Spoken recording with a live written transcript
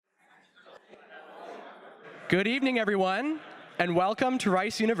Good evening, everyone, and welcome to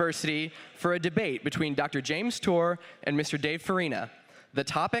Rice University for a debate between Dr. James Tour and Mr. Dave Farina. The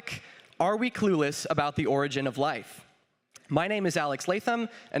topic, are we clueless about the origin of life? My name is Alex Latham,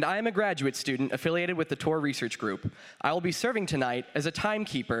 and I am a graduate student affiliated with the Tour Research Group. I will be serving tonight as a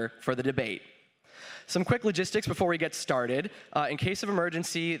timekeeper for the debate. Some quick logistics before we get started. In case of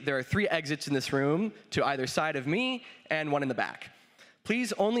emergency, there are 3 exits in this room to either side of me and one in the back.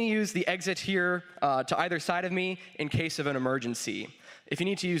 Please only use the exit here to either side of me in case of an emergency. If you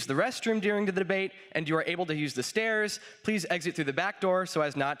need to use the restroom during the debate and you are able to use the stairs, please exit through the back door so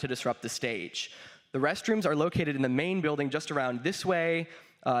as not to disrupt the stage. The restrooms are located in the main building just around this way,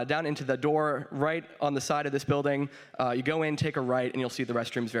 down into the door right on the side of this building. You go in, take a right, and you'll see the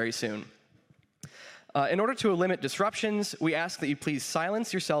restrooms very soon. In order to limit disruptions, we ask that you please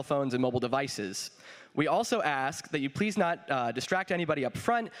silence your cell phones and mobile devices. We also ask that you please not distract anybody up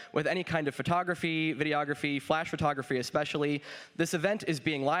front with any kind of photography, videography, flash photography especially. This event is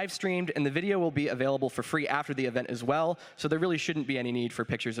being live streamed, and the video will be available for free after the event as well, so there really shouldn't be any need for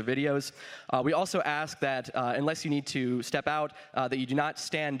pictures or videos. We also ask that unless you need to step out, that you do not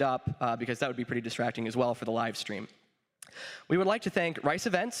stand up, because that would be pretty distracting as well for the live stream. We would like to thank Rice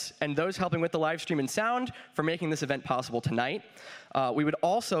Events and those helping with the live stream and sound for making this event possible tonight. We would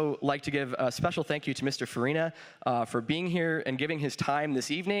also like to give a special thank you to Mr. Farina for being here and giving his time this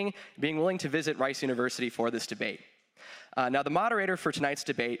evening, being willing to visit Rice University for this debate. Now, the moderator for tonight's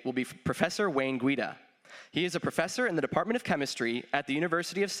debate will be Professor Wayne Guida. He is a professor in the Department of Chemistry at the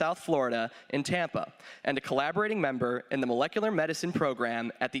University of South Florida in Tampa and a collaborating member in the Molecular Medicine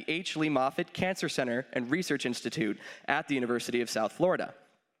program at the H. Lee Moffitt Cancer Center and Research Institute at the University of South Florida.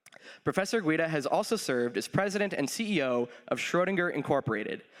 Professor Guida has also served as president and CEO of Schrödinger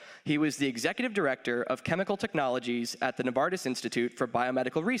Incorporated. He was the executive director of chemical technologies at the Novartis Institute for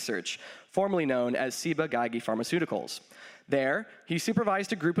Biomedical Research, formerly known as Ciba-Geigy Pharmaceuticals. There, he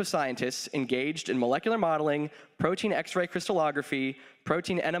supervised a group of scientists engaged in molecular modeling, protein X-ray crystallography,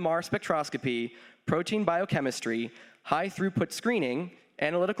 protein NMR spectroscopy, protein biochemistry, high-throughput screening,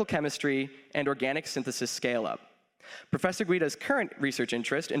 analytical chemistry, and organic synthesis scale-up. Professor Guida's current research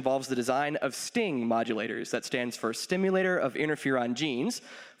interest involves the design of STING modulators, that stands for Stimulator of Interferon Genes,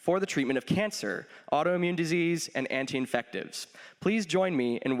 for the treatment of cancer, autoimmune disease, and anti-infectives. Please join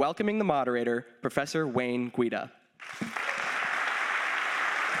me in welcoming the moderator, Professor Wayne Guida.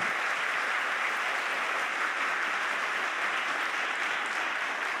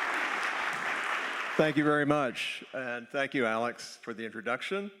 Thank you very much, and thank you, Alex, for the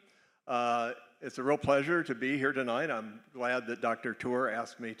introduction. It's a real pleasure to be here tonight. I'm glad that Dr. Tour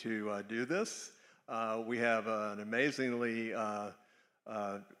asked me to do this. We have an amazingly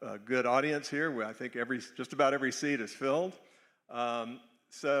good audience here. I think just about every seat is filled.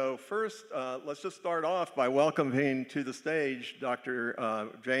 So first, let's just start off by welcoming to the stage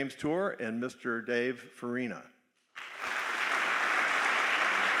Dr. James Tour and Mr. Dave Farina.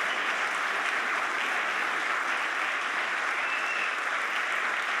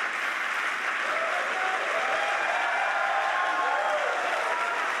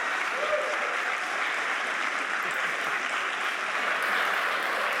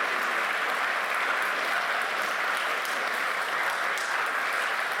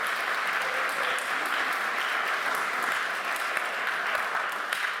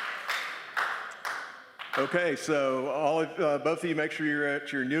 Okay, so both of you make sure you're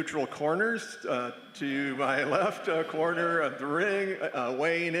at your neutral corners. To my left corner of the ring,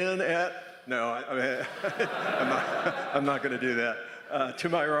 weighing in at, no, I'm not going to do that. To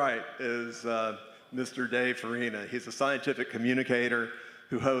my right is Mr. Dave Farina. He's a scientific communicator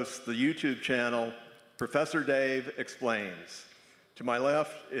who hosts the YouTube channel Professor Dave Explains. To my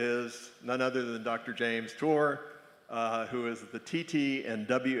left is none other than Dr. James Tour, who is the TT and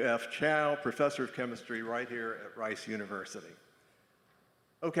WF Chow Professor of Chemistry right here at Rice University.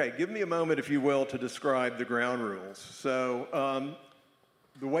 Okay, give me a moment, if you will, to describe the ground rules. So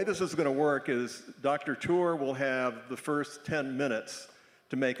the way this is going to work is Dr. Tour will have the first 10 minutes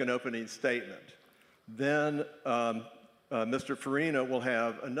to make an opening statement. Then Mr. Farina will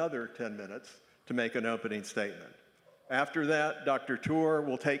have another 10 minutes to make an opening statement. After that, Dr. Tour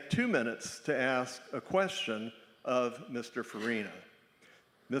will take 2 minutes to ask a question of Mr. Farina.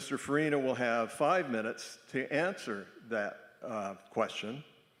 Mr. Farina will have 5 minutes to answer that question,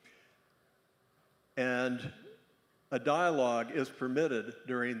 and a dialogue is permitted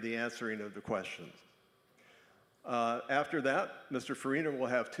during the answering of the questions. After that, Mr. Farina will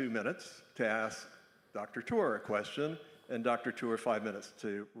have 2 minutes to ask Dr. Tour a question, and Dr. Tour 5 minutes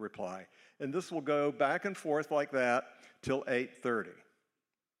to reply. And this will go back and forth like that till 8:30.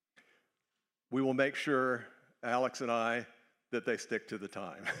 We will make sure Alex and I, that they stick to the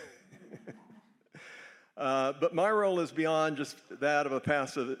time. But my role is beyond just that of a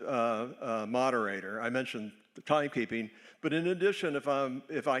passive moderator. I mentioned the timekeeping, but in addition,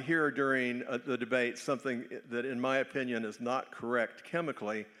 if I hear during the debate something that, in my opinion, is not correct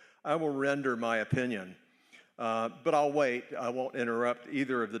chemically, I will render my opinion. But I'll wait. I won't interrupt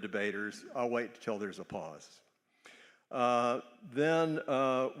either of the debaters. I'll wait until there's a pause. Then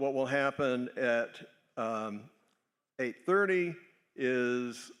what will happen at 8:30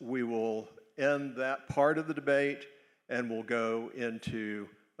 is we will end that part of the debate and we'll go into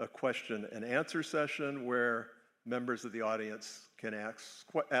a question and answer session where members of the audience can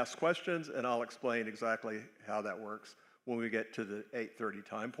ask questions, and I'll explain exactly how that works when we get to the 8:30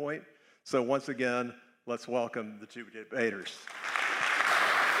 time point. So once again, let's welcome the two debaters.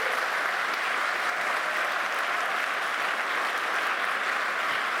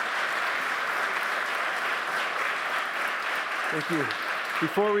 Thank you.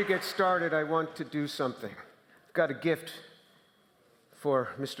 Before we get started, I want to do something. I've got a gift for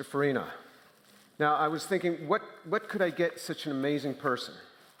Mr. Farina. Now, I was thinking, what could I get such an amazing person?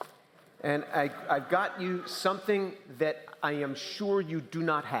 And I've got you something that I am sure you do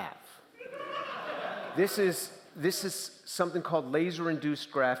not have. This is something called laser-induced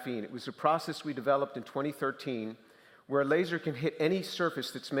graphene. It was a process we developed in 2013 where a laser can hit any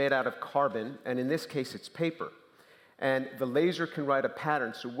surface that's made out of carbon, and in this case, it's paper. And the laser can write a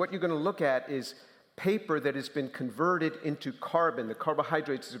pattern. So what you're going to look at is paper that has been converted into carbon. The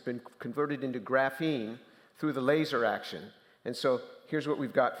carbohydrates have been converted into graphene through the laser action. And so here's what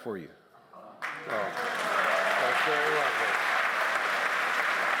we've got for you. Oh, that's very lovely.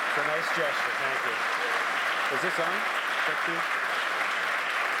 It's a nice gesture, thank you. Is this on?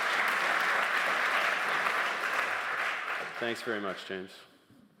 Thanks very much, James.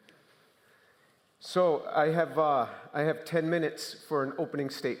 So I have 10 minutes for an opening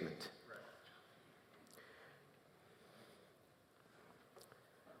statement.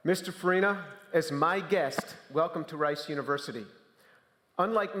 Mr. Farina, as my guest, welcome to Rice University.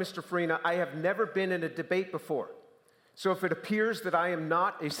 Unlike Mr. Farina, I have never been in a debate before. So if it appears that I am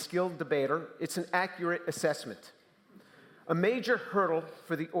not a skilled debater, it's an accurate assessment. A major hurdle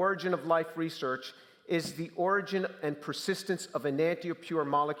for the origin of life research is the origin and persistence of enantiopure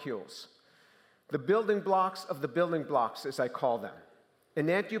molecules. The building blocks of the building blocks, as I call them.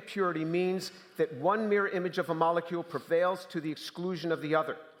 Enantiopurity means that one mirror image of a molecule prevails to the exclusion of the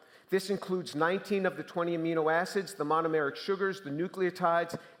other. This includes 19 of the 20 amino acids, the monomeric sugars, the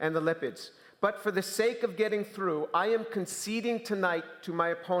nucleotides, and the lipids. But for the sake of getting through, I am conceding tonight to my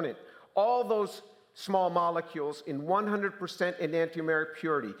opponent all those small molecules in 100% enantiomeric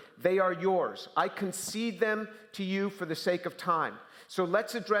purity. They are yours. I concede them to you for the sake of time. So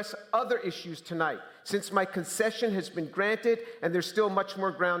let's address other issues tonight, since my concession has been granted and there's still much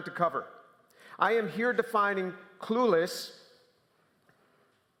more ground to cover. I am here defining Clueless.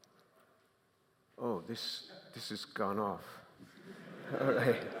 Oh, this has gone off. All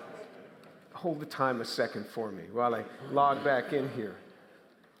right. Hold the time a second for me while I log back in here.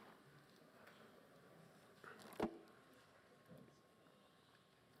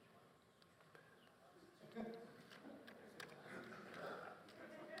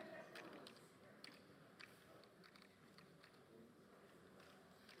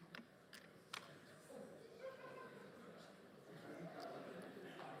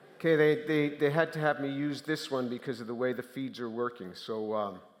 Okay, they had to have me use this one because of the way the feeds are working.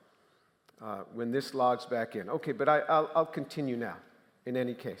 So when this logs back in. Okay, but I'll continue now, in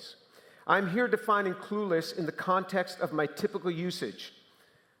any case. I'm here defining Clueless in the context of my typical usage.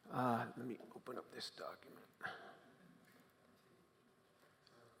 Let me open up this document.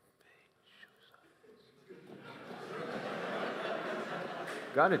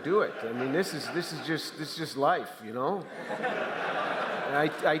 Got to do it. I mean, this is just life, you know.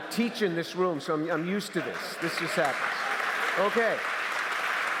 I teach in this room, so I'm used to this. This just happens. Okay.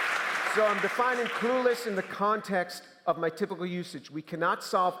 So I'm defining Clueless in the context of my typical usage. We cannot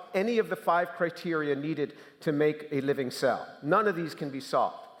solve any of the 5 criteria needed to make a living cell. None of these can be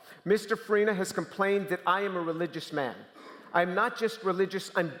solved. Mr. Farina has complained that I am a religious man. I'm not just religious,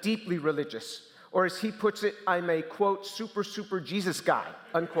 I'm deeply religious. Or as he puts it, I'm a, quote, super Jesus guy,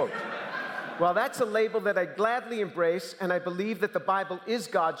 unquote. While that's a label that I gladly embrace, and I believe that the Bible is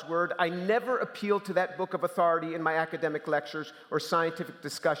God's word, I never appeal to that book of authority in my academic lectures or scientific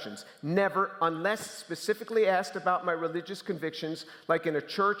discussions. Never, unless specifically asked about my religious convictions, like in a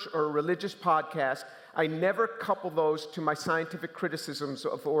church or a religious podcast, I never couple those to my scientific criticisms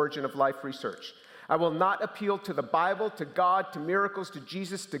of origin of life research. I will not appeal to the Bible, to God, to miracles, to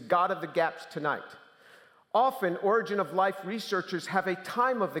Jesus, to God of the gaps tonight. Often, origin of life researchers have a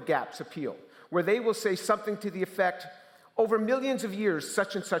time of the gaps appeal, where they will say something to the effect, over millions of years,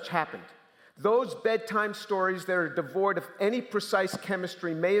 such and such happened. Those bedtime stories that are devoid of any precise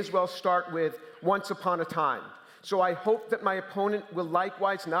chemistry may as well start with once upon a time. So I hope that my opponent will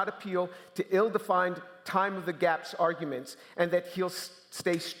likewise not appeal to ill-defined time of the gaps arguments, and that he'll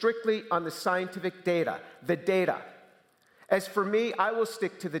stay strictly on the scientific data, the data. As for me, I will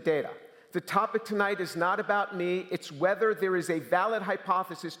stick to the data. The topic tonight is not about me, it's whether there is a valid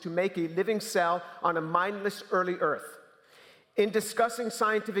hypothesis to make a living cell on a mindless early Earth. In discussing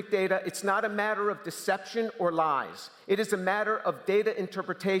scientific data, it's not a matter of deception or lies. It is a matter of data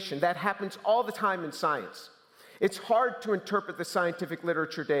interpretation. That happens all the time in science. It's hard to interpret the scientific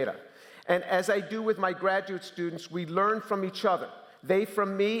literature data. And as I do with my graduate students, we learn from each other. They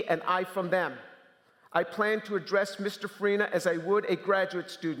from me and I from them. I plan to address Mr. Farina as I would a graduate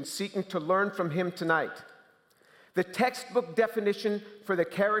student seeking to learn from him tonight. The textbook definition for the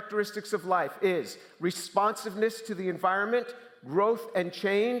characteristics of life is responsiveness to the environment, growth and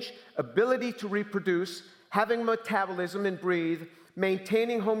change, ability to reproduce, having metabolism and breathe,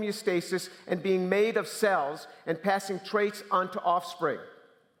 maintaining homeostasis, and being made of cells and passing traits on to offspring.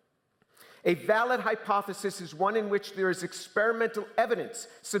 A valid hypothesis is one in which there is experimental evidence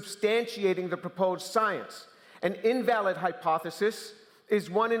substantiating the proposed science. An invalid hypothesis is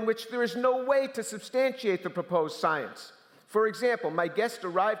one in which there is no way to substantiate the proposed science. For example, my guest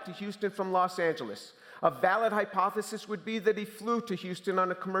arrived to Houston from Los Angeles. A valid hypothesis would be that he flew to Houston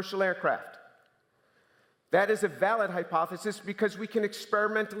on a commercial aircraft. That is a valid hypothesis because we can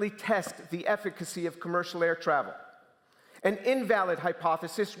experimentally test the efficacy of commercial air travel. An invalid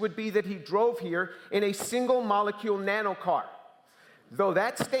hypothesis would be that he drove here in a single molecule nanocar. Though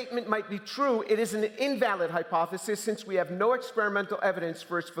that statement might be true, it is an invalid hypothesis since we have no experimental evidence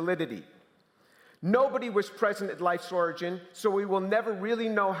for its validity. Nobody was present at life's origin, so we will never really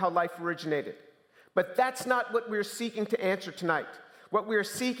know how life originated. But that's not what we're seeking to answer tonight. What we are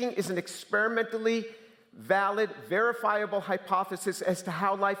seeking is an experimentally valid, verifiable hypothesis as to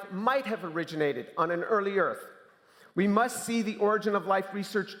how life might have originated on an early Earth. We must see the origin of life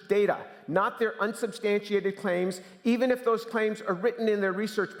research data, not their unsubstantiated claims, even if those claims are written in their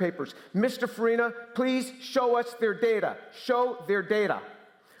research papers. Mr. Farina, please show us their data. Show their data.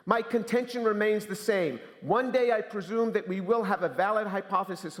 My contention remains the same. One day I presume that we will have a valid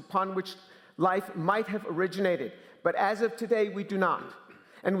hypothesis upon which life might have originated, but as of today, we do not.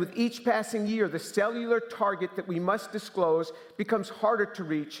 And with each passing year, the cellular target that we must disclose becomes harder to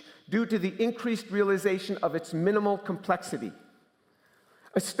reach due to the increased realization of its minimal complexity.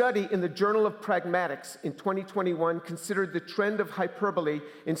 A study in the Journal of Pragmatics in 2021 considered the trend of hyperbole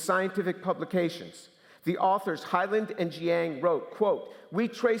in scientific publications. The authors Hyland and Jiang wrote, quote, "We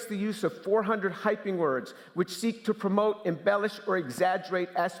trace the use of 400 hyping words which seek to promote, embellish, or exaggerate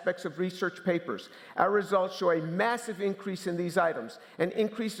aspects of research papers. Our results show a massive increase in these items, and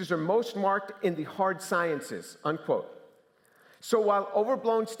increases are most marked in the hard sciences," unquote. So while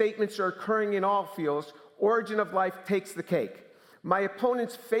overblown statements are occurring in all fields, origin of life takes the cake. My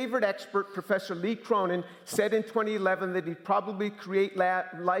opponent's favorite expert, Professor Lee Cronin, said in 2011 that he'd probably create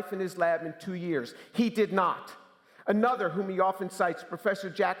life in his lab in 2 years. He did not. Another, whom he often cites,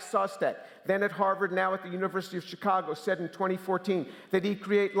 Professor Jack Szostak, then at Harvard, now at the University of Chicago, said in 2014 that he'd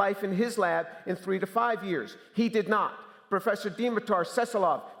create life in his lab in 3 to 5 years. He did not. Professor Dimitar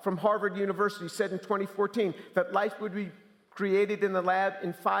Seselov from Harvard University said in 2014 that life would be created in the lab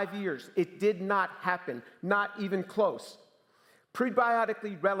in 5 years. It did not happen, not even close.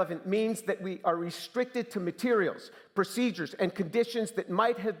 Prebiotically relevant means that we are restricted to materials, procedures, and conditions that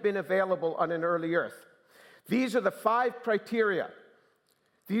might have been available on an early Earth. These are the five criteria.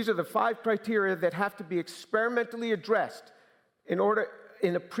 These are the 5 criteria that have to be experimentally addressed in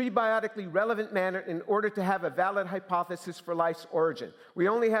a prebiotically relevant manner in order to have a valid hypothesis for life's origin. We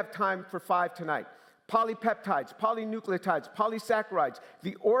only have time for 5 tonight. Polypeptides, polynucleotides, polysaccharides,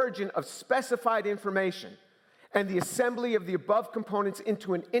 the origin of specified information, and the assembly of the above components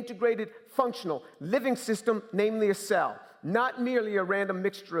into an integrated, functional, living system, namely a cell, not merely a random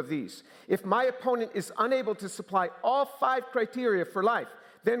mixture of these. If my opponent is unable to supply all 5 criteria for life,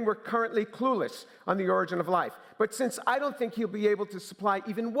 then we're currently clueless on the origin of life. But since I don't think he'll be able to supply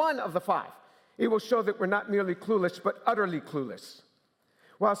even one of the 5, it will show that we're not merely clueless, but utterly clueless.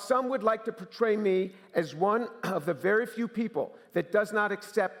 While some would like to portray me as one of the very few people that does not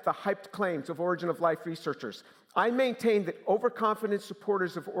accept the hyped claims of origin of life researchers, I maintain that overconfident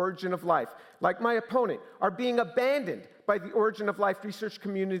supporters of origin of life, like my opponent, are being abandoned by the origin of life research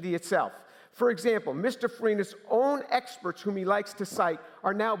community itself. For example, Mr. Farina's own experts whom he likes to cite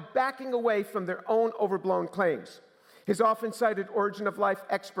are now backing away from their own overblown claims. His often cited origin of life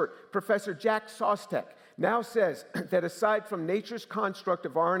expert, Professor Jack Sostek, now says that aside from nature's construct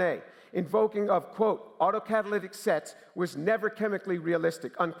of RNA, invoking of, quote, autocatalytic sets was never chemically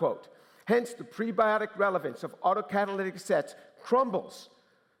realistic, unquote. Hence, the prebiotic relevance of autocatalytic sets crumbles.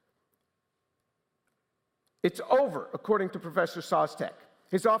 It's over, according to Professor Sostek.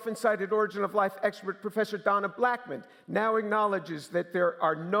 His often cited origin of life expert, Professor Donna Blackman, now acknowledges that there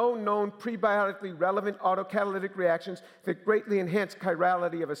are no known prebiotically relevant autocatalytic reactions that greatly enhance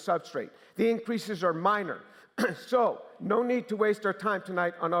chirality of a substrate. The increases are minor, so no need to waste our time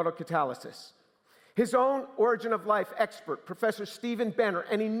tonight on autocatalysis. His own origin of life expert, Professor Stephen Benner,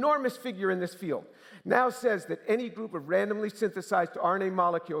 an enormous figure in this field, now says that any group of randomly synthesized RNA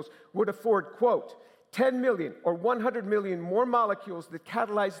molecules would afford, quote, 10 million or 100 million more molecules that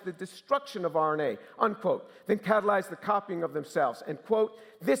catalyze the destruction of RNA, unquote, than catalyze the copying of themselves. And, quote,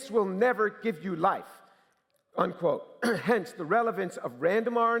 this will never give you life, unquote. Hence, the relevance of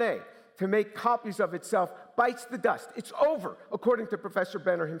random RNA to make copies of itself bites the dust. It's over, according to Professor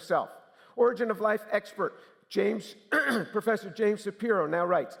Benner himself. Origin of life expert Professor James Shapiro now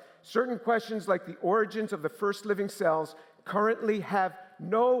writes, certain questions like the origins of the first living cells currently have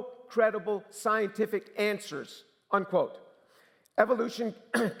no credible scientific answers, unquote. Evolution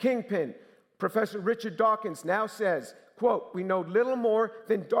kingpin, Professor Richard Dawkins now says, quote, we know little more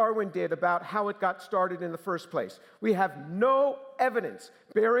than Darwin did about how it got started in the first place. We have no evidence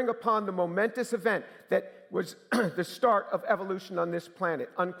bearing upon the momentous event that was the start of evolution on this planet,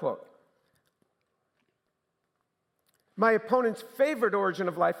 unquote. My opponent's favorite origin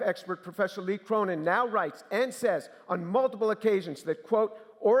of life expert, Professor Lee Cronin, now writes and says on multiple occasions that, quote,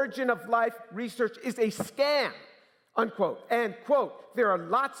 origin of life research is a scam, unquote. And, quote, there are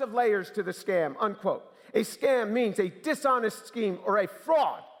lots of layers to the scam, unquote. A scam means a dishonest scheme or a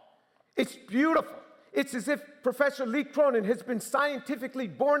fraud. It's beautiful. It's as if Professor Lee Cronin has been scientifically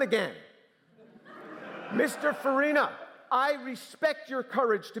born again. Mr. Farina, I respect your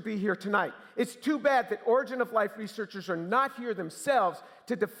courage to be here tonight. It's too bad that origin of life researchers are not here themselves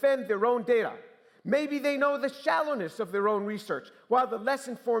to defend their own data. Maybe they know the shallowness of their own research, while the less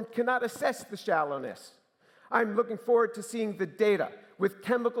informed cannot assess the shallowness. I'm looking forward to seeing the data with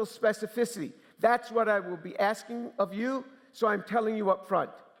chemical specificity. That's what I will be asking of you, so I'm telling you up front.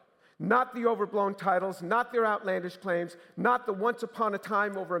 Not the overblown titles, not their outlandish claims, not the once upon a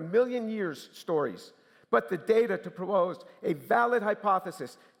time over 1 million years stories, but the data to propose a valid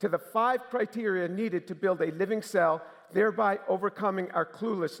hypothesis to the 5 criteria needed to build a living cell, thereby overcoming our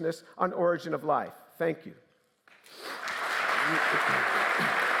cluelessness on origin of life. Thank you.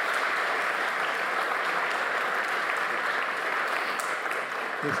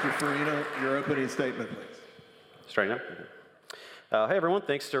 Mr. Farina, your opening statement, please. Starting now. Hey, everyone.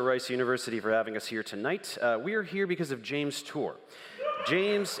 Thanks to Rice University for having us here tonight. We are here because of James Tour.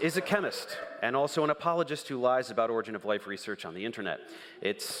 James is a chemist and also an apologist who lies about origin of life research on the internet.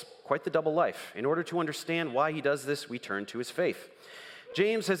 It's quite the double life. In order to understand why he does this, we turn to his faith.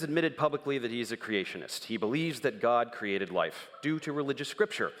 James has admitted publicly that he is a creationist. He believes that God created life due to religious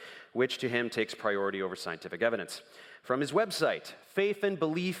scripture, which to him takes priority over scientific evidence. From his website, faith and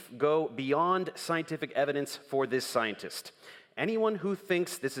belief go beyond scientific evidence for this scientist. Anyone who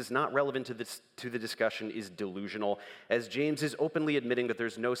thinks this is not relevant to the discussion is delusional, as James is openly admitting that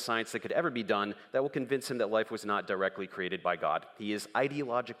there's no science that could ever be done that will convince him that life was not directly created by God. He is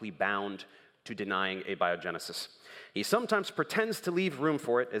ideologically bound to denying abiogenesis. He sometimes pretends to leave room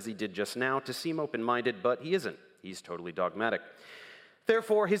for it, as he did just now, to seem open-minded, but he isn't. He's totally dogmatic.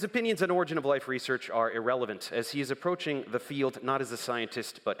 Therefore, his opinions on origin of life research are irrelevant, as he is approaching the field not as a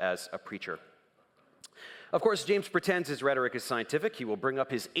scientist, but as a preacher. Of course, James pretends his rhetoric is scientific. He will bring up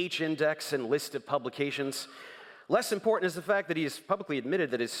his H-index and list of publications. Less important is the fact that he has publicly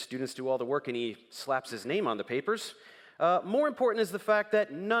admitted that his students do all the work and he slaps his name on the papers. More important is the fact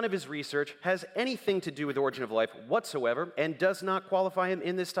that none of his research has anything to do with origin of life whatsoever and does not qualify him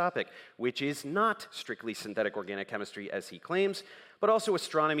in this topic, which is not strictly synthetic organic chemistry as he claims, but also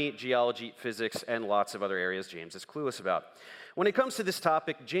astronomy, geology, physics, and lots of other areas James is clueless about. When it comes to this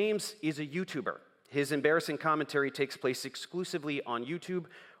topic, James is a YouTuber. His embarrassing commentary takes place exclusively on YouTube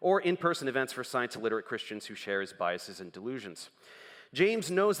or in-person events for science-illiterate Christians who share his biases and delusions. James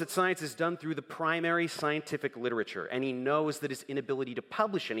knows that science is done through the primary scientific literature, and he knows that his inability to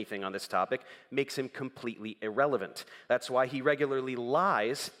publish anything on this topic makes him completely irrelevant. That's why he regularly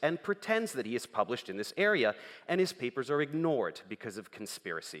lies and pretends that he is published in this area, and his papers are ignored because of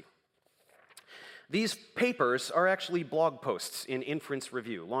conspiracy. These papers are actually blog posts in Inference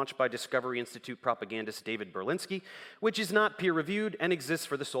Review, launched by Discovery Institute propagandist David Berlinski, which is not peer-reviewed and exists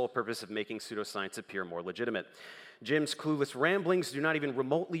for the sole purpose of making pseudoscience appear more legitimate. Jim's clueless ramblings do not even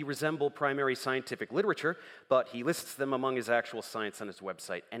remotely resemble primary scientific literature, but he lists them among his actual science on his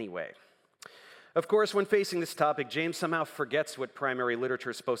website anyway. Of course, when facing this topic, James somehow forgets what primary literature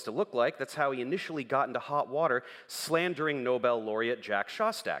is supposed to look like. That's how he initially got into hot water, slandering Nobel laureate Jack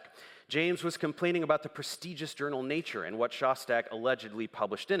Szostak. James was complaining about the prestigious journal Nature and what Szostak allegedly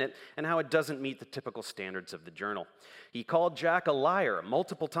published in it, and how it doesn't meet the typical standards of the journal. He called Jack a liar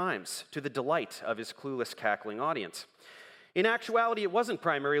multiple times, to the delight of his clueless, cackling audience. In actuality, it wasn't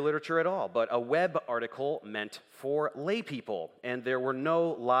primary literature at all, but a web article meant for lay people, and there were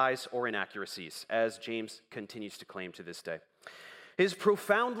no lies or inaccuracies, as James continues to claim to this day. His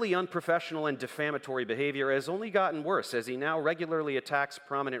profoundly unprofessional and defamatory behavior has only gotten worse, as he now regularly attacks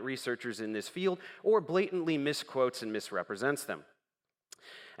prominent researchers in this field or blatantly misquotes and misrepresents them.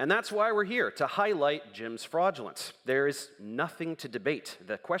 And that's why we're here, to highlight Jim's fraudulence. There is nothing to debate.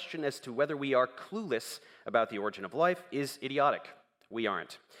 The question as to whether we are clueless about the origin of life is idiotic. We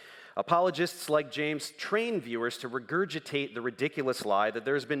aren't. Apologists like James train viewers to regurgitate the ridiculous lie that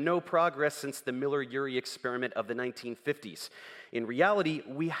there's been no progress since the Miller-Urey experiment of the 1950s. In reality,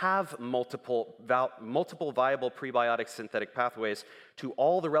 we have multiple viable prebiotic synthetic pathways to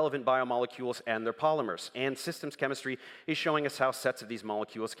all the relevant biomolecules and their polymers, and systems chemistry is showing us how sets of these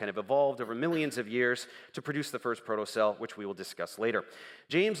molecules can have evolved over millions of years to produce the first protocell, which we will discuss later.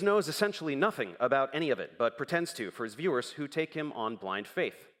 James knows essentially nothing about any of it, but pretends to for his viewers who take him on blind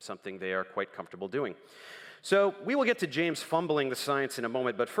faith, something they are quite comfortable doing. So we will get to James fumbling the science in a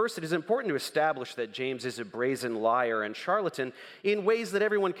moment, but first it is important to establish that James is a brazen liar and charlatan in ways that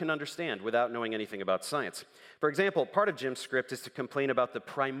everyone can understand without knowing anything about science. For example, part of Jim's script is to complain about the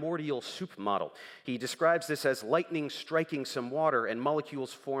primordial soup model. He describes this as lightning striking some water and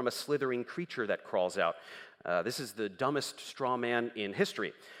molecules form a slithering creature that crawls out. This is the dumbest straw man in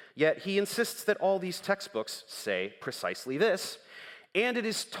history. Yet he insists that all these textbooks say precisely this, and it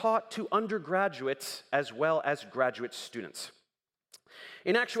is taught to undergraduates as well as graduate students.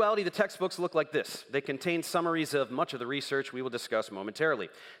 In actuality, the textbooks look like this. They contain summaries of much of the research we will discuss momentarily: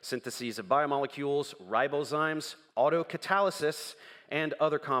 syntheses of biomolecules, ribozymes, autocatalysis, and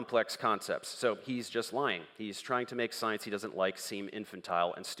other complex concepts. So he's just lying. He's trying to make science he doesn't like seem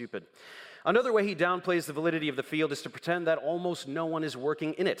infantile and stupid. Another way he downplays the validity of the field is to pretend that almost no one is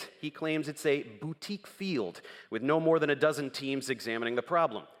working in it. He claims it's a boutique field with no more than a dozen teams examining the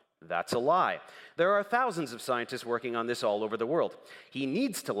problem. That's a lie. There are thousands of scientists working on this all over the world. He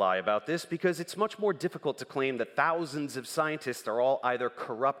needs to lie about this because it's much more difficult to claim that thousands of scientists are all either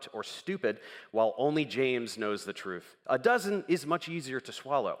corrupt or stupid, while only James knows the truth. A dozen is much easier to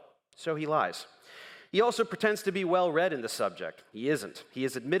swallow, so he lies. He also pretends to be well-read in the subject. He isn't. He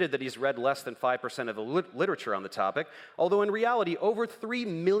has admitted that he's read less than 5% of the literature on the topic, although in reality, over 3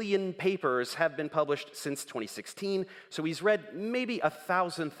 million papers have been published since 2016, so he's read maybe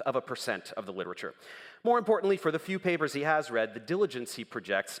 0.001% of the literature. More importantly, for the few papers he has read, the diligence he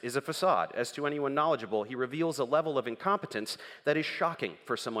projects is a facade. As to anyone knowledgeable, he reveals a level of incompetence that is shocking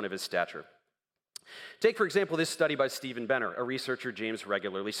for someone of his stature. Take, for example, this study by Stephen Benner, a researcher James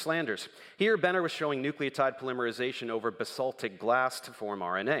regularly slanders. Here, Benner was showing nucleotide polymerization over basaltic glass to form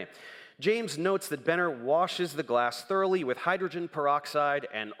RNA. James notes that Benner washes the glass thoroughly with hydrogen peroxide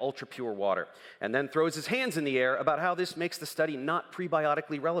and ultra-pure water, and then throws his hands in the air about how this makes the study not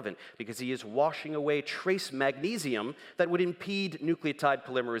prebiotically relevant, because he is washing away trace magnesium that would impede nucleotide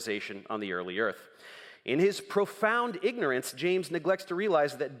polymerization on the early Earth. In his profound ignorance, James neglects to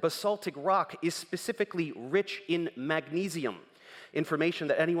realize that basaltic rock is specifically rich in magnesium, information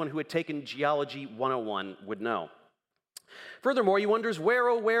that anyone who had taken Geology 101 would know. Furthermore, he wonders where,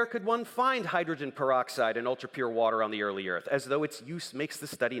 oh where, could one find hydrogen peroxide and ultra-pure water on the early Earth, as though its use makes the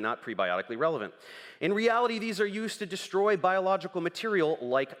study not prebiotically relevant. In reality, these are used to destroy biological material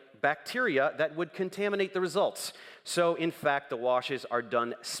like bacteria that would contaminate the results. So, in fact, the washes are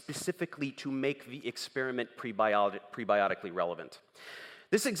done specifically to make the experiment prebiotically relevant.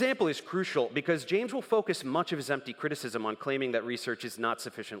 This example is crucial because James will focus much of his empty criticism on claiming that research is not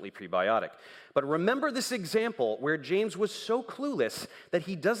sufficiently prebiotic. But remember this example where James was so clueless that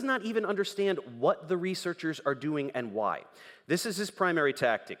he does not even understand what the researchers are doing and why. This is his primary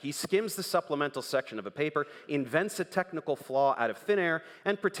tactic. He skims the supplemental section of a paper, invents a technical flaw out of thin air,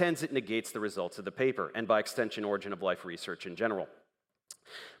 and pretends it negates the results of the paper, and by extension, origin of life research in general.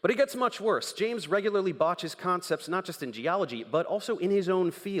 But it gets much worse. James regularly botches concepts not just in geology, but also in his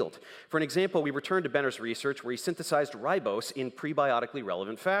own field. For an example, we return to Benner's research where he synthesized ribose in prebiotically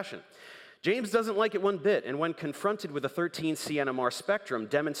relevant fashion. James doesn't like it one bit, and when confronted with a 13C NMR spectrum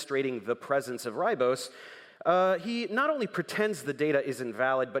demonstrating the presence of ribose, he not only pretends the data is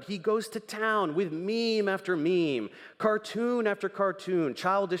invalid, but he goes to town with meme after meme, cartoon after cartoon,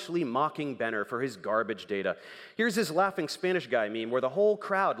 childishly mocking Benner for his garbage data. Here's this laughing Spanish guy meme where the whole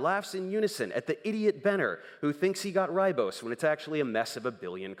crowd laughs in unison at the idiot Benner who thinks he got ribose when it's actually a mess of a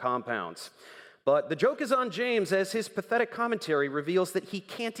billion compounds. But the joke is on James, as his pathetic commentary reveals that he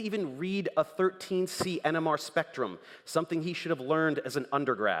can't even read a 13C NMR spectrum, something he should have learned as an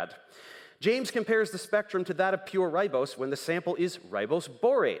undergrad. James compares the spectrum to that of pure ribose when the sample is ribose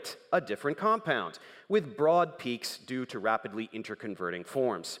borate, a different compound, with broad peaks due to rapidly interconverting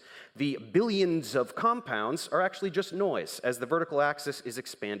forms. The billions of compounds are actually just noise, as the vertical axis is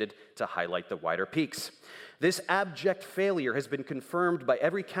expanded to highlight the wider peaks. This abject failure has been confirmed by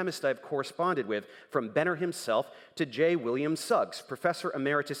every chemist I've corresponded with, from Benner himself to J. William Suggs, Professor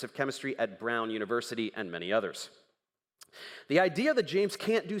Emeritus of Chemistry at Brown University, and many others. The idea that James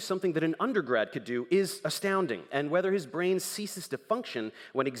can't do something that an undergrad could do is astounding, and whether his brain ceases to function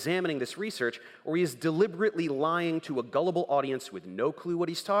when examining this research, or he is deliberately lying to a gullible audience with no clue what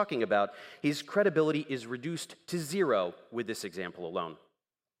he's talking about, his credibility is reduced to zero with this example alone.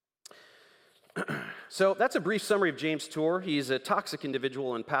 So that's a brief summary of James Tour. He's a toxic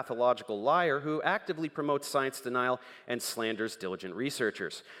individual and pathological liar who actively promotes science denial and slanders diligent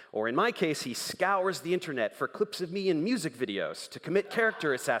researchers. Or in my case, he scours the internet for clips of me in music videos to commit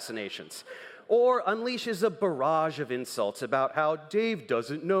character assassinations. Or unleashes a barrage of insults about how Dave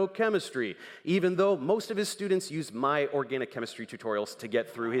doesn't know chemistry, even though most of his students use my organic chemistry tutorials to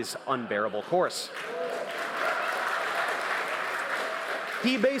get through his unbearable course.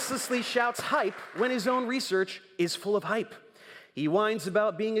 He baselessly shouts hype when his own research is full of hype. He whines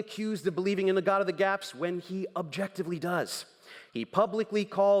about being accused of believing in the God of the gaps when he objectively does. He publicly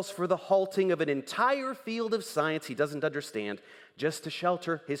calls for the halting of an entire field of science he doesn't understand just to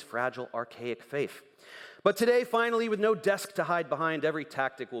shelter his fragile, archaic faith. But today, finally, with no desk to hide behind, every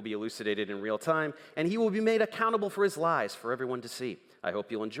tactic will be elucidated in real time, and he will be made accountable for his lies for everyone to see. I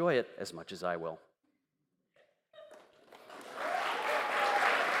hope you'll enjoy it as much as I will.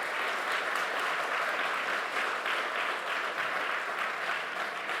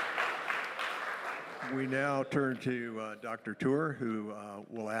 We now turn to Dr. Tour, who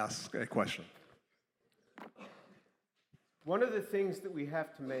will ask a question. One of the things that we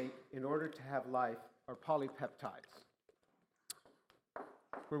have to make in order to have life are polypeptides,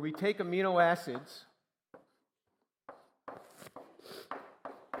 where we take amino acids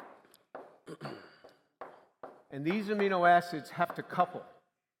and these amino acids have to couple.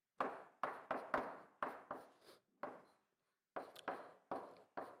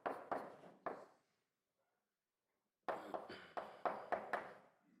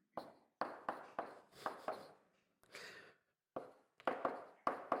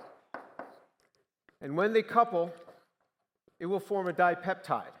 And when they couple, it will form a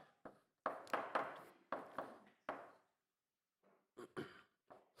dipeptide.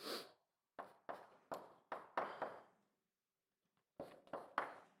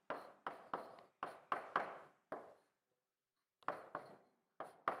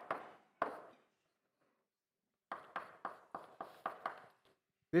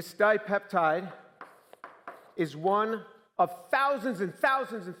 This dipeptide is one of thousands and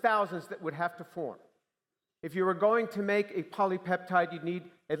thousands and thousands that would have to form. If you were going to make a polypeptide, you'd need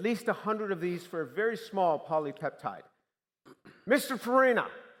at least 100 of these for a very small polypeptide. Mr. Farina,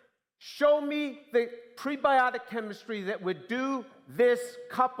 show me the prebiotic chemistry that would do this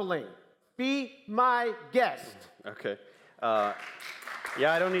coupling. Be my guest. Okay.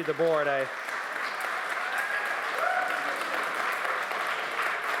 Yeah, I don't need the board.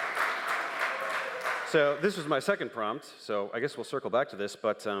 So this was my second prompt, so I guess we'll circle back to this.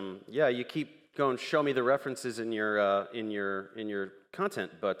 But yeah, you keep going. Show me the references in your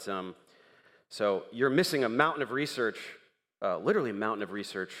content. But so you're missing a mountain of research, literally a mountain of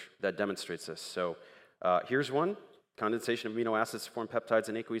research that demonstrates this. So here's one: condensation of amino acids to form peptides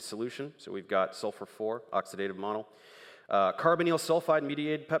in aqueous solution. So we've got sulfur 4 oxidative monomer, carbonyl sulfide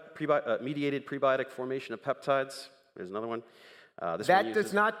mediated prebiotic formation of peptides. There's another one. That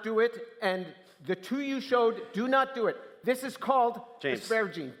does not do it, and the two you showed do not do it. This is called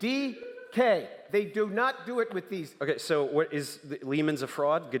asparagine, DK. They do not do it with these. Okay, so what is Lehman's a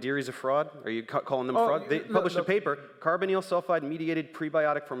fraud? Gadiri's a fraud? Are you calling them fraud? They published a paper, carbonyl sulfide mediated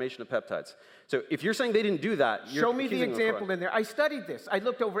prebiotic formation of peptides. So if you're saying they didn't do that, you're show me the example in there. I studied this. I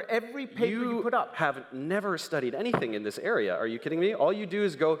looked over every paper you put up. You have never studied anything in this area. Are you kidding me? All you do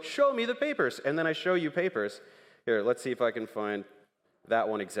is go, show me the papers, and then I show you papers. Here, let's see if I can find that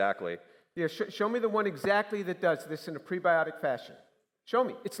one exactly. Yeah, show me the one exactly that does this in a prebiotic fashion. Show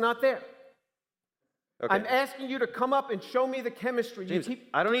me. It's not there. Okay. I'm asking you to come up and show me the chemistry. James,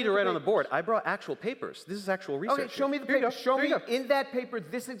 I don't need to write on the board. I brought actual papers. This is actual research. Okay, show me the Here you paper. go. Show Here me you go. in that paper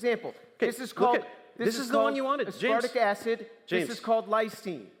this example. Okay, This is called. this is the one you wanted, James. Aspartic acid. James. This is called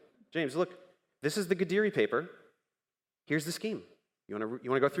lysine. James, look. This is the Gadiri paper. Here's the scheme. You want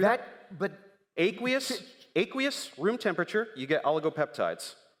to go through that? But Aqueous, room temperature, you get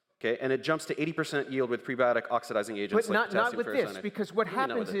oligopeptides. Okay, and it jumps to 80% yield with prebiotic oxidizing agents but like not with potassium this, ferricyanide. because what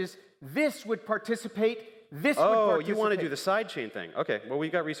happens is this would participate. This would Oh, participate. you want to do the side chain thing. Okay, well,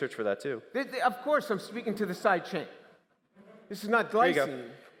 we've got research for that too. Of course, I'm speaking to the side chain. This is not There you go.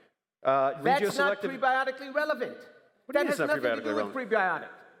 glycine. That's not Regioselective. prebiotically relevant. What do you That mean has it's not nothing to do prebiotically with prebiotic.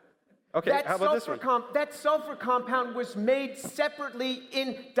 Okay, That how about this sulfur one? that sulfur compound was made separately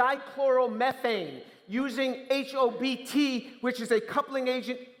in dichloromethane using HOBT, which is a coupling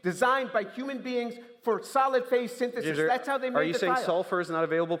agent designed by human beings for solid phase synthesis. That's how they made the Are you saying thiol. sulfur is not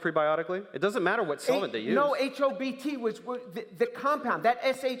available prebiotically? It doesn't matter what solvent they use. No, HOBT was the compound, that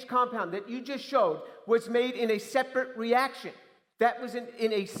SH compound that you just showed was made in a separate reaction. That was in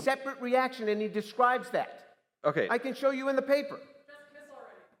a separate reaction, and he describes that. Okay. I can show you in the paper.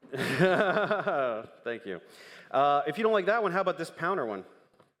 Thank you. If you don't like that one, how about this Powner one?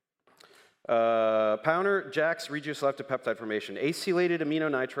 Powner jacks regioselective peptide formation. Acylated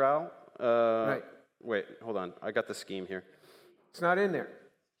aminonitrile. Right. Wait, hold on. I got the scheme here. It's not in there.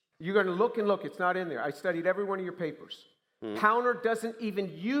 You're going to look and look. It's not in there. I studied every one of your papers. Powner doesn't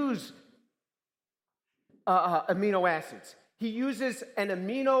even use amino acids. He uses an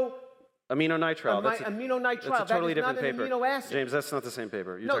aminonitrile. aminonitrile. That's a totally that is different not paper. an amino acid. James, that's not the same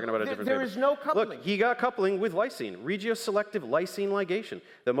paper. You're No, talking about a different there paper. is no coupling. Look, he got coupling with lysine. Regioselective lysine ligation,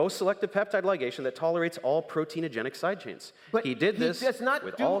 the most selective peptide ligation that tolerates all proteinogenic side chains. But he did this He does not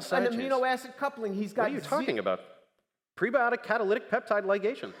with do all side an chains. amino acid coupling. He's got What are you talking about? Prebiotic catalytic peptide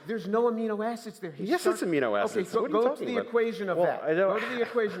ligation. There's no amino acids there. Yes, it's amino acids. Okay, What are you go to talking the about? equation of Well, that. I don't, Go to the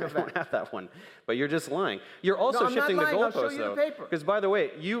equation of I don't that. have that one, but you're just lying. You're also No, I'm not shifting the lying. I'll show goalposts, you the though. paper. Because by the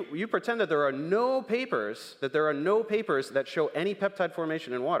way, you pretend that there are no papers that show any peptide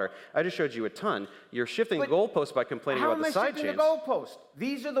formation in water. I just showed you a ton. You're shifting the But goalposts by complaining How about am the I side shifting chains. the goalpost?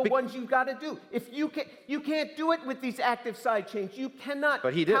 These are the ones you've got to do. If you can't do it with these active side chains. You cannot.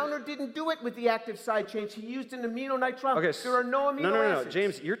 But he did. Powner didn't do it with the active side chains. He used an aminonitrile. Okay, There are no amino no, acids.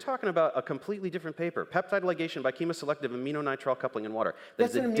 James, you're talking about a completely different paper. Peptide ligation by chemoselective aminonitrile coupling in water.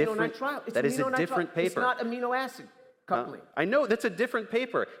 That's an aminonitrile. It's That is a aminonitrile. different paper. It's not amino acid coupling. I know that's a different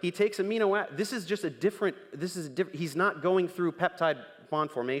paper. He takes this is just a different. He's not going through peptide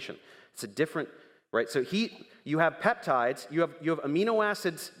bond formation. It's a different, right? So you have peptides. You have amino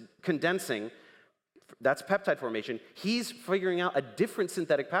acids condensing. That's peptide formation. He's figuring out a different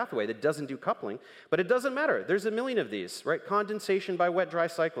synthetic pathway that doesn't do coupling, but it doesn't matter. There's a million of these, right? Condensation by wet-dry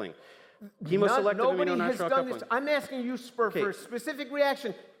cycling. Chemoselective Nobody aminonitrile has done coupling. this. I'm asking you, Spur, Okay. for a specific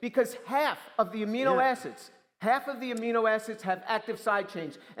reaction because half of the amino acids have active side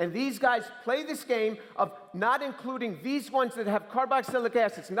chains. And these guys play this game of not including these ones that have carboxylic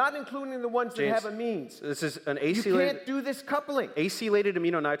acids, not including the ones that have amines. This is an You acylated, can't do this coupling. acylated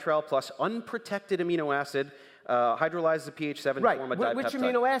aminonitrile plus unprotected amino acid hydrolyzes the pH 7 Right. to form a Which dipeptide.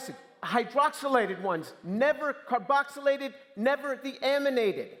 amino acid? Hydroxylated ones, never carboxylated, never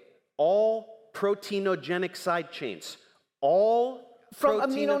deaminated. All proteinogenic side chains. All From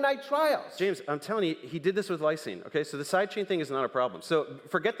proteino- aminonitriles. James, I'm telling you, he did this with lysine. Okay, so the side chain thing is not a problem. So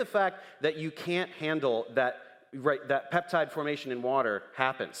forget the fact that you can't handle that. Right, that peptide formation in water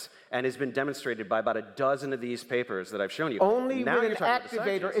happens and has been demonstrated by about a dozen of these papers that I've shown you. Only Now with you're an talking about the side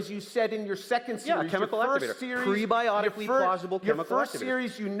activator, chains. as you said in your second series. Yeah, chemical your first activator. Series, Prebiotically plausible chemical Your first activator.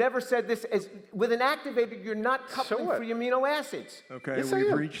 series, you never said this. As with an activator, you're not coupling what? for the amino acids. Okay, Yes, I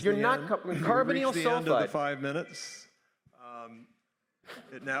we've am. reached You're the not end. coupling. We've Carbonyl reached the end of the sulfide. 5 minutes.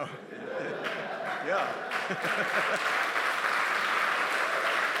 It now, yeah.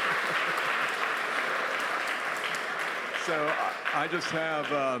 So I just have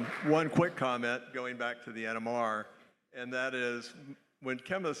one quick comment going back to the NMR, and that is when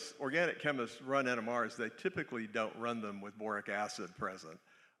organic chemists run NMRs, they typically don't run them with boric acid present.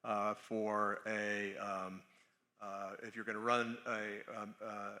 If you're going to run a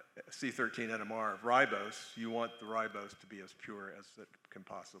C13 NMR of ribose, you want the ribose to be as pure as it can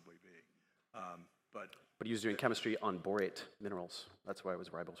possibly be. But he was doing chemistry on borate minerals. That's why it was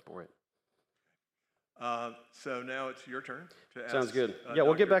ribose borate. So now it's your turn to ask. Sounds good. Yeah,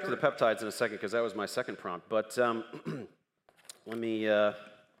 we'll get Dr. back to the Turner. peptides in a second because that was my second prompt. But let me.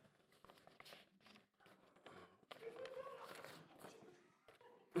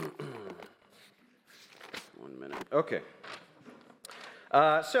 Okay.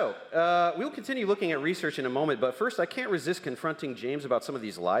 We'll continue looking at research in a moment, but first I can't resist confronting James about some of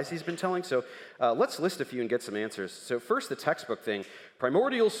these lies he's been telling, so let's list a few and get some answers. So first, the textbook thing.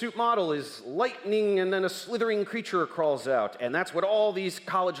 Primordial soup model is lightning and then a slithering creature crawls out, and that's what all these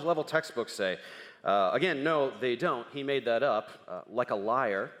college-level textbooks say. Again, no, they don't. He made that up, like a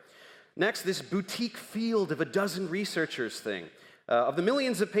liar. Next, this boutique field of a dozen researchers thing. Of the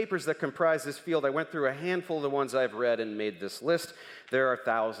millions of papers that comprise this field, I went through a handful of the ones I've read and made this list. There are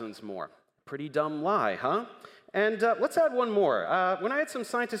thousands more. Pretty dumb lie, huh? And let's add one more. When I had some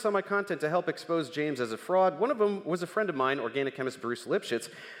scientists on my content to help expose James as a fraud, one of them was a friend of mine, organic chemist Bruce Lipschitz,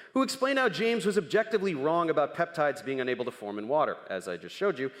 who explained how James was objectively wrong about peptides being unable to form in water, as I just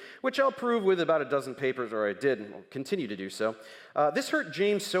showed you, which I'll prove with about a dozen papers, or I did, and will continue to do so. This hurt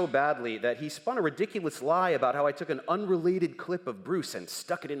James so badly that he spun a ridiculous lie about how I took an unrelated clip of Bruce and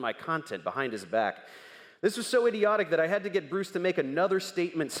stuck it in my content behind his back. This was so idiotic that I had to get Bruce to make another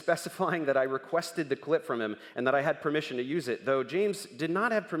statement specifying that I requested the clip from him and that I had permission to use it, though James did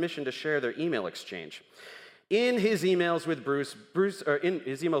not have permission to share their email exchange. In his emails with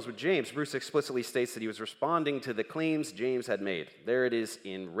James, Bruce explicitly states that he was responding to the claims James had made. There it is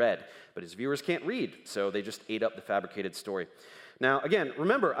in red. But his viewers can't read, so they just ate up the fabricated story. Now, again,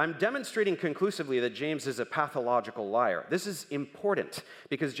 remember, I'm demonstrating conclusively that James is a pathological liar. This is important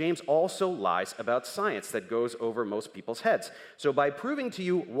because James also lies about science that goes over most people's heads. So by proving to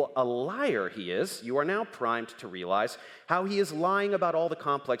you what a liar he is, you are now primed to realize how he is lying about all the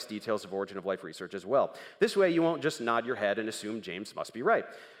complex details of origin of life research as well. This way, you won't just nod your head and assume James must be right.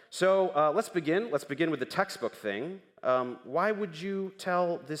 So let's begin. Let's begin with the textbook thing. Why would you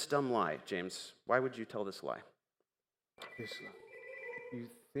tell this dumb lie, James? Why would you tell this lie? This lie. You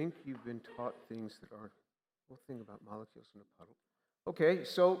think you've been taught things that are, we'll think about molecules in a puddle. Okay,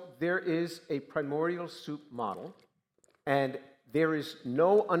 so there is a primordial soup model, and there is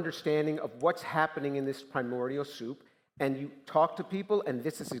no understanding of what's happening in this primordial soup, and you talk to people, and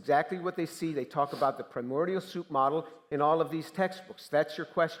this is exactly what they see. They talk about the primordial soup model in all of these textbooks. That's your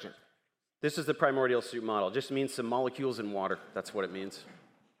question. This is the primordial soup model. It just means some molecules in water. That's what it means.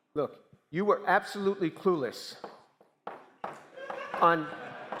 Look, you were absolutely clueless on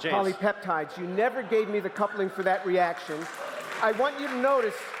James. Polypeptides. You never gave me the coupling for that reaction. I want you to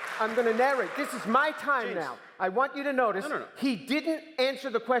notice, I'm going to narrate. This is my time James. now. I want you to notice, No. he didn't answer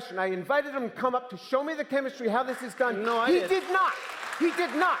the question. I invited him to come up to show me the chemistry, how this is done. No, I He did. did not. He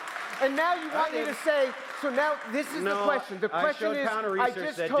did not. And now you want me did. to say, so now this is the question. The question is, I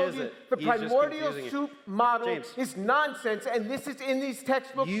just told you the primordial soup model James. is nonsense, and this is in these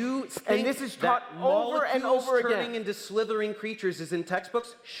textbooks, You and think this is taught that over and over turning again. into slithering creatures is in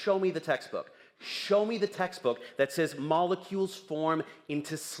textbooks? Show me the textbook. Show me the textbook that says molecules form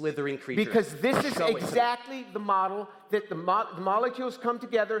into slithering creatures. Because this is Show it to me. exactly the model that the molecules come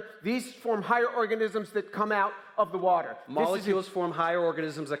together. These form higher organisms that come out of the water. Molecules form higher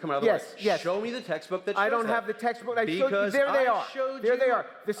organisms that come out of the Yes, water. yes. Show me the textbook that shows I don't that. have the textbook. I showed you. Because There they I are. showed There they you- are.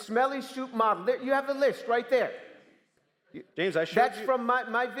 The smelly soup model. There, you have the list right there. James, I showed That's you. from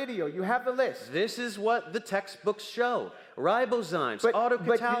my video. You have the list. This is what the textbooks show. Ribozymes, But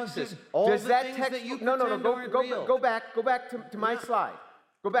autocatalysis, all does the that things text, that you no, pretend aren't real. go back to my slide.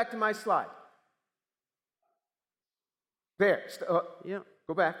 Go back to my slide. There. Yeah.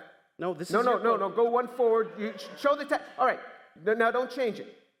 Go back. No, this No, is no, your no, book. no. Go one forward. You show the text. All right. Now don't change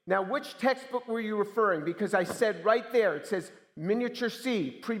it. Now, which textbook were you referring? Because I said right there, it says miniature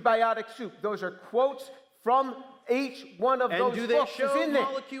C, prebiotic soup. Those are quotes from each one of And those do they books. show Is in there.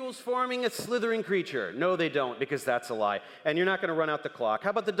 molecules forming a slithering creature? No, they don't, because that's a lie. And you're not going to run out the clock.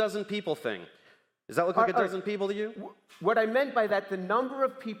 How about the dozen people thing? Does that look like a All right. dozen people to you? What I meant by that, the number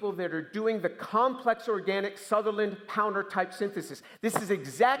of people that are doing the complex organic Sutherland powder type synthesis. This is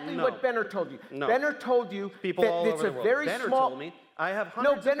exactly No. what Benner told you. No. Benner told you People all that it's over a the world. very Benner small. told me. I have No,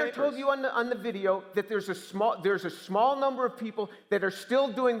 hundreds of Benner papers. told you on the video that there's a small number of people that are still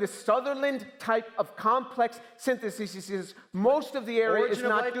doing the Sutherland type of complex synthesis. He says most of the area Origin is of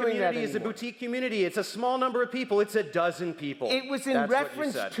not Life doing that community is a anymore. boutique community. It's a small number of people. It's a dozen people. It was in That's what you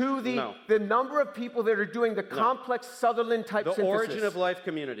reference said. to No. the number of people that are doing the complex Sutherland type The synthesis. origin of life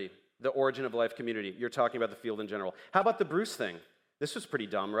community. The origin of life community. You're talking about the field in general. How about the Bruce thing? This was pretty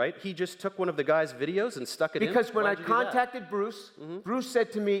dumb, right? He just took one of the guy's videos and stuck it in. Because when I Why'd you do that? contacted Bruce, Bruce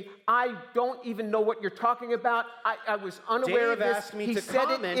said to me, I don't even know what you're talking about. I was unaware of Dave this. asked me he to said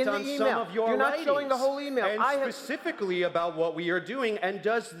comment it in on the email. some of your You're not writings, showing the whole email. and I have, specifically about what we are doing. And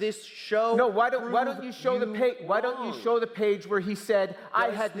does this show? no, why don't you show the page? Why don't you wrong? show the page where he said, I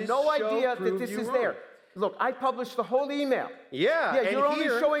Does had this no show idea that prove this you is wrong? there. Look, I published the whole email. Yeah, and you're only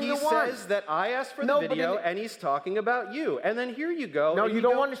here showing he the one. says that I asked for the No, but video, then- and he's talking about you. And then here you go. No, and you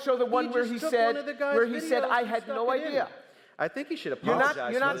don't want to show the one where just he took said, one of the guy's videos I and had stuck no it in. idea. I think he should You're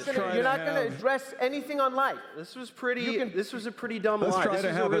apologize. not for going this. to address anything on life. This was pretty. You can- This was a pretty dumb Let's lie. try This to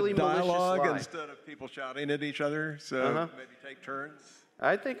was have a really a malicious dialogue lie. instead of people shouting at each other. So maybe take turns.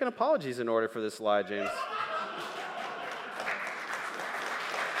 I think an apology is in order for this lie, James.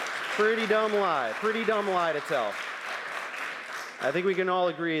 Pretty dumb lie. Pretty dumb lie to tell. I think we can all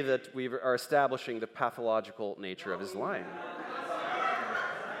agree that we are establishing the pathological nature of his lying.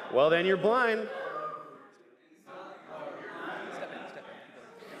 Well, then you're blind.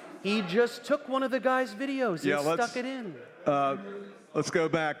 He just took one of the guy's videos and stuck it in. Let's go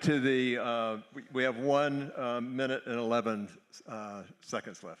back to the. We have 1 minute and 11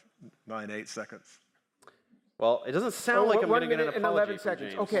 seconds left. 8 seconds. Well, it doesn't sound like I'm going to get an 1 minute and apology 11 from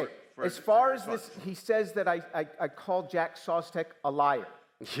seconds. James. Okay, as far as this, he says that I called Jack Sostek a liar.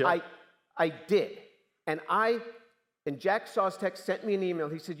 Yeah. I did. And Jack Sostek sent me an email.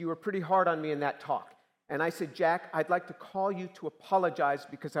 He said, you were pretty hard on me in that talk. And I said, Jack, I'd like to call you to apologize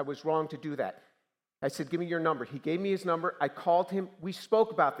because I was wrong to do that. I said, give me your number. He gave me his number. I called him. We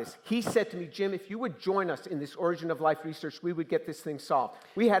spoke about this. He said to me, Jim, if you would join us in this origin of life research, we would get this thing solved.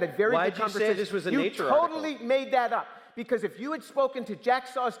 We had a very Why'd good you conversation. say this was a you Nature totally article? made that up. Because if you had spoken to Jack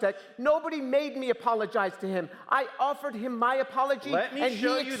Sostek, nobody made me apologize to him. I offered him my apology, Let me and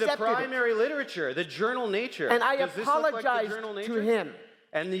show he you the accepted it. primary literature, the journal Nature. And I Does this look like the apologized journal to Nature? him.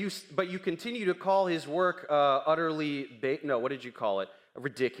 And but you continue to call his work utterly, no, what did you call it?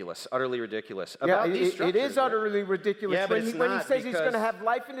 Ridiculous, utterly ridiculous. Yeah, About these it is structures, right? utterly ridiculous Yeah, but when it's he not, says he's going to because- have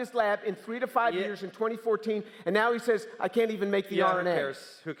life in his lab in 3 to 5 Yeah. years in 2014, and now he says, I can't even make the Yeah, RNA. who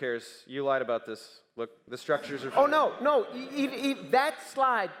cares? Who cares? You lied about this. Look, the structures are Oh, fine. no, that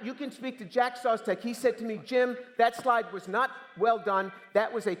slide, you can speak to Jack Sostek. He said to me, Jim, that slide was not well done.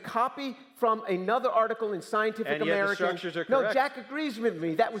 That was a copy from another article in Scientific And yet the American. structures are No, correct. Jack agrees with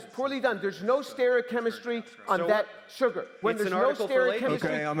me. That was poorly done. There's no stereochemistry on So that sugar. When it's there's an no article for laypeople. stereochemistry,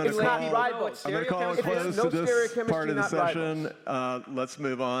 Okay, I'm going it's to not call. ribose. I'm going to call a If there's close no to this part of the stereochemistry, not session. ribose. Let's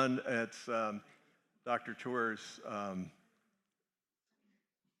move on. It's Dr. Tour's.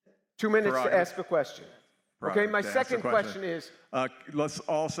 2 minutes to Prerogative. ask a question. Okay, Prerogative my to ask second a question. question is, Let's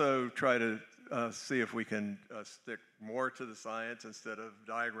also try to see if we can stick more to the science instead of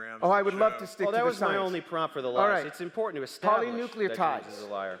diagrams. oh, I that would love show- to stick Well, to that the was science. my only prompt for the All lies. right. It's important to establish that Polynucleotides. James is a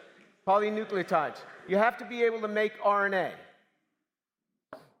liar. Polynucleotides. You have to be able to make RNA.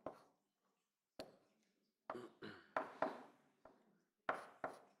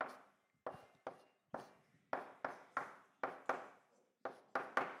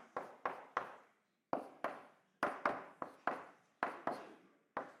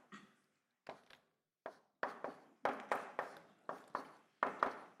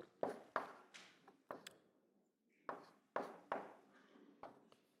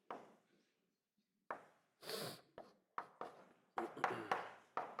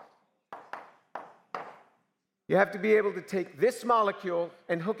 You have to be able to take this molecule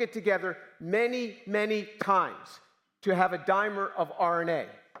and hook it together many, many times to have a dimer of RNA,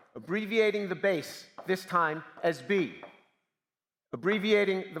 abbreviating the base this time as B,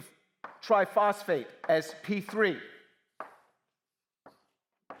 abbreviating the triphosphate as P3.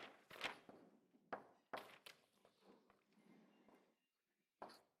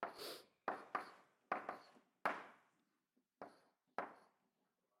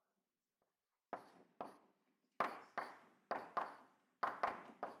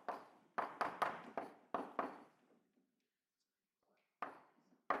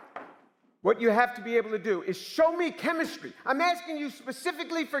 What you have to be able to do is show me chemistry. I'm asking you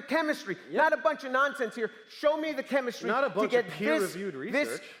specifically for chemistry, not a bunch of nonsense here. Show me the chemistry Not a to bunch get of peer-reviewed this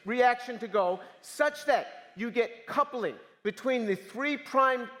research. reaction to go such that you get coupling between the 3'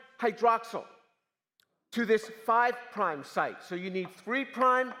 hydroxyl to this 5' site. So you need 3',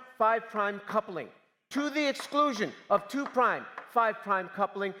 5' coupling to the exclusion of 2', 5'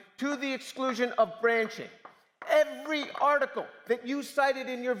 coupling to the exclusion of branching. Every article that you cited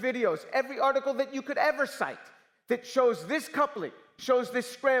in your videos, every article that you could ever cite that shows this coupling, shows this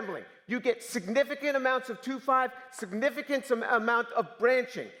scrambling, you get significant amounts of 2,5, significant amount of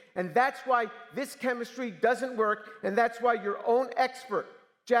branching. And that's why this chemistry doesn't work, and that's why your own expert,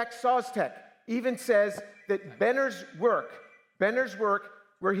 Jack Sostek, even says that Benner's work,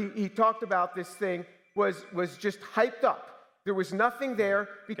 where he talked about this thing, was just hyped up. There was nothing there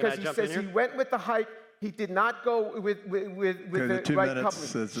because he jump in says he here? went with the hype He did not go with the 2 right minutes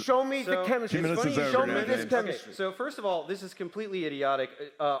coupling. is- Show me the chemistry. 2 minutes is over, Show me James. this chemistry. Okay, so first of all, this is completely idiotic.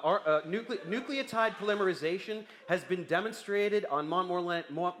 Nucleotide polymerization has been demonstrated on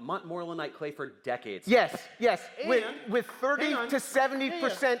Montmorillonite clay for decades. Yes, with And- 30 hang on. to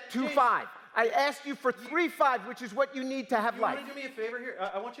 70% James. 2-5. I asked you for 3-5, which is what you need to have You life. want to do me a favor here?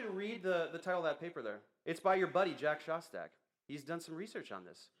 I want you to read the title of that paper there. It's by your buddy, Jack Shostak. He's done some research on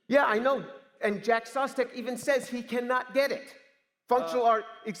this. Yeah, I know. And Jack Sostek even says he cannot get it. Functional art,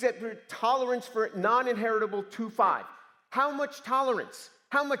 except for tolerance for non-inheritable 2-5. How much tolerance?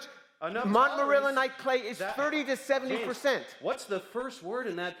 How much? Enough Montmorillonite clay is that- 30 to 70%. James, what's the first word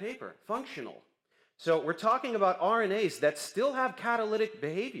in that paper? Functional. So we're talking about RNAs that still have catalytic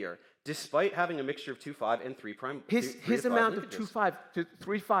behavior despite having a mixture of 2,5 and 3'. His amount of 2,5 to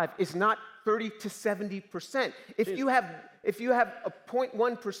 3,5 is not 30 to 70%. If you have a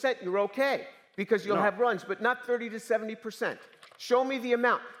 0.1%, you're okay because you'll have runs, but not 30 to 70%. Show me the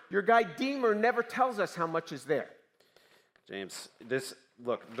amount. Your guy Deemer never tells us how much is there. James,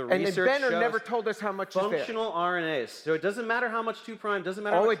 look, the And research Benner shows never told us how much is there. functional RNAs. So it doesn't matter how much 2', doesn't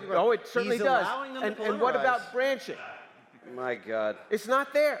matter how Oh, much it, 3'. oh, it certainly He's does. allowing them to And what polymerize. about branching? My God. It's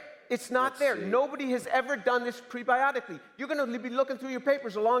not there. It's not Let's there. see. Nobody has ever done this prebiotically. You're going to be looking through your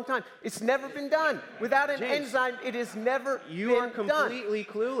papers a long time. It's never been done. Without an James, enzyme, it has never You are been done. completely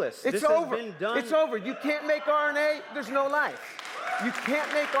clueless. It's this over. has been done. It's over. You can't make RNA, there's no life. You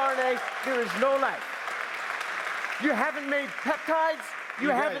can't make RNA, there is no life. You haven't made peptides, you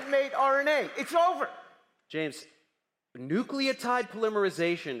You're haven't made RNA. It's over. James, nucleotide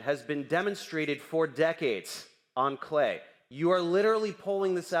polymerization has been demonstrated for decades on clay. You are literally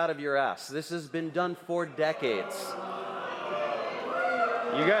pulling this out of your ass. This has been done for decades.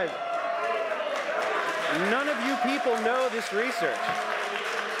 You guys, none of you people know this research.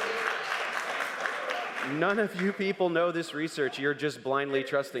 None of you people know this research. You're just blindly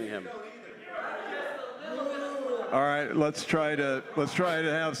trusting him. All right, let's try to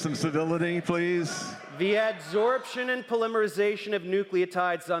have some civility, please. The adsorption and polymerization of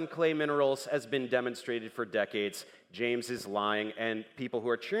nucleotides on clay minerals has been demonstrated for decades. James is lying, and people who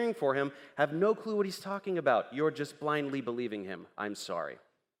are cheering for him have no clue what he's talking about. You're just blindly believing him. I'm sorry.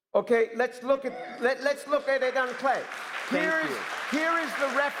 Okay, let's look at it on clay. Here is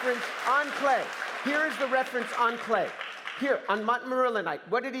the reference on clay. Here is the reference on clay. Here, on Montmorillonite,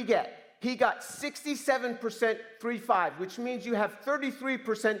 what did he get? He got 67% 3,5, which means you have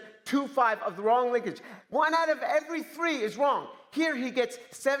 33% 2,5 of the wrong linkage. 1 out of every 3 is wrong. Here he gets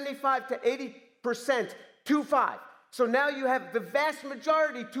 75 to 80% 2,5. So now you have the vast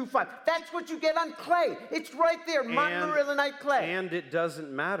majority 2,5. That's what you get on clay. It's right there, Montmorillonite clay. And it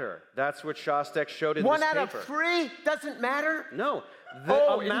doesn't matter. That's what Shostak showed in 1 this out paper. of 3 doesn't matter? No.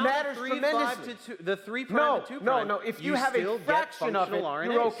 Oh, it amount matters of 3'5 tremendously. to 2, the 3' No, to 2'. no. If you have a still get fraction of it, functional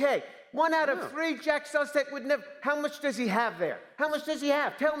RNAs. you're okay. 1 out No. of 3, Jack Sostek would never. How much does he have there? How much does he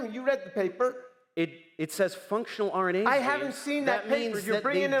have? Tell me, you read the paper. It says functional RNAs. I haven't James. seen that paper. means You're that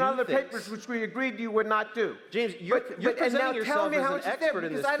bringing they in do other things. papers which we agreed you would not do. James, you're and presenting now tell yourself me as how an much is there, expert in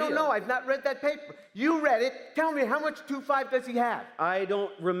because this I don't field. know. I've not read that paper. You read it. Tell me, how much 2,5 does he have? I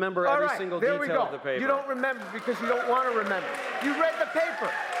don't remember All every right, single there detail we go. of the paper. You don't remember because you don't want to remember. You read the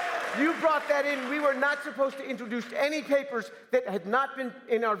paper. You brought that in. We were not supposed to introduce any papers that had not been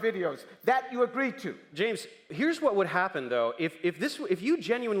in our videos. That you agreed to. James, here's what would happen, though. If you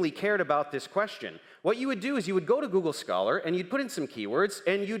genuinely cared about this question, what you would do is you would go to Google Scholar and you'd put in some keywords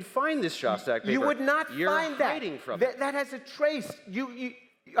and you'd find this Shostak paper. You would not You're find that. hiding from it. That has a trace.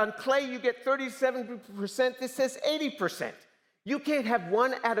 On clay, you get 37%. This says 80%. You can't have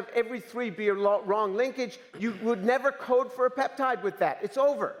 1 out of every 3 be a wrong linkage. You would never code for a peptide with that. It's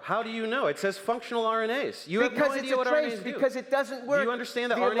over. How do you know? It says functional RNAs. You have no Because it's idea a what trace, RNAs do. because it doesn't work. Do you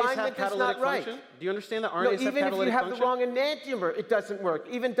understand that the RNAs have alignment is catalytic not right. function? Do you understand that No, RNAs have even if catalytic you have function? the wrong enantiomer, it doesn't work.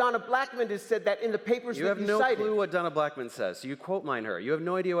 Even Donna Blackman has said that in the papers You that have you no cited. clue what Donna Blackman says. You quote mine her. You have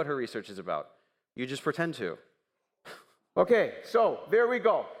no idea what her research is about. You just pretend to. Okay, so there we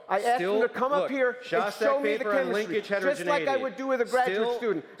go. I asked him to come up here and Shostak show me the paper on chemistry, linkage just like I heterogeneity. would do with a graduate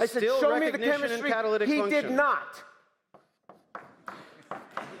student. I said, show me the recognition and chemistry. catalytic He function. did not.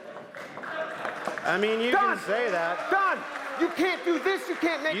 I mean, you Done. can say that. Done. You can't do this, you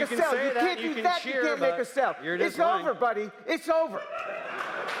can't make You a can cell. say You that, can't you do can that, you cheer, can't make but a cell. you're just It's lying. over, buddy. It's over.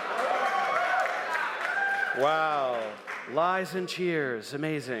 Wow. Lies and cheers.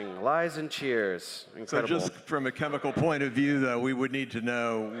 Amazing. Lies and cheers. So Incredible. just from a chemical point of view, though, we would need to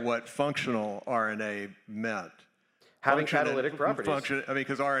know what functional RNA meant. having function catalytic and properties. Function, I mean,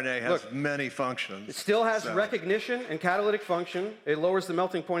 because RNA has Look, many functions. It still has so. recognition and catalytic function. It lowers the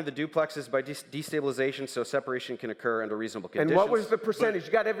melting point of the duplexes by destabilization, so separation can occur under reasonable conditions. And what was the percentage?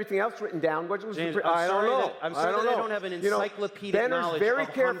 You got everything else written down. What was James, the I'm I don't sorry know. that- I'm sorry that I don't have an encyclopedic Benner's knowledge very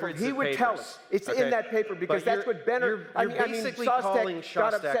of careful. hundreds He of would tell papers. us. It's Okay? in that paper because But that's what Benner. you're basically calling Szostak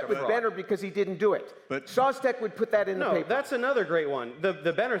got Szostak upset a with fraud. Benner because he didn't do it. But- Szostak would put that in the No, paper. that's another great one.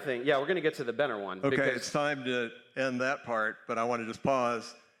 The Benner thing. Yeah, we're going to get to the Benner one. Okay, because it's time to end that part, but I want to just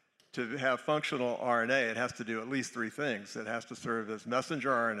pause. To have functional RNA, it has to do at least three things. It has to serve as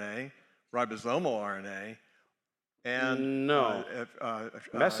messenger RNA, ribosomal RNA, and No.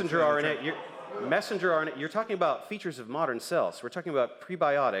 messenger RNA. Messenger RNA. You're talking about features of modern cells. We're talking about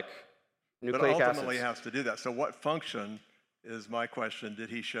prebiotic But nucleic ultimately acids. has to do that. So what function is my question? Did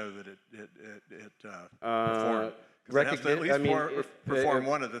he show that it performed? 'Cause it has to at least perform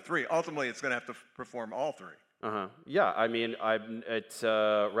one of the three. Ultimately, it's going to have to perform all three. Yeah, I mean, it's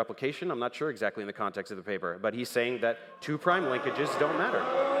replication. I'm not sure exactly in the context of the paper, but he's saying that 2' linkages don't matter.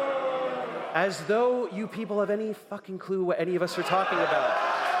 As though you people have any fucking clue what any of us are talking about.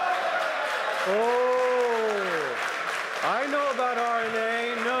 Oh, I know about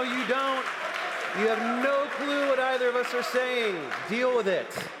RNA. No, you don't. You have no clue what either of us are saying. Deal with it.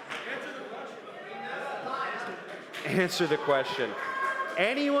 Answer the question.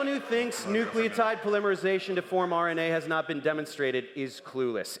 Anyone who thinks nucleotide polymerization to form RNA has not been demonstrated is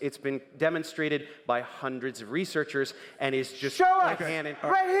clueless. It's been demonstrated by hundreds of researchers and is just Show us. canon.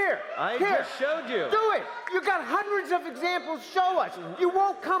 Right here. I Here. just showed you. Do it. You got hundreds of examples. Show us. You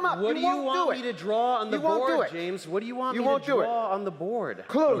won't come up. What do you won't want do me it. to draw on the You won't do board, it. James? What do you want You me won't to do it. draw on the board?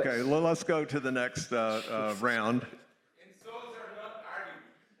 Clueless. Okay, well, let's go to the next round.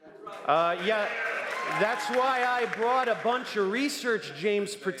 Yeah, that's why I brought a bunch of research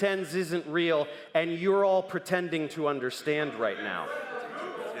James pretends isn't real, and you're all pretending to understand right now.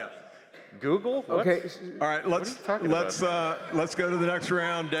 Yeah. Google? What? Okay. All right, let's talking go to the next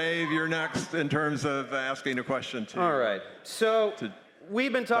round. Dave, you're next in terms of asking a question to. All right. So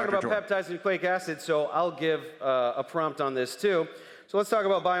we've been talking Dr. about Tor. peptides and nucleic acids, so I'll give a prompt on this too. So let's talk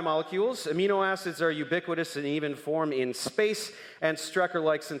about biomolecules. Amino acids are ubiquitous and even form in space, and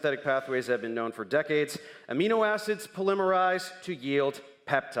Strecker-like synthetic pathways have been known for decades. Amino acids polymerize to yield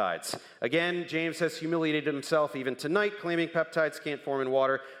peptides. Again, James has humiliated himself even tonight, claiming peptides can't form in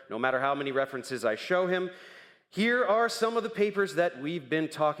water, no matter how many references I show him. Here are some of the papers that we've been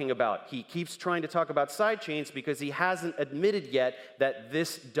talking about. He keeps trying to talk about side chains because he hasn't admitted yet that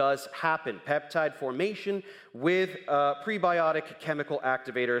this does happen. Peptide formation with prebiotic chemical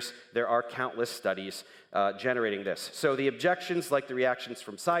activators. There are countless studies generating this. So the objections, like the reactions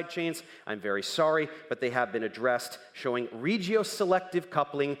from side chains, I'm very sorry, but they have been addressed, showing regioselective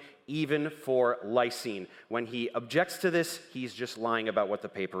coupling even for lysine. When he objects to this, he's just lying about what the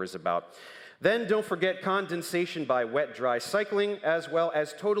paper is about. Then don't forget condensation by wet-dry cycling, as well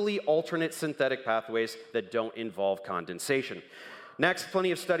as totally alternate synthetic pathways that don't involve condensation. Next,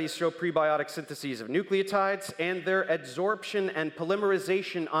 plenty of studies show prebiotic syntheses of nucleotides, and their adsorption and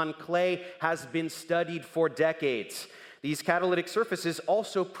polymerization on clay has been studied for decades. These catalytic surfaces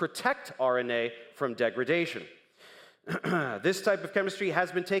also protect RNA from degradation. This type of chemistry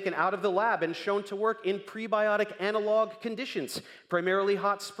has been taken out of the lab and shown to work in prebiotic analog conditions, primarily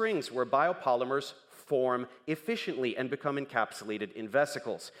hot springs, where biopolymers form efficiently and become encapsulated in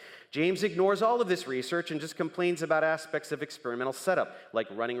vesicles. James ignores all of this research and just complains about aspects of experimental setup, like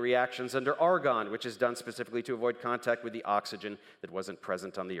running reactions under argon, which is done specifically to avoid contact with the oxygen that wasn't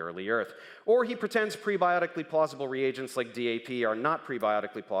present on the early Earth. Or he pretends prebiotically plausible reagents like DAP are not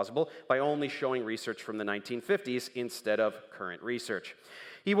prebiotically plausible by only showing research from the 1950s instead of current research.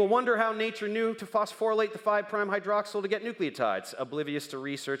 He will wonder how nature knew to phosphorylate the 5' hydroxyl to get nucleotides, oblivious to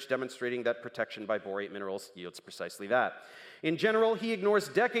research demonstrating that protection by borate minerals yields precisely that. In general, he ignores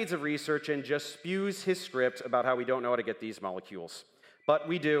decades of research and just spews his script about how we don't know how to get these molecules. But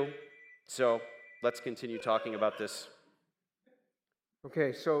we do, so let's continue talking about this.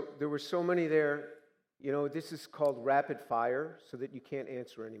 Okay, so there were so many there. You know, this is called rapid fire so that you can't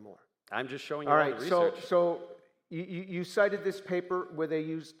answer anymore. I'm just showing you All all right, the research. so you cited this paper where they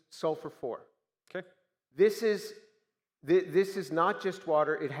used sulfur-4. Okay. This is not just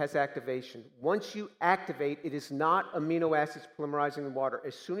water, it has activation. Once you activate, it is not amino acids polymerizing in water.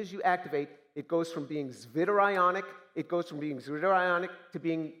 As soon as you activate, it goes from being zwitterionic, to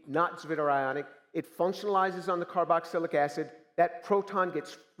being not zwitterionic. It functionalizes on the carboxylic acid. That proton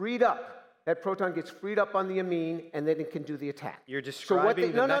gets freed up. That proton gets freed up on the amine, and then it can do the attack. You're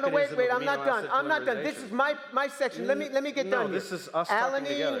describing No, wait, mechanism I'm of not amino done. acid I'm not done. This polymerization. is my section. Let me get done here. This is us talking Alanine,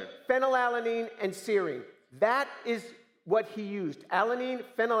 together. phenylalanine, and serine. That is what he used. Alanine,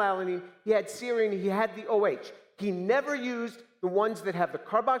 phenylalanine, he had serine, he had the OH. He never used the ones that have the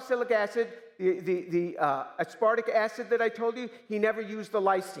carboxylic acid, the aspartic acid that I told you. He never used the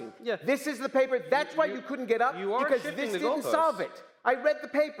lysine. Yeah. This is the paper. That's why you couldn't get up, because this didn't solve it. I read the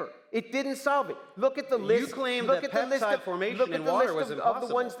paper. It didn't solve it. Look at the list. You claim look that at the list peptide of, formation look at in the water list was of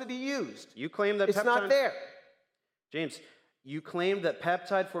the ones impossible. that he used. You claim that It's peptide... not there. James, you claimed that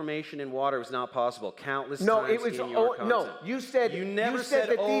peptide formation in water was not possible countless No, times it was in your content. no. You said You never you said,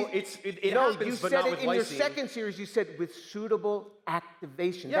 that oh, these, it no, happens, you but said not it with in your lysine. second series. You said with suitable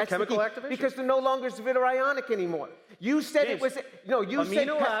activation. Yeah, That's the chemical key, activation. because they're no longer zwitterionic anymore. You said James, it was no. You said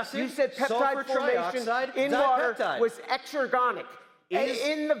amino acid, you said sulfur peptide formation trioxide, in water dipeptide. was exergonic.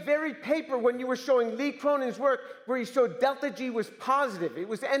 In the very paper when you were showing Lee Cronin's work, where he showed delta G was positive, it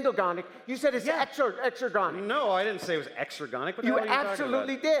was endogonic, you said it's exergonic. No, I didn't say it was exergonic. What the You hell are talking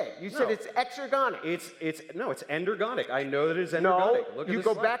absolutely about? did. You said No. it's exergonic. It's endergonic. I know that it's endergonic. No, Look at you this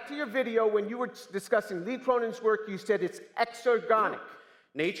go slide. back to your video when you were discussing Lee Cronin's work, you said it's exergonic.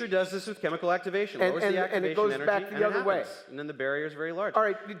 Nature does this with chemical activation. And- Lowers and- the and it activation goes energy, back the and it other way. happens. And then the barrier is very large. All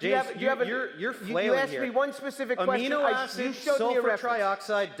right, do you James, have, you're flailing you asked here. me one specific question. Amino acid, you showed me a sulfur reference.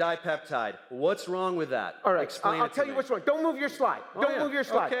 trioxide, dipeptide. What's wrong with that? All right, Explain I'll it to tell you me. what's wrong. Don't move your slide. Don't yeah. move your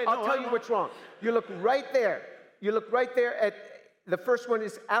slide. Okay, I'll no, tell I you won't. what's wrong. You look right there. You look right there at the first one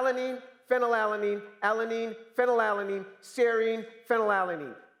is alanine, phenylalanine, serine,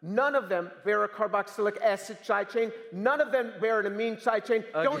 phenylalanine. None of them bear a carboxylic acid side chain. None of them bear an amine side chain.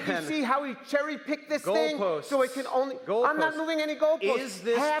 Don't you Again. see how he cherry-picked this thing? Goalposts. So it can only... I'm not moving any goalposts.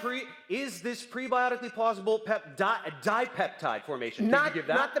 Is this prebiotically plausible dipeptide formation? Did Not, you give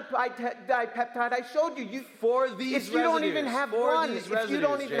that? not the dipeptide I showed you. For these if you don't even residues, have for one, these if you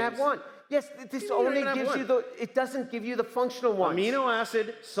don't residues, even have James. one. Yes, this don't only even have gives one. you the, it doesn't give you the functional ones. Amino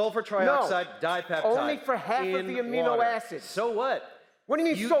acid, sulfur trioxide, dipeptide. Only for half of in the amino water. acids. So what? What do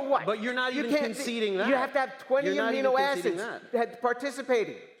you mean, so what? But you're not You even can't- conceding that. You have to have 20 You're not even amino conceding acids that.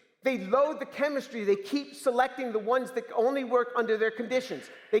 participating. They load the chemistry. They keep selecting the ones that only work under their conditions.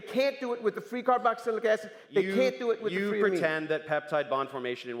 They can't do it with the free carboxylic acid. They can't do it with the free You amine. pretend that peptide bond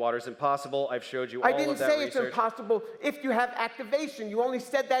formation in water is impossible. I've showed you all I of didn't that say it's research. impossible if you have activation. You only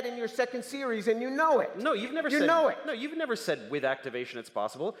said that in your second series, and you know it. No, you've never You said. know it. No, you've never said with activation it's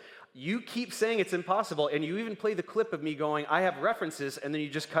possible. You keep saying it's impossible, and you even play the clip of me going, "I have references," and then you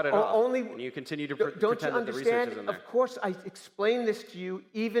just cut it off. Only, and you continue to don't pretend you that the research understand? isn't there. Of course, I explained this to you.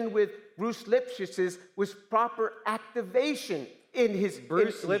 Even with Bruce Lipshitz's was proper activation in his.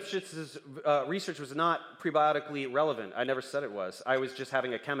 Bruce Lipshitz's research was not prebiotically relevant. I never said it was. I was just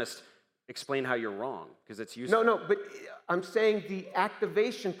having a chemist explain how you're wrong because it's useful. No, but I'm saying the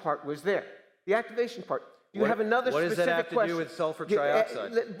activation part was there. The activation part. You have another what specific does that have to question. do with sulfur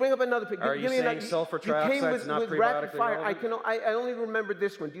trioxide? Bring up another. Are you saying sulfur You came trioxide's with, not with rapid prebiotically fire. relevant? I only remembered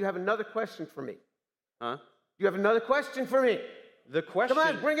this one. Do you have another question for me? Huh? You have another question for me? The question. Come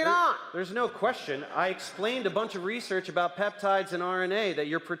on, bring it on. There's no question. I explained a bunch of research about peptides and RNA that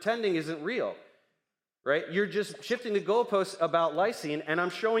you're pretending isn't real. Right? You're just shifting the goalposts about lysine, and I'm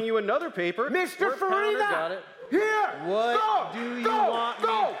showing you another paper. Mr. where Fowler got Farina! it. Here! What go, do you go, want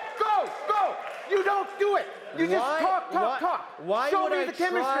go, me- Go! You don't do it! You just talk. Why Show would me I the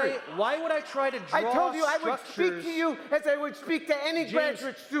chemistry. Why would I try to draw I told you I would structures? speak to you as I would speak to any James,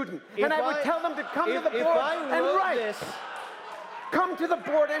 graduate student. if And I would I- tell them to come to if- the if board I and wrote write. this- Come to the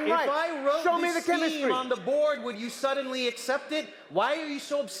board and If write. I wrote Show me the this chemistry. scheme on the board, would you suddenly accept it? Why are you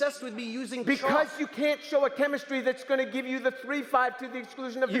so obsessed with me using Because chalk? you can't show a chemistry that's going to give you the 3-5 to the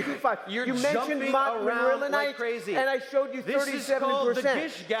exclusion of the 2-5. You're You mentioned jumping around like crazy. and I showed you 37%. This is called the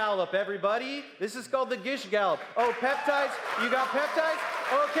Gish Gallop, everybody. This is called the Gish Gallop. Oh, peptides? You got peptides?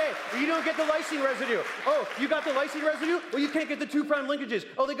 Okay, you don't get the lysine residue. Oh, you got the lysine residue? Well, you can't get the 2' linkages.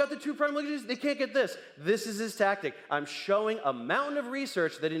 Oh, they got the 2' linkages? They can't get this. This is his tactic. I'm showing a mountain of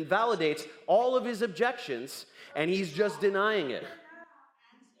research that invalidates all of his objections, and he's just denying it.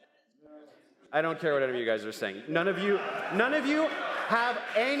 I don't care what any of you guys are saying. None of you have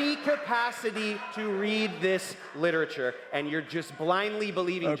any capacity to read this literature, and you're just blindly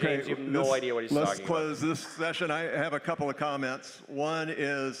believing James. You have no idea what he's talking about. Let's close this session. I have a couple of comments. One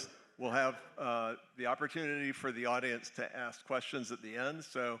is we'll have the opportunity for the audience to ask questions at the end,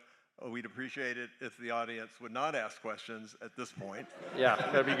 so we'd appreciate it if the audience would not ask questions at this point. Yeah,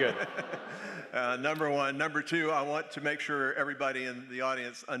 that'd be good. Number one. Number two, I want to make sure everybody in the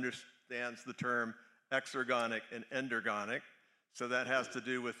audience understands the term exergonic and endergonic. So that has to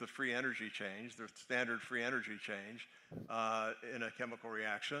do with the free energy change, the standard free energy change in a chemical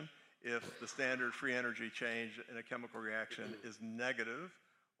reaction. If the standard free energy change in a chemical reaction is negative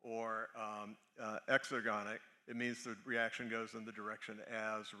or exergonic, it means the reaction goes in the direction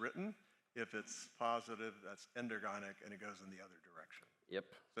as written. If it's positive, that's endergonic, and it goes in the other direction. Yep.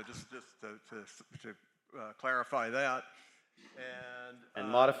 So just to clarify that. And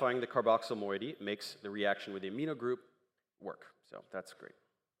modifying the carboxyl moiety makes the reaction with the amino group work. So that's great.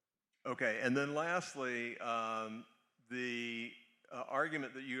 Okay, and then lastly, the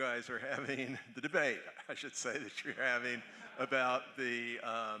argument that you guys are having, the debate, I should say, that you're having about the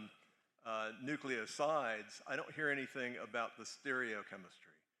nucleosides, I don't hear anything about the stereochemistry.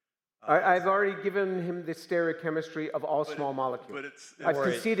 I've already given him the stereochemistry of all small molecules. But I've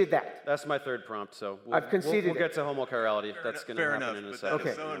conceded that. That's my third prompt, so I've conceded we'll get to homochirality. That's going to happen in a second. That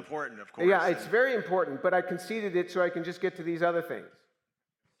is so important, of course. Yeah, it's very important, but I conceded it so I can just get to these other things.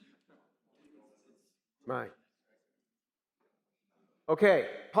 Right. Okay,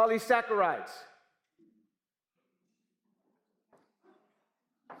 polysaccharides.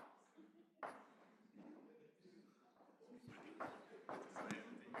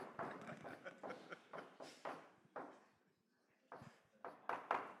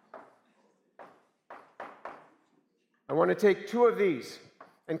 I want to take two of these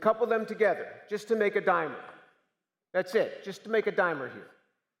and couple them together just to make a dimer. That's it, just to make a dimer here.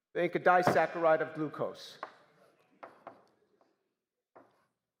 Make a disaccharide of glucose.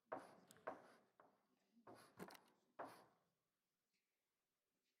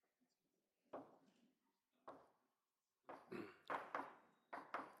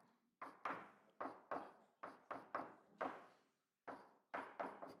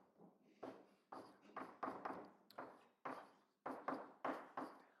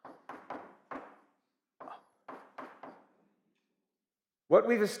 What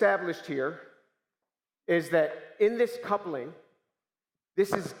we've established here is that in this coupling,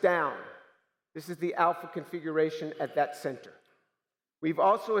 this is down. This is the alpha configuration at that center. We've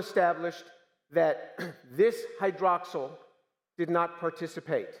also established that this hydroxyl did not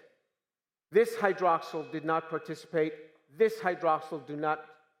participate. This hydroxyl did not participate. This hydroxyl do not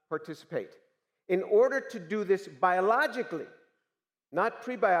participate. In order to do this biologically, not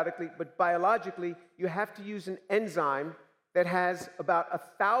prebiotically, but biologically, you have to use an enzyme that has about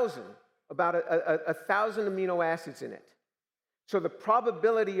 1,000 amino acids in it. So the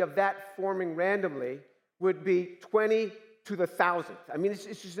probability of that forming randomly would be 20 to the 1,000th. I mean, it's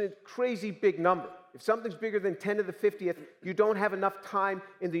just a crazy big number. If something's bigger than 10 to the 50th, you don't have enough time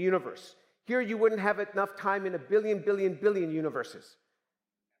in the universe. Here, you wouldn't have enough time in a billion universes.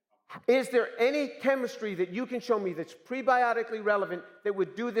 Is there any chemistry that you can show me that's prebiotically relevant that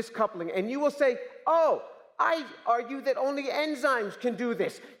would do this coupling? And you will say, oh, I argue that only enzymes can do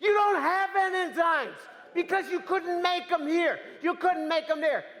this. You don't have enzymes because you couldn't make them here. You couldn't make them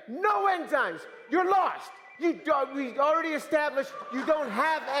there. No enzymes. You're lost. We already established you don't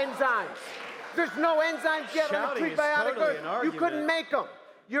have enzymes. There's no enzymes yet on the prebiotic earth. You couldn't make them.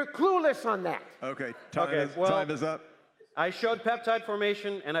 You're clueless on that. Okay, time is up. I showed peptide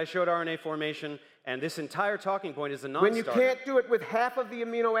formation and I showed RNA formation, and this entire talking point is a non-starter. When you can't do it with half of the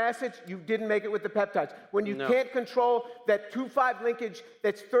amino acids, you didn't make it with the peptides. When you can't control that 2,5 linkage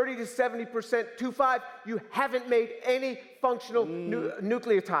that's 30 to 70% 2,5, you haven't made any functional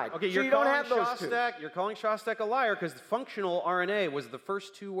nucleotide. Okay, so you don't have those two. You're calling Shostak a liar because functional RNA was the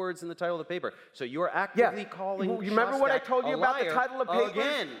first two words in the title of the paper. So you're actively calling You remember what I told you about the title of the paper?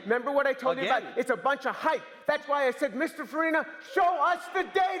 Again. Remember what I told you about? It's a bunch of hype. That's why I said, Mr. Farina, show us the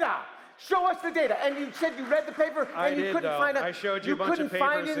data. Show us the data. And you said you read the paper and you couldn't find out. I showed you a bunch of papers. You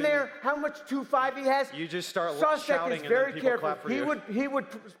couldn't find in there how much 2,5 he has. You just start Shostak shouting is very and then people careful. clap for you. He would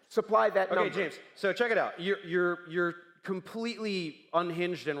supply that number. Okay, James. So check it out. You're completely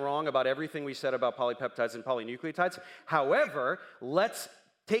unhinged and wrong about everything we said about polypeptides and polynucleotides. However, let's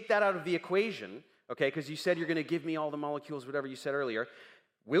take that out of the equation, okay? Because you said you're going to give me all the molecules, whatever you said earlier.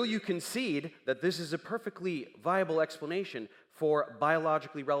 Will you concede that this is a perfectly viable explanation for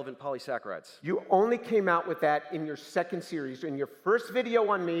biologically relevant polysaccharides? You only came out with that in your second series. In your first video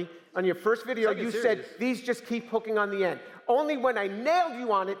on me, you said these just keep hooking on the end. Only when I nailed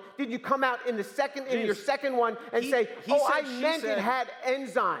you on it did you come out in your second one and say, I meant it had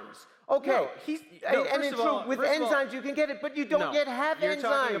enzymes. Okay, and it's true, with enzymes you can get it, but you don't yet have enzymes. You're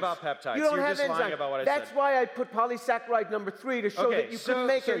talking about peptides. You don't You're have just enzymes. lying about what I said. That's why I put polysaccharide number 3 to show that you couldn't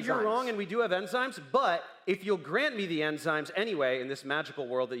make enzymes. So you're wrong, and we do have enzymes, but if you'll grant me the enzymes anyway in this magical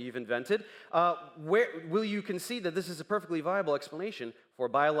world that you've invented, will you concede that this is a perfectly viable explanation for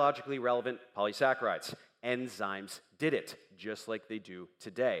biologically relevant polysaccharides? Enzymes did it, just like they do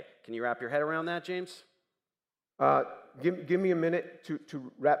today. Can you wrap your head around that, James? Give me a minute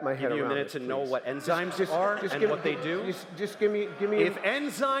to wrap my head around. Give you a minute this, to please. know what enzymes are and what they do. Just give me. If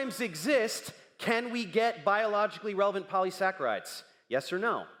enzymes exist, can we get biologically relevant polysaccharides? Yes or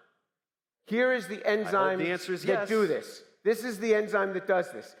no? Here is the enzyme the answer is that yes. do this. This is the enzyme that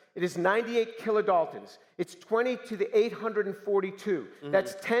does this. It is 98 kilodaltons. It's 20 to the 842.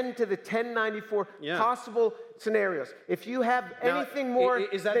 That's 10 to the 1094 possible scenarios. If you have anything more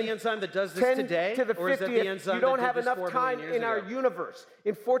is that than the enzyme that does this 10 today, to the or is that the 50th, enzyme you don't that have did this enough 4 time billion years in our ago? universe.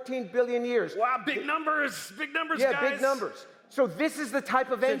 In 14 billion years. Wow, big numbers, guys. Yeah, big numbers. So this is the type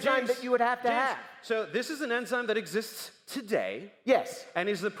of enzyme James, that you would have to have. So this is an enzyme that exists today. Yes. And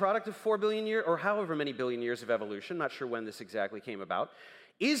is the product of 4 billion years, or however many billion years of evolution. Not sure when this exactly came about.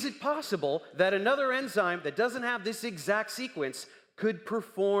 Is it possible that another enzyme that doesn't have this exact sequence could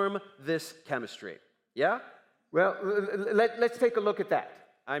perform this chemistry? Yeah? Well, let's take a look at that.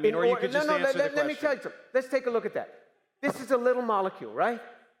 I mean, or you could just answer the question. Let me tell you something. Let's take a look at that. This is a little molecule, right?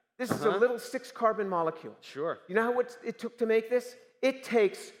 This is a little 6-carbon molecule. Sure. You know what it took to make this? It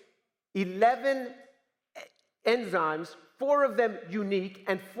takes 11 enzymes, 4 of them unique,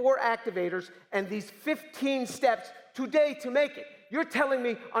 and 4 activators, and these 15 steps today to make it. You're telling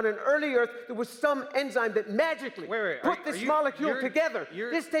me on an early Earth there was some enzyme that magically put this molecule together.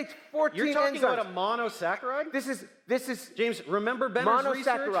 This takes 14 enzymes. You're talking about a monosaccharide? This is James, remember Benner's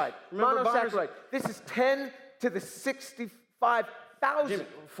research? Monosaccharide. This is 10 to the 65,000. Jim,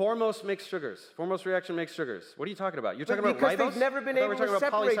 foremost makes sugars. Foremost reaction makes sugars. What are you talking about? You're talking about ribose? Because they've never been able to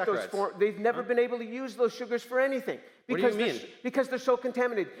separate those. They've never been able to use those sugars for anything. Because what do you mean? Because they're so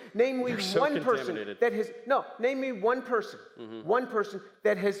contaminated. Name me one person that has one person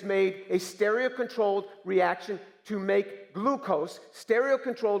that has made a stereo-controlled reaction to make glucose,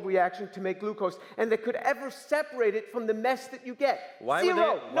 and that could ever separate it from the mess that you get. Why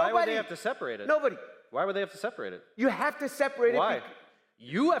would they have to separate it? Nobody. Why would they have to separate it? You have to separate it. Why?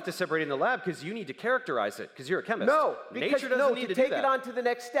 You have to separate it in the lab because you need to characterize it because you're a chemist. No, because Nature doesn't need to do take that. it on to the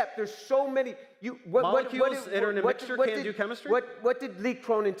next step. There's so many. Molecules that are in a mixture can't do chemistry? What did Lee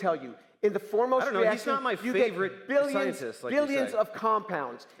Cronin tell you? In the foremost I don't know, reaction, he's not my you favorite get scientist, like billions you say. of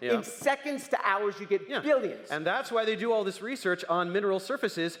compounds. Yeah. In seconds to hours, you get billions. And that's why they do all this research on mineral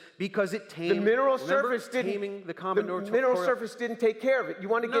surfaces because it tamed. The mineral surface taming the common surface didn't take care of it. You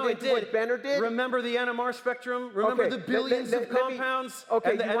want to get into what Benner did? Remember the NMR spectrum? Remember the billions of compounds?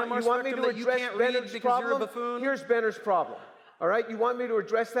 Okay, and the NMR you want me spectrum to that you address can't Benner's read because problem? you're a buffoon? Here's Benner's problem. All right, you want me to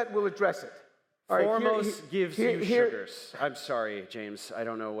address that? We'll address it. All right, Foremost gives you sugars. I'm sorry, James. I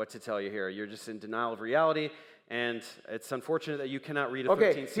don't know what to tell you here. You're just in denial of reality, and it's unfortunate that you cannot read a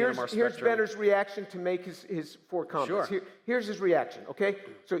 13C NMR spectrum. Here's Benner's reaction to make his 4 compounds. Sure. Here's his reaction, okay?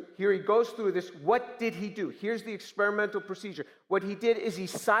 So here he goes through this. What did he do? Here's the experimental procedure. What he did is he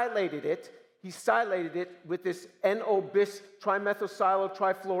silated it. He silated it with this NO-bis trimethylsilyl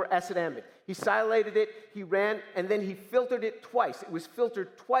trifluoroacidamide. He silated it, he ran, and then he filtered it twice. It was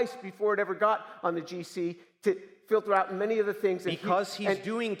filtered twice before it ever got on the GC to filter out many of the things. Because he's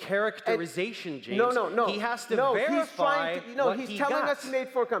doing characterization, James. No. He has to verify he's telling us he made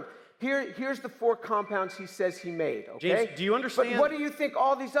 4 compounds. Here's the 4 compounds he says he made, okay? James, do you understand? But what do you think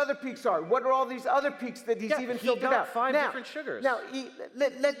all these other peaks are? What are all these other peaks that he's even filtered out? He got 5 different sugars. Now,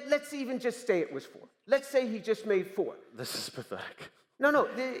 let's even just say it was 4. Let's say he just made 4. This is pathetic. No.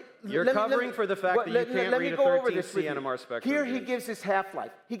 You're covering for the fact that you can't read a 13C NMR spectrum. Here he gives his half-life.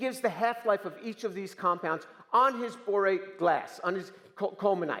 He gives the half-life of each of these compounds on his borate glass, on his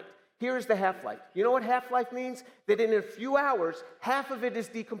colmanite. Here is the half-life. You know what half-life means? That in a few hours, half of it is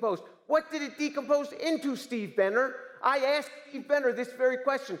decomposed. What did it decompose into, Steve Benner? I asked Steve Benner this very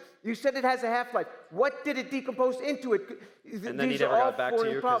question. You said it has a half-life. What did it decompose into? And then he never got back to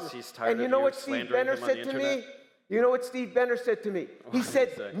you because he's tired of you slandering him on the internet. You know what Steve Benner said to me? He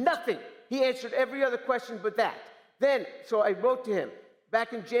said nothing. He answered every other question but that. Then, so I wrote to him.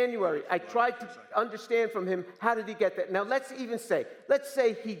 Back in January, I tried to understand from him, how did he get that? Now, let's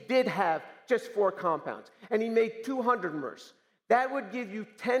say he did have just 4 compounds, and he made 200 mers. That would give you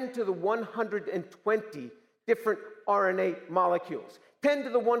 10 to the 120 different RNA molecules. 10 to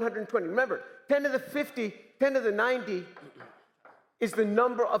the 120. Remember, 10 to the 50, 10 to the 90 is the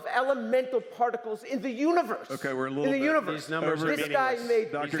number of elemental particles in the universe. Okay, we're a little in the bit universe. These numbers are This guy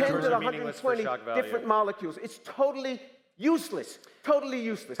made Dr. 10 to the Jordan, 120 different molecules. It's totally useless. Totally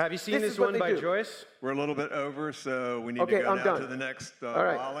useless. Have you seen this one by Joyce? We're a little bit over, so we need to go now to the next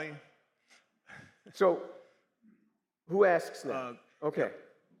volley. So, who asks now? Okay.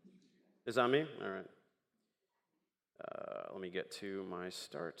 Is on me? All right. Let me get to my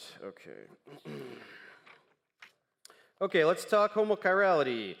start. Okay. Okay, let's talk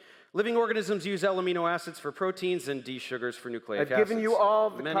homochirality. Living organisms use L amino acids for proteins and D sugars for nucleic acids. I've given you all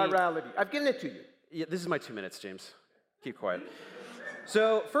the chirality. I've given it to you. Yeah, this is my 2 minutes, James. Keep quiet.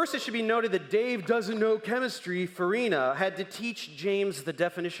 So first it should be noted that Dave doesn't know chemistry. Farina had to teach James the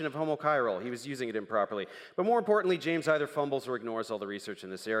definition of homochiral. He was using it improperly. But more importantly, James either fumbles or ignores all the research in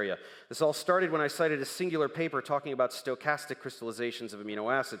this area. This all started when I cited a singular paper talking about stochastic crystallizations of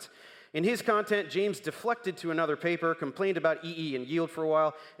amino acids. In his content, James deflected to another paper, complained about EE and yield for a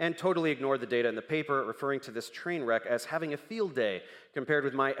while, and totally ignored the data in the paper, referring to this train wreck as having a field day compared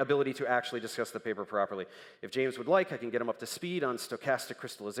with my ability to actually discuss the paper properly. If James would like, I can get him up to speed on stochastic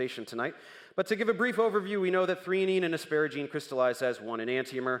crystallization tonight. But to give a brief overview, we know that threonine and asparagine crystallize as one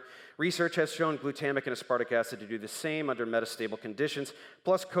enantiomer. Research has shown glutamic and aspartic acid to do the same under metastable conditions,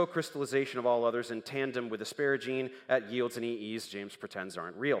 plus co-crystallization of all others in tandem with asparagine at yields and EEs James pretends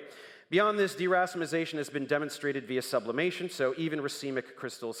aren't real. Beyond this, deracemization has been demonstrated via sublimation, so even racemic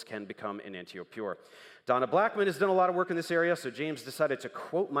crystals can become enantiopure. Donna Blackman has done a lot of work in this area, so James decided to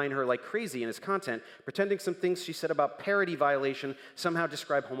quote mine her like crazy in his content, pretending some things she said about parity violation somehow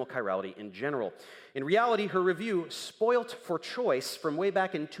describe homochirality in general. In reality, her review, Spoilt for Choice, from way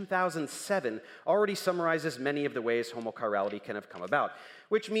back in 2007, already summarizes many of the ways homochirality can have come about,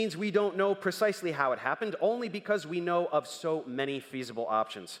 which means we don't know precisely how it happened, only because we know of so many feasible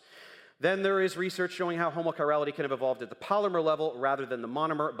options. Then there is research showing how homochirality can have evolved at the polymer level rather than the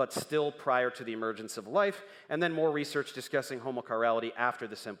monomer, but still prior to the emergence of life, and then more research discussing homochirality after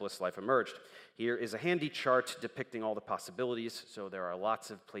the simplest life emerged. Here is a handy chart depicting all the possibilities, so there are lots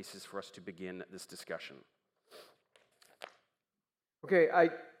of places for us to begin this discussion. Okay,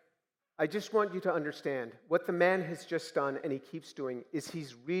 I just want you to understand what the man has just done, and he keeps doing, is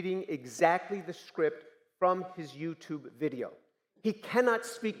he's reading exactly the script from his YouTube video. He cannot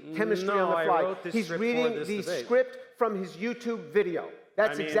speak chemistry on the fly. He's reading the script from his YouTube video.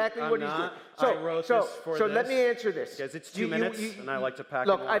 That's exactly what he's doing. So let me answer this. Because it's 2 minutes, and I like to pack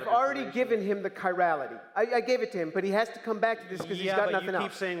Look, I've already given him the chirality. I gave it to him, but he has to come back to this because he's got nothing else. You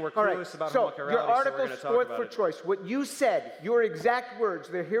keep saying we're clueless about homochirality, so your article, Spoiled for Choice, what you said, your exact words,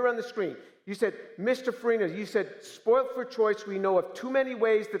 they're here on the screen. You said, Mr. Farina, you said, spoiled for choice, we know of too many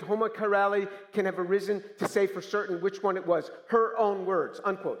ways that homochirality can have arisen to say for certain which one it was. Her own words,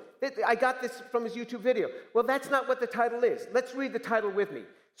 unquote. I got this from his YouTube video. Well, that's not what the title is. Let's read the title with me.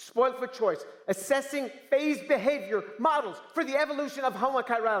 Spoiled for Choice, Assessing Phase Behavior Models for the Evolution of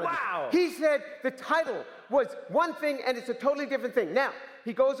Homochirality. Wow! He said the title was one thing and it's a totally different thing. Now,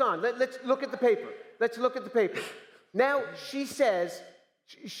 he goes on. Let's look at the paper. Let's look at the paper. Now, she says,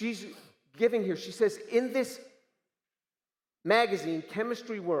 she's giving here, she says, in this magazine,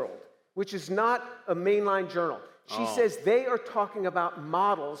 Chemistry World, which is not a mainline journal, she says they are talking about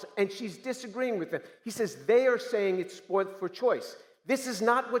models, and she's disagreeing with them. He says they are saying it's spoiled for choice. This is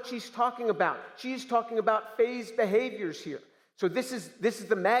not what she's talking about. She's talking about phase behaviors here. So this is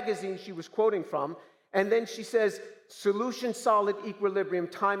the magazine she was quoting from, and then she says, solution solid equilibrium,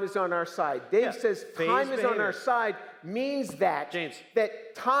 time is on our side. Dave says time is on our side means that,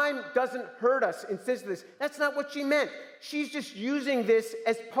 that time doesn't hurt us in this. That's not what she meant. She's just using this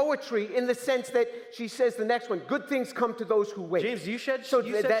as poetry in the sense that she says the next one, good things come to those who wait. James, you said show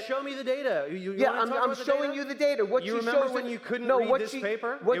me the data. I'm showing you the data. What you she remember shows when you couldn't read this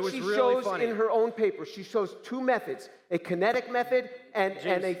paper? What she shows in her own paper, she shows two methods, a kinetic method and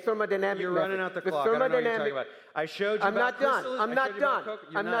a thermodynamic method. You're running out the clock. I don't know what you're talking about. I showed you about crystals. I'm not done.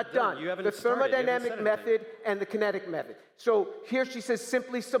 I'm not done. You haven't the thermodynamic started. method and the kinetic method. So here she says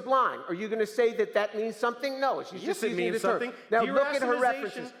simply sublime. Are you going to say that that means something? No, she's just using the term. Now look at her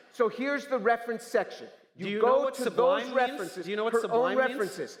references. So here's the reference section. You go to those references. Do you know what her sublime own means?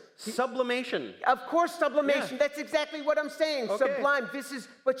 References. Sublimation. Of course, sublimation. That's exactly what I'm saying. Okay. Sublime.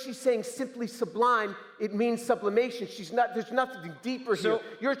 But she's saying simply sublime. It means sublimation. There's nothing deeper here.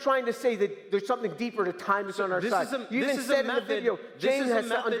 You're trying to say that there's something deeper. The time is on our side. You even said in the video, Jane has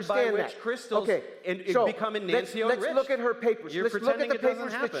to understand that. Crystals become enantiomer rich. Let's look at her papers. Let's look at the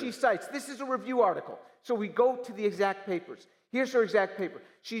papers that she cites. This is a review article. So we go to the exact papers. Here's her exact paper.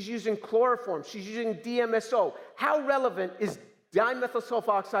 She's using chloroform. She's using DMSO. How relevant is dimethyl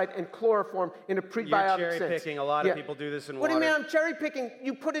sulfoxide and chloroform in a prebiotic You're cherry picking. A lot of people do this in water. What do you mean I'm cherry picking?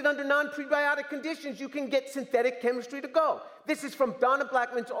 You put it under non-prebiotic conditions, you can get synthetic chemistry to go. This is from Donna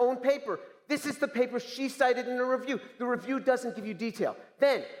Blackman's own paper. This is the paper she cited in the review. The review doesn't give you detail.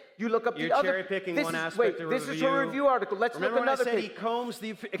 Then you look up the other. You're cherry picking one aspect of the review. This is her review article. Let's look at another paper. Remember when I said he combs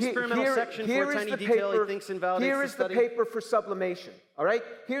the experimental section for a tiny detail he thinks invalidates Here is the paper for sublimation. All right?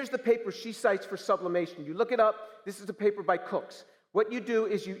 Here's the paper she cites for sublimation. You look it up. This is a paper by Cooks. What you do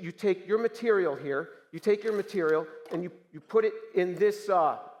is you take your material here, and you put it in this...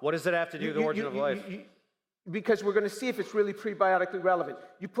 What does it have to do with the origin of life? Because we're going to see if it's really prebiotically relevant.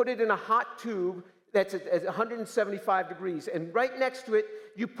 You put it in a hot tube that's at 175 degrees, and right next to it,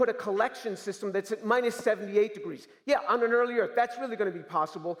 you put a collection system that's at minus 78 degrees. Yeah, on an early Earth, that's really going to be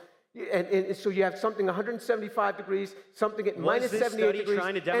possible. And so you have something 175 degrees, something at minus 78 degrees,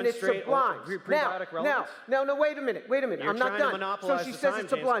 and it's sublime. No, wait a minute. I'm not done. So she says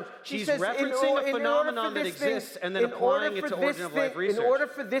it's sublime. She's referencing a phenomenon that exists and then applying it to origin of life research. In order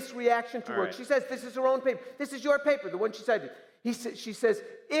for this reaction to work, she says this is her own paper. This is your paper, the one she cited. She says,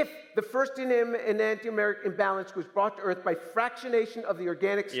 if the first enantiomeric imbalance was brought to Earth by fractionation of the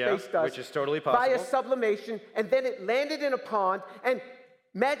organic space dust, which is totally possible, via sublimation, and then it landed in a pond and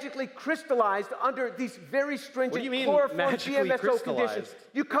magically crystallized under these very stringent chloroform GMSO conditions.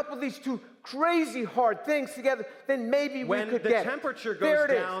 You couple these two crazy hard things together, then maybe we could get it. When the temperature goes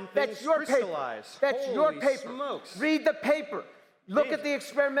down, things crystallize. That's your paper. Smokes. Read the paper. Look at the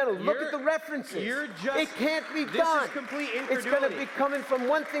experimental. Look at the references. It can't be done. This is complete incredulity. It's going to be coming from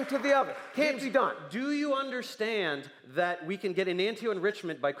one thing to the other. Can't be done. Do you understand that we can get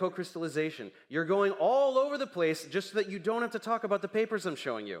enantioenrichment by co-crystallization? You're going all over the place just so that you don't have to talk about the papers I'm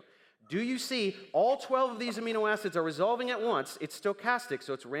showing you. Do you see all 12 of these amino acids are resolving at once? It's stochastic,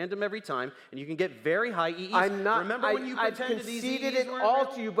 so it's random every time, and you can get very high EEs. Remember when you pretended these EEs conceded it all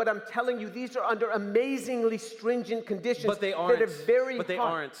to you, but I'm telling you, these are under amazingly stringent conditions. But they aren't. That are very But they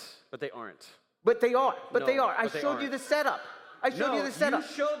hard. aren't. But they aren't. But they are. But No, they are. I but they showed you aren't. the setup. I showed you the setup.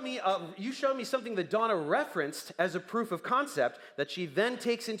 You showed me something that Donna referenced as a proof of concept that she then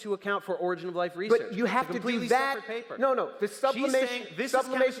takes into account for origin of life research. But you have to do that. Paper. No. The sublimation. She's saying this is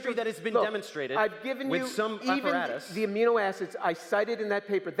chemistry that has been demonstrated. I've given with you some even apparatus. the amino acids I cited in that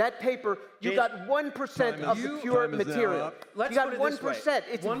paper. That paper, you got 1% of the pure material. Let's you got put it this 1%. way.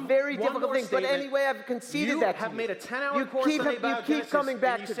 It's a very difficult thing. But anyway, I've conceded that to you. You have made a 10-hour course on abiogenesis, you keep coming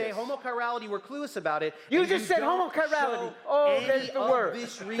back and to you say this. homochirality, we're clueless about it. You just said homochirality. Oh, there's the word.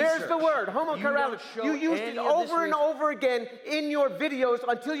 There's the word, homochirality. You used it over and over again in your videos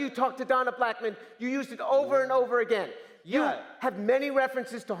until you talked to Donna Blackman. You used it over and over again. You have many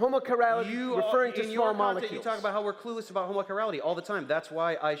references to homochirality referring to small molecules. You talk about how we're clueless about homochirality all the time. That's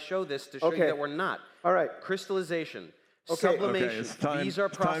why I show this, to show you that we're not. All right. Crystallization, sublimation. These are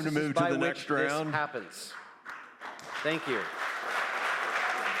processes to move by to the which next round. this happens. Thank you. You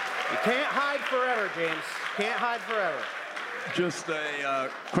can't hide forever, James. Can't hide forever. Just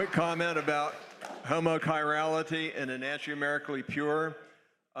a quick comment about homochirality and enantiomerically pure.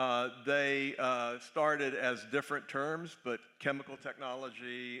 They started as different terms, but chemical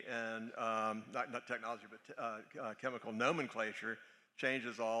technology and not technology, but chemical nomenclature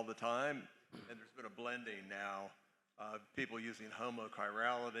changes all the time, and there's been a blending now. People using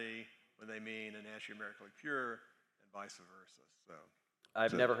homochirality when they mean enantiomerically pure, and vice versa. So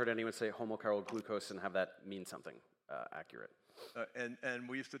I've never heard anyone say homochiral glucose and have that mean something accurate. And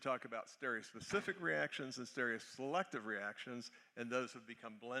we used to talk about stereospecific reactions and stereoselective reactions, and those have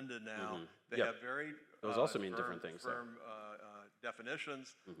become blended now. They have very those also mean different things. Firm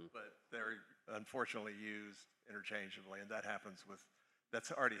definitions, but they're unfortunately used interchangeably, and that happens with.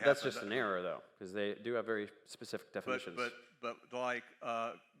 That's already happened. That's just an error, though, because they do have very specific definitions.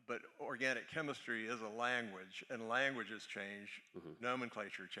 But organic chemistry is a language, and languages change.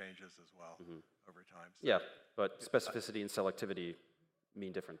 Nomenclature changes as well over time. So yeah, but specificity and selectivity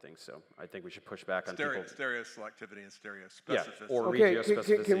mean different things. So I think we should push back on people. Stereoselectivity and stereospecificity. Or okay,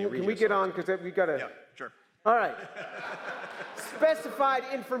 regiospecificity. Can we get on, because we got to... Yeah, sure. All right. Specified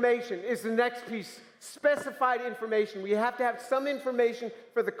information is the next piece. Specified information. We have to have some information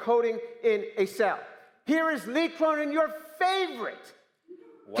for the coding in a cell. Here is Lee Cronin, your favorite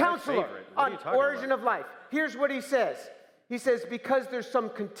counselor on origin of life. Here's what he says. He says, because there's some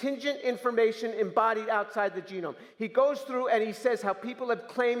contingent information embodied outside the genome. He goes through and he says how people have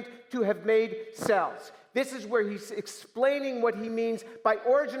claimed to have made cells. This is where he's explaining what he means by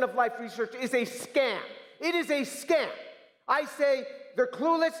origin of life research is a scam. It is a scam. I say they're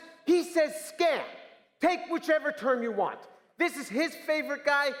clueless. He says scam. Take whichever term you want. This is his favorite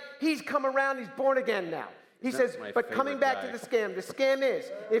guy. He's come around. He's born again now. He says, but coming back to the scam is,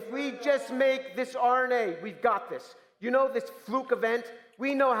 if we just make this RNA, we've got this. You know this fluke event?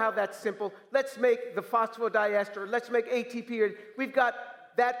 We know how that's simple. Let's make the phosphodiester. Let's make ATP. We've got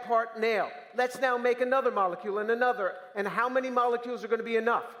that part nailed. Let's now make another molecule and another. And how many molecules are going to be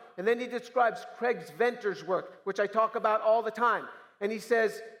enough? And then he describes Craig Venter's work, which I talk about all the time. And he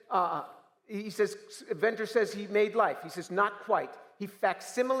says, Venter says he made life. He says, not quite. He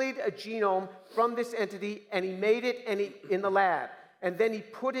facsimiled a genome from this entity, and he made it in the lab. and then he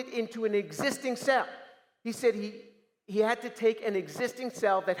put it into an existing cell. He said he had to take an existing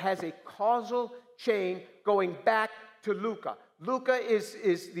cell that has a causal chain going back to Luca. Luca is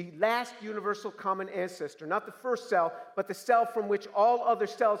the last universal common ancestor, not the first cell, but the cell from which all other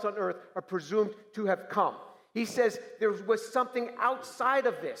cells on Earth are presumed to have come. He says there was something outside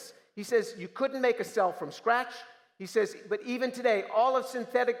of this. He says you couldn't make a cell from scratch. He says, but even today, all of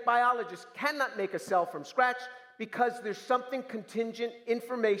synthetic biologists cannot make a cell from scratch because there's something contingent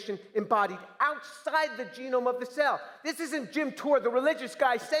information embodied outside the genome of the cell. This isn't Jim Tour, the religious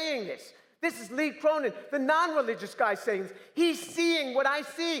guy, saying this. This is Lee Cronin, the non-religious guy, saying this. He's seeing what I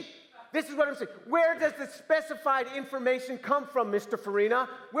see. This is what I'm saying. Where does the specified information come from, Mr. Farina?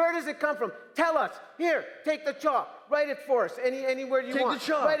 Where does it come from? Tell us. Here, take the chalk. Write it for us. Anywhere you want. Take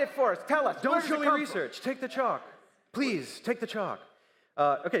the chalk. Write it for us. Tell us. Don't show me research. Take the chalk. Please, take the chalk.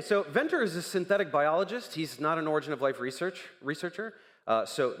 Okay, so Venter is a synthetic biologist. He's not an origin of life researcher.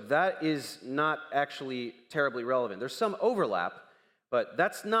 So that is not actually terribly relevant. There's some overlap, but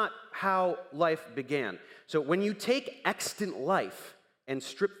that's not how life began. So when you take extant life and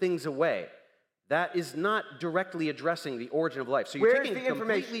strip things away, that is not directly addressing the origin of life. So you're taking a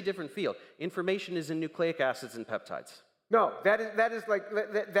completely different field. Information is in nucleic acids and peptides. No, that is like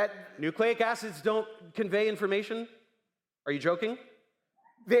that. Nucleic acids don't convey information? Are you joking?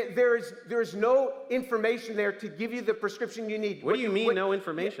 There is no information there to give you the prescription you need. What do you mean, no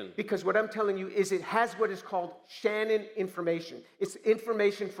information? Because what I'm telling you is it has what is called Shannon information. It's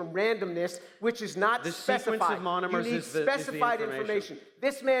information from randomness, which is not specified. The sequence of monomers you need is the specified information.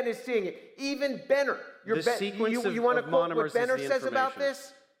 This man is seeing it. Even Benner. The sequence you want to of quote monomers what Benner is the says about information.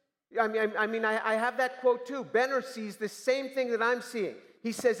 this? I mean, I have that quote too. Benner sees the same thing that I'm seeing.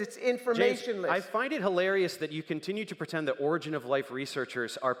 He says it's informationless. James, I find it hilarious that you continue to pretend that origin of life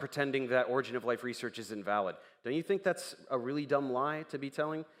researchers are pretending that origin of life research is invalid. Don't you think that's a really dumb lie to be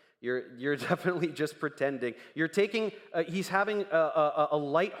telling? You're definitely just pretending. You're taking, he's having a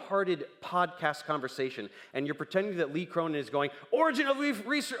lighthearted podcast conversation, and you're pretending that Lee Cronin is going, origin of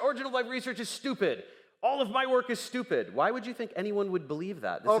life research is stupid. All of my work is stupid. Why would you think anyone would believe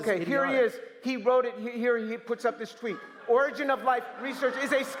that? Okay, here he is. He wrote it. Here he puts up this tweet. Origin of life research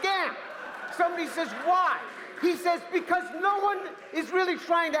is a scam. Somebody says, why? He says, because no one is really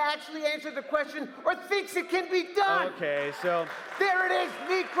trying to actually answer the question or thinks it can be done. Okay, so... There it is,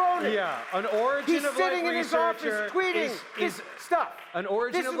 Lee Cronin. Yeah, an origin of life researcher... He's sitting in his office tweeting this stuff. An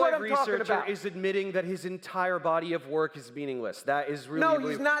origin of life researcher is admitting that his entire body of work is meaningless. That is really... No,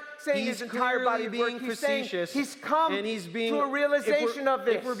 he's not saying his entire body of work. He's saying he's come to a realization of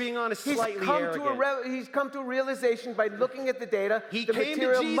this. If we're being honest, slightly arrogant. He's come to a realization by looking at the data. The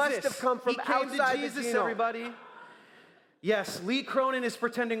material must have come from outside the genome. Everybody. Yes, Lee Cronin is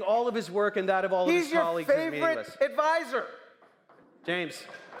pretending all of his work and that of all of his colleagues is meaningless. He's your favorite advisor. James.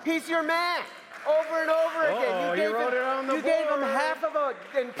 He's your man. Over and over again. You gave him half of an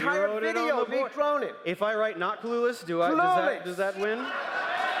entire video, Lee Cronin. If I write not clueless, does that win?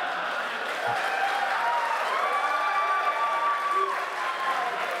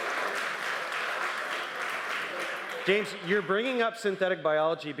 James, you're bringing up synthetic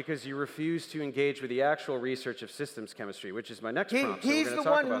biology because you refuse to engage with the actual research of systems chemistry, which is my next prompt. He's the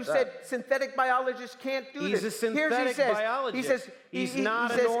one who said synthetic biologists can't do this. He's a synthetic biologist. He says, he's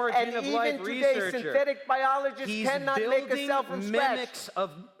not an origin of life researcher. And even today, synthetic biologists cannot make a cell from scratch. Mimics of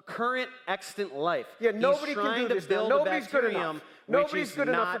current extant life. Yeah, nobody can do this now. Nobody's good enough. Nobody's good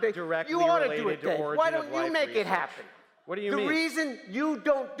enough today. You ought to do it, Dave. Why don't you make it happen? What do you mean? The reason you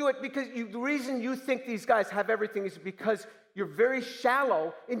don't do it, because the reason you think these guys have everything is because you're very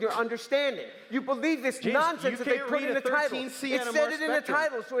shallow in your understanding. You believe this nonsense that they put in the title. It said it in the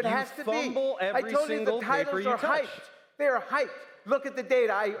title, so it has to be. I told you the titles are hyped. They are hyped. Look at the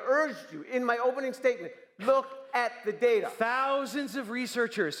data. I urged you in my opening statement, look at the data. Thousands of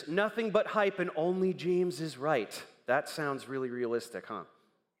researchers, nothing but hype, and only James is right. That sounds really realistic, huh?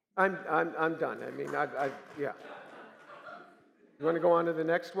 I'm done. I mean, yeah. You want to go on to the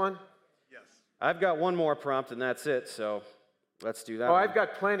next one? Yes. I've got one more prompt, and that's it, so let's do that. Oh, I've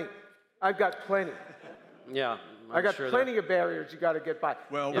got plenty. Yeah. I got plenty of barriers you got to get by.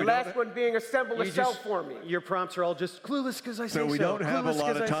 Well, the last one being assemble a cell for me. Your prompts are all just clueless because I say so. So we don't have a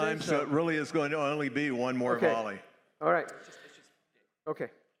lot of time, so it really is going to only be one more volley. All right. Okay.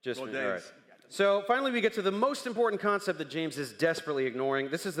 All right. So finally we get to the most important concept that James is desperately ignoring.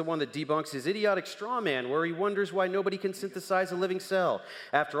 This is the one that debunks his idiotic straw man, where he wonders why nobody can synthesize a living cell.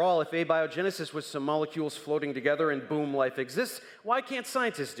 After all, if abiogenesis was some molecules floating together and boom, life exists, why can't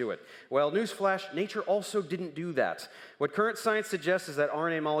scientists do it? Well, newsflash, nature also didn't do that. What current science suggests is that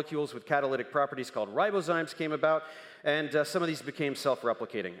RNA molecules with catalytic properties called ribozymes came about. And some of these became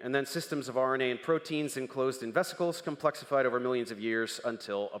self-replicating. And then systems of RNA and proteins enclosed in vesicles complexified over millions of years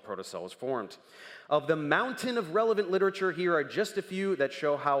until a protocell was formed. Of the mountain of relevant literature, here are just a few that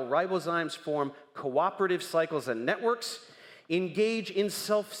show how ribozymes form cooperative cycles and networks, engage in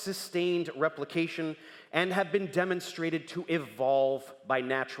self-sustained replication, and have been demonstrated to evolve by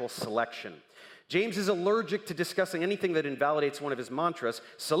natural selection. James is allergic to discussing anything that invalidates one of his mantras: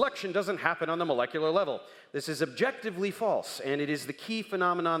 selection doesn't happen on the molecular level. This is objectively false, and it is the key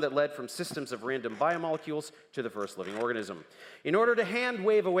phenomenon that led from systems of random biomolecules to the first living organism. In order to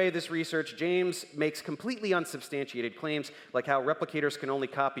hand-wave away this research, James makes completely unsubstantiated claims, like how replicators can only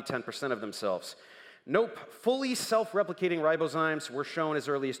copy 10% of themselves. Nope, fully self-replicating ribozymes were shown as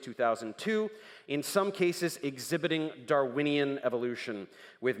early as 2002, in some cases exhibiting Darwinian evolution,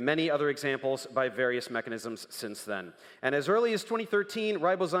 with many other examples by various mechanisms since then. And as early as 2013,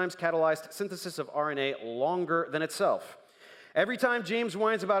 ribozymes catalyzed synthesis of RNA longer than itself. Every time James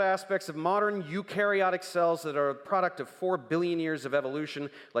whines about aspects of modern eukaryotic cells that are a product of 4 billion years of evolution,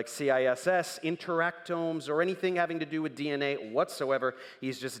 like CISS, interactomes, or anything having to do with DNA whatsoever,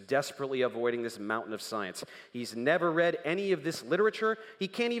 he's just desperately avoiding this mountain of science. He's never read any of this literature. He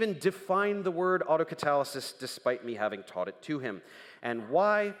can't even define the word autocatalysis, despite me having taught it to him. And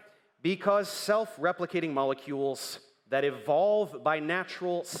why? Because self-replicating molecules that evolve by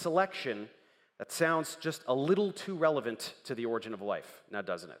natural selection. That sounds just a little too relevant to the origin of life, now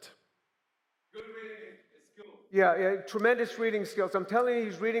doesn't it? Good reading skills. Yeah, tremendous reading skills. I'm telling you,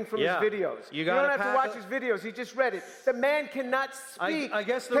 he's reading from his videos. You don't have to watch his videos. He just read it. The man cannot speak. I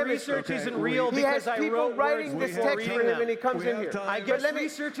guess the research isn't real because I wrote words. He has people writing this text for him, and he comes in here. I guess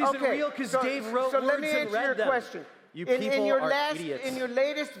research isn't real because Dave wrote words and read them. So let me answer your question. You people are idiots. In your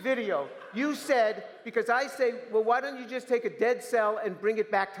latest video, you said, because I say, well, why don't you just take a dead cell and bring it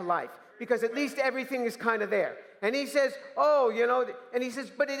back to life? Because at least everything is kind of there. And he says, oh, you know, and he says,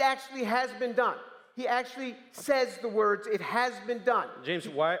 but it actually has been done. He actually says the words, it has been done. James,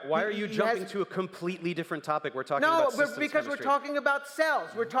 why are you jumping to a completely different topic? We're talking about systems chemistry. No, because we're talking about cells.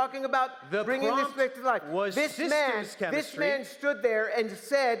 We're talking about bringing this back to life. This man stood there and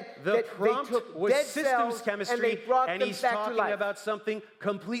said that they took dead cells and they brought them back to life. And he's talking about something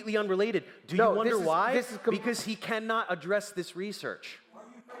completely unrelated. Do you wonder why? Because he cannot address this research.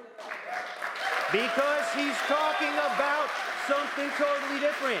 Because he's talking about something totally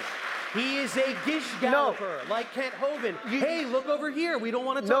different. He is a gish galloper, like Kent Hovind. Hey, look over here. We don't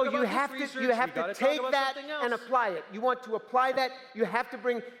want to talk about this research. You have to take that and apply it. You want to apply that, you have to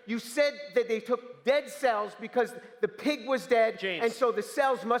bring... You said that they took dead cells because the pig was dead, James, and so the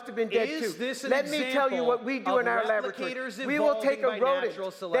cells must have been dead too. Is this an Let me tell you what we do in our laboratory. We will take a rodent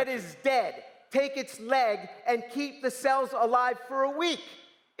that is dead, take its leg, and keep the cells alive for a week.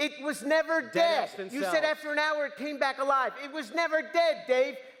 It was never dead. You said after an hour it came back alive. It was never dead,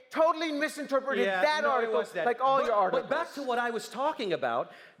 Dave. Totally misinterpreted that article, like all your articles. But back to what I was talking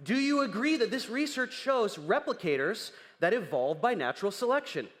about, do you agree that this research shows replicators that evolve by natural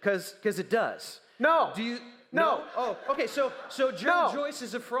selection? Because it does. No. Do you? No. Oh, okay, so Gerald Joyce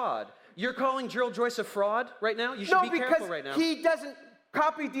is a fraud. You're calling Gerald Joyce a fraud right now? You should be careful right now. No, because he doesn't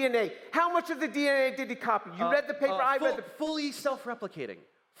copy DNA. How much of the DNA did he copy? You read the paper, I read the... Fully self-replicating.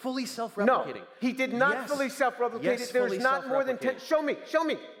 Fully self-replicating. No, he did not fully self-replicate it. There's not more than 10. Show me.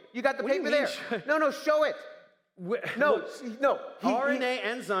 You got the paper there. No, show it. No. RNA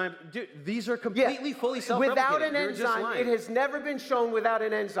enzyme, dude, these are completely fully self-replicating. Without an enzyme, it has never been shown without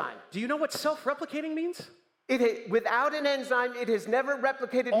an enzyme. Do you know what self-replicating means? Without an enzyme, it has never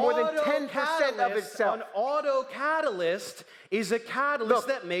replicated more than 10% of itself. An autocatalyst is a catalyst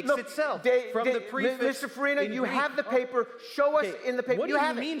that makes itself. Mr. Farina, you have the paper. Show us in the paper. What do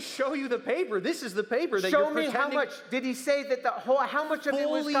you mean, show you the paper? This is the paper that you're pretending... Show me how much. Did he say that how much of it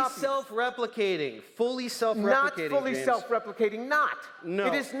was copied? Fully self-replicating. Not fully self-replicating, not. No.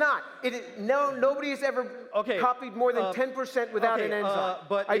 It is not. Nobody has ever copied more than 10% without an enzyme.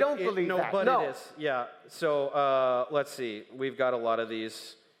 I don't believe that. No, it is. Yeah. So let's see. We've got a lot of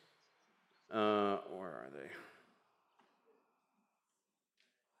these. Where are they?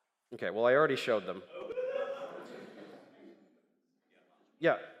 Okay, well, I already showed them.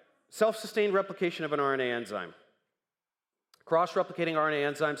 Yeah. Self-sustained replication of an RNA enzyme. Cross-replicating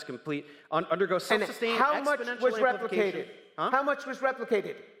RNA enzymes undergo self-sustained exponential amplification. How much was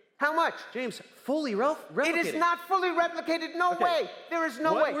replicated? How much? James, fully replicated. It is not fully replicated. No way. There is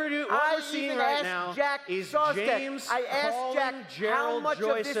no way. What we're seeing right now Jack is Sostek. James I asked Jack how much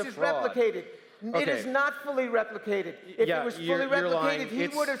of this is replicated. It is not fully replicated. If it was fully you're lying. replicated, he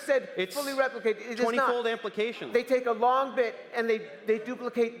would have said It's fully replicated. It is 20-fold not. amplification. They take a long bit and they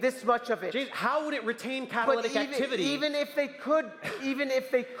duplicate this much of it. James, how would it retain But catalytic activity? even if they could,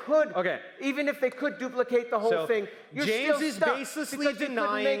 Okay. even if they could duplicate the whole So thing, you're James still is stuck baselessly because you couldn't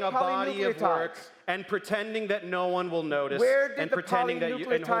denying make a body of work polynucleotides. and pretending that no one will notice, Where did and the pretending that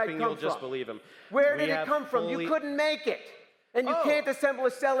you and polynucleotide hoping you'll come just from? believe him. Where We did it have come from? fully- You couldn't make it. And you Oh. can't assemble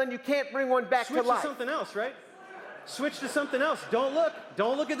a cell and you can't bring one back Switch to life. to something else, right? Switch to something else. Don't look.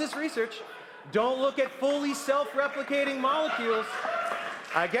 Don't look at this research. Don't look at fully self-replicating molecules.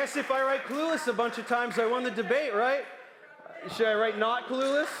 I guess if I write Clueless a bunch of times, I won the debate, right? Should I write not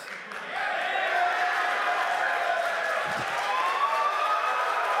Clueless?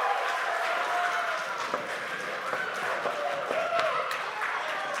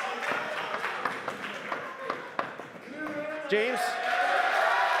 James,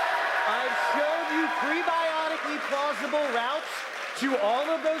 I've showed you prebiotically plausible routes to all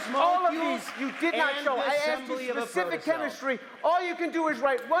of those All of molecules. these you did not and show. the I asked assembly you of a specific protocell. chemistry. All you can do is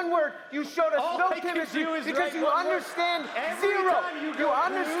write one word. You showed us All no I can chemistry do is because write you one word. understand Every zero. time you go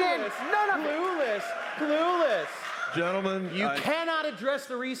understand Clueless, none of it. Clueless, clueless. Gentlemen, You cannot address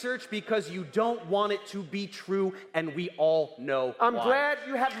the research because you don't want it to be true, and we all know I'm why. glad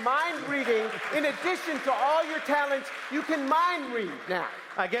you have mind reading. In addition to all your talents, you can mind read now.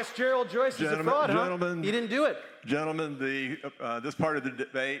 I guess Gerald Joyce is a Gentlemen- fraud, huh? gentlemen. He didn't do it. gentlemen, this part of the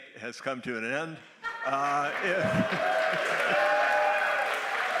debate has come to an end.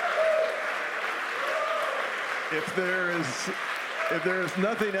 If there is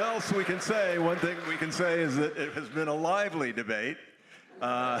nothing else we can say, one thing we can say is that it has been a lively debate.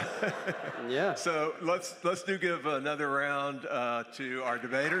 Yeah. So let's give another round to our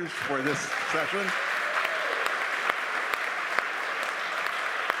debaters for this session.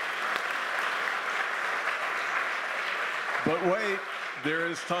 But wait, there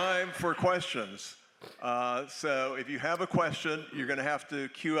is time for questions. So if you have a question, you're going to have to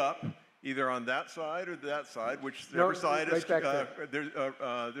queue up either on that side or that side, whichever side is right back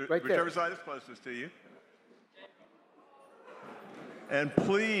Right whichever there. side is closest to you. And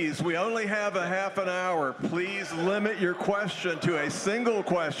please, we only have a half an hour. Please limit your question to a single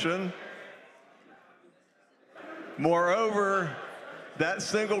question. Moreover, that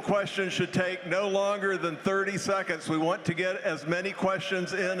single question should take no longer than 30 seconds. We want to get as many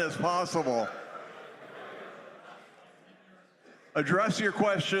questions in as possible. Address your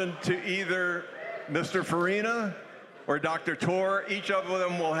question to either Mr. Farina or Dr. Tor. Each of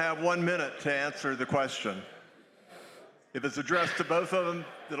them will have 1 minute to answer the question. If it's addressed to both of them,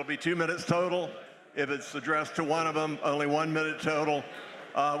 it'll be 2 minutes total. If it's addressed to one of them, only 1 minute total.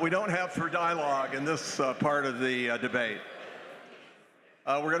 We don't have for dialogue in this part of the debate.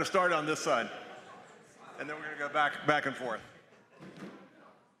 We're going to start on this side, and then we're going to go back and forth.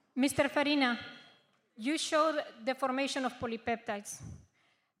 Mr. Farina, you showed the formation of polypeptides.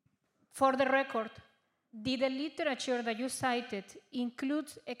 For the record, did the literature that you cited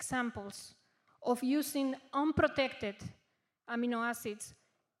include examples of using unprotected amino acids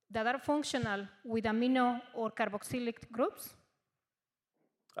that are functional with amino or carboxylic groups?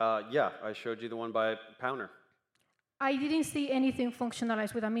 Yeah, I showed you the one by Powner. I didn't see anything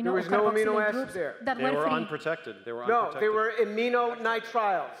functionalized with amino There or was no amino carboxylic acids groups there. that They were were free. unprotected. They were No, unprotected. they were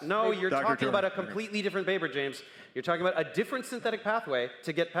aminonitriles. No, you're Dr. talking about a Turner. completely different paper, James. You're talking about a different synthetic pathway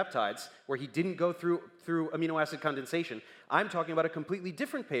to get peptides, where he didn't go through amino acid condensation. I'm talking about a completely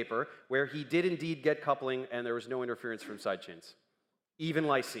different paper where he did indeed get coupling and there was no interference from side chains, even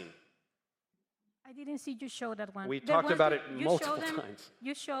lysine. I didn't see you show that one. We The talked ones about that it you multiple showed them- times.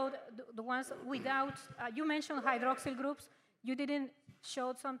 You showed the ones without, you mentioned hydroxyl groups. You didn't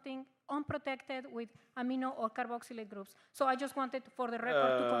show something unprotected with amino or carboxylate groups. So I just wanted for the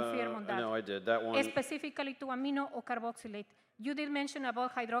record to confirm on that. No, I did. That one. Specifically to amino or carboxylate. You did mention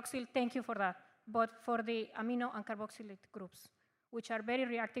about hydroxyl, thank you for that. But for the amino and carboxylate groups, which are very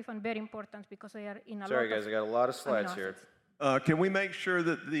reactive and very important because they are in a Sorry, lot guys, of I got a lot of amino slides here. acids. Can we make sure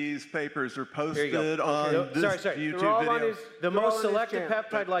that these papers are Here you go. posted on Okay. this Sorry. YouTube They're all video? on his- The They're all most on his selective channel.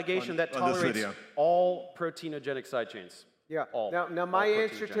 peptide ligation that on this tolerates video. all proteinogenic side chains. Yeah. All. Now my All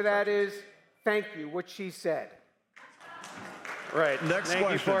answer to proteinogenic that side chains. is, thank you, what she said. Right. Next Thank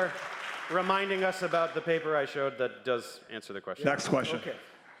question. you for reminding us about the paper I showed that does answer the question. Next question. Okay.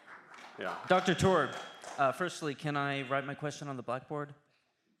 Yeah. Dr. Tor, firstly, can I write my question on the blackboard?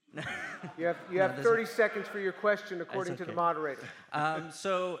 You have 30 seconds for your question according to the okay. moderator.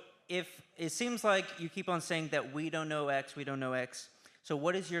 So if it seems like you keep on saying that we don't know X, we don't know X, so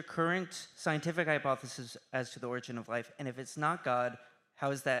what is your current scientific hypothesis as to the origin of life? And if it's not God, how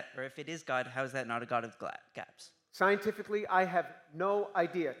is that, or if it is God, how is that not a God of gaps? Scientifically, I have no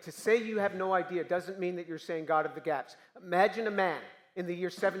idea. To say you have no idea doesn't mean that you're saying God of the gaps. Imagine a man in the year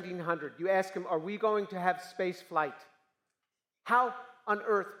 1700. You ask him, are we going to have space flight? How on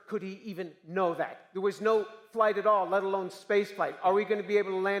earth could he even know that? There was no flight at all, let alone space flight. Are we going to be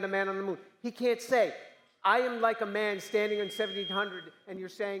able to land a man on the moon? He can't say. I am like a man standing in 1700 and you're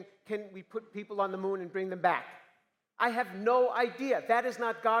saying, can we put people on the moon and bring them back? I have no idea. That is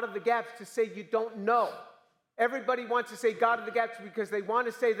not God of the gaps to say you don't know. Everybody wants to say God of the gaps because they want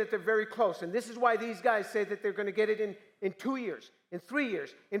to say that they're very close. And this is why these guys say that they're going to get it in 2 years, in 3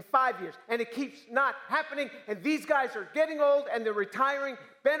 years, in 5 years. And it keeps not happening. And these guys are getting old and they're retiring.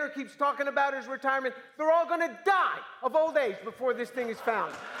 Benner keeps talking about his retirement. They're all going to die of old age before this thing is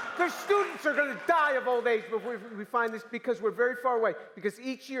found. Their students are going to die of old age before we find this because we're very far away. Because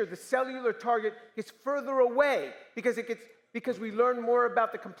each year the cellular target gets further away because we learn more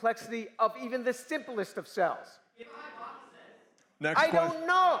about the complexity of even the simplest of cells. Next I question. don't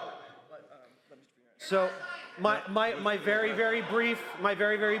know. So my very, very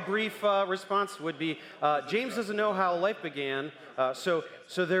brief response would be, James doesn't know how life began, so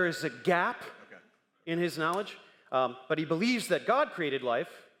there is a gap in his knowledge, but he believes that God created life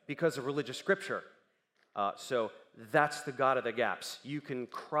because of religious scripture. So that's the God of the gaps. You can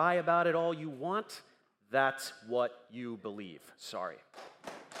cry about it all you want. That's what you believe. Sorry.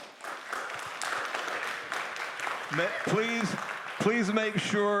 Please make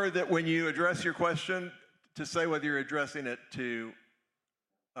sure that when you address your question, to say whether you're addressing it to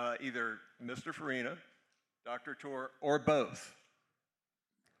either Mr. Farina, Dr. Tor, or both.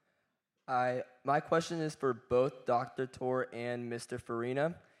 My question is for both Dr. Tor and Mr.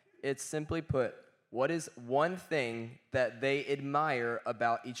 Farina. It's simply put, what is one thing that they admire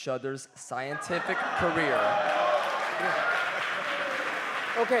about each other's scientific career?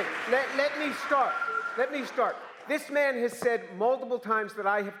 Okay, let me start. This man has said multiple times that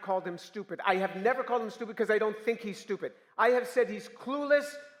I have called him stupid. I have never called him stupid because I don't think he's stupid. I have said he's clueless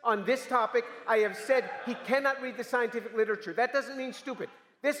on this topic. I have said he cannot read the scientific literature. That doesn't mean stupid.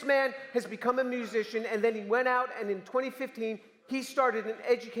 This man has become a musician, and then he went out, and in 2015, he started an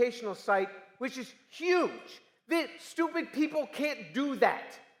educational site, which is huge. The stupid people can't do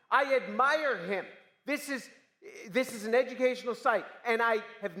that. I admire him. This is an educational site, and I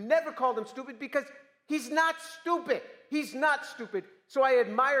have never called him stupid because he's not stupid. He's not stupid. So I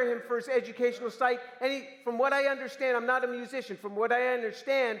admire him for his educational site. And from what I understand, I'm not a musician. From what I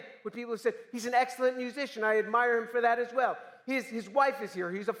understand, what people have said, he's an excellent musician. I admire him for that as well. His wife is here.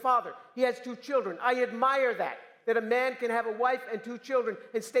 He's a father. He has 2 children. I admire that a man can have a wife and 2 children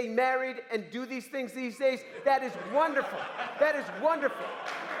and stay married and do these things these days. That is wonderful. That is wonderful.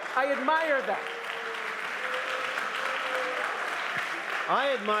 I admire that.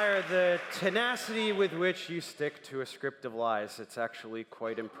 I admire the tenacity with which you stick to a script of lies. It's actually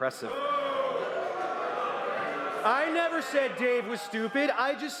quite impressive. I never said Dave was stupid.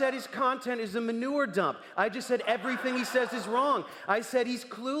 I just said his content is a manure dump. I just said everything he says is wrong. I said he's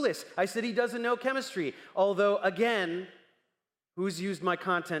clueless. I said he doesn't know chemistry. Although, again, who's used my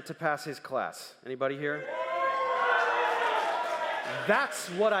content to pass his class? Anybody here? That's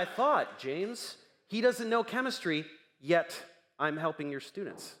what I thought, James. He doesn't know chemistry, yet I'm helping your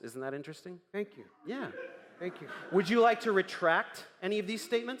students. Isn't that interesting? Thank you. Yeah. Thank you. Would you like to retract any of these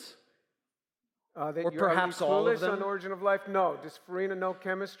statements? Or perhaps all of them? On origin of life? No. Does Farina know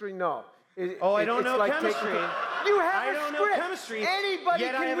chemistry? No. I don't know chemistry. You have I don't know chemistry. Anybody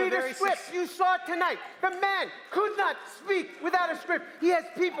can read a script. You saw it tonight. The man could not speak without a script. He has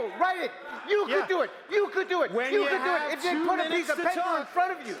people write it. You could do it. You could do it. When you you could do have it. If they 2 put a piece of minutes to paper in talk.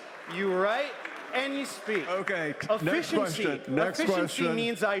 front of you. You write and you speak. Okay, Efficiency. Next Efficiency question.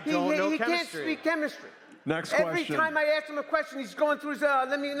 means I don't know He chemistry. can't speak chemistry. Next Every question. time I ask him a question, he's going through his,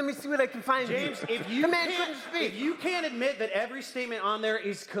 let me see what I can find. James, here. if you the man can't- couldn't speak. If you can't admit that every statement on there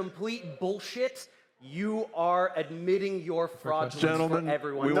is complete bullshit, you are admitting your fraudulence Gentlemen, for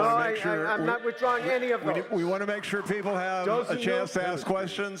everyone. we No, want to make sure. I'm not withdrawing any of those. We want to make sure people have Doesn't a chance know to ask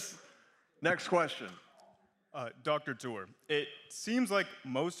questions. Next question. Dr. Tour, it seems like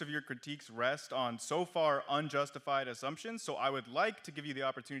most of your critiques rest on so far unjustified assumptions, so I would like to give you the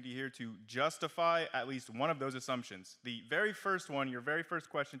opportunity here to justify at least one of those assumptions. The very first one, your very first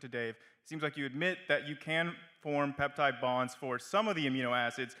question to Dave, seems like you admit that you can form peptide bonds for some of the amino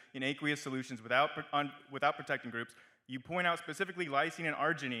acids in aqueous solutions without protecting groups. You point out specifically lysine and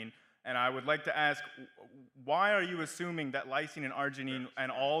arginine, and I would like to ask, why are you assuming that lysine and arginine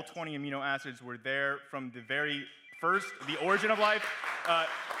and all 20 amino acids were there from the very first, the origin of life?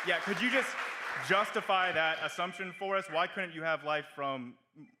 Could you just justify that assumption for us? Why couldn't you have life from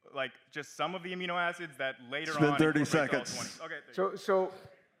like just some of the amino acids that later Spend on 30 incorporate all seconds. 20? Okay. So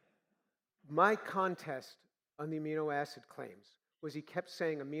my contest on the amino acid claims was he kept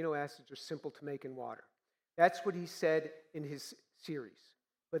saying amino acids are simple to make in water. That's what he said in his series.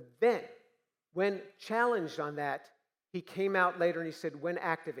 But then, when challenged on that, he came out later and he said, when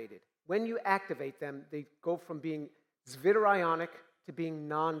activated. When you activate them, they go from being zwitterionic to being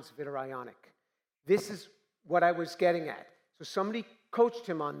non-zwitterionic. This is what I was getting at. So somebody coached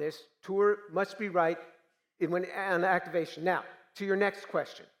him on this. Tour must be right on activation. Now, to your next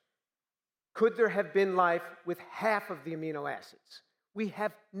question. Could there have been life with half of the amino acids? We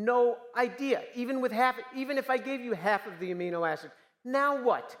have no idea. Even if I gave you half of the amino acids, now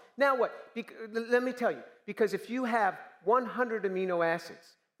what? Let me tell you, because if you have 100 amino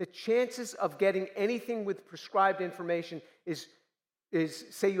acids, the chances of getting anything with prescribed information is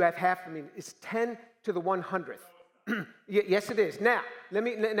say you have half of them, is 10 to the 100th. Yes, it is. Now,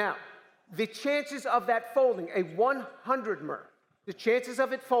 the chances of that folding, a 100 mer, the chances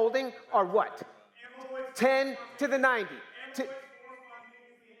of it folding are what? 10 to the 90.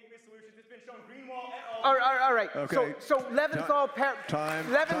 All right. Okay. So Leventhal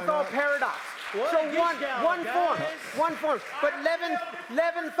paradox. So one form. But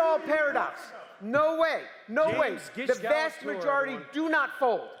Leventhal paradox. No way. The vast majority do not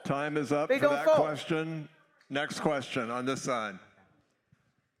fold. Time is up They for don't that fold. question. Next question on this side.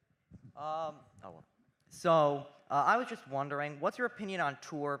 So I was just wondering, what's your opinion on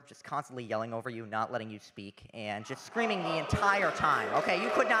Tour just constantly yelling over you, not letting you speak, and just screaming the entire time? Okay, you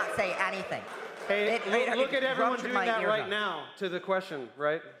could not say anything. Hey, look at everyone ruptured doing my that right eardrum. now to the question,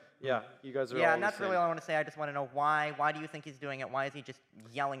 right? Yeah, you guys are all Yeah, on and the that's same. really all I want to say. I just want to know why. Why do you think he's doing it? Why is he just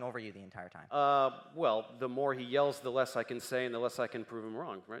yelling over you the entire time? Well, the more he yells, the less I can say, and the less I can prove him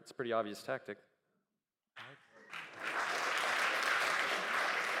wrong, right? It's a pretty obvious tactic.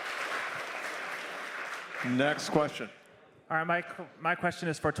 Next question. All right, my question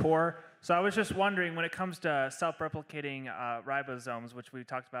is for Tor. So I was just wondering, when it comes to self-replicating ribosomes, which we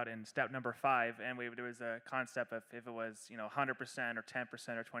talked about in step number 5, and there was a concept of if it was 100% or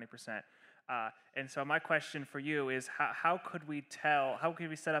 10% or 20%. And so my question for you is, how could we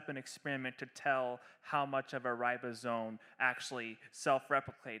set up an experiment to tell how much of a ribosome actually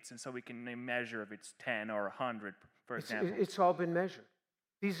self-replicates, and so we can measure if it's 10 or 100, for example? It's all been measured.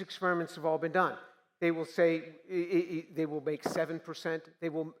 These experiments have all been done. They will say they will make 7%.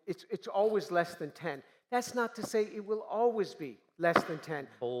 It's always less than 10. That's not to say it will always be less than 10.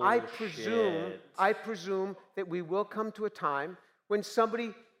 I presume that we will come to a time when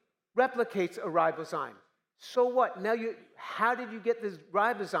somebody replicates a ribozyme. So what? Now how did you get this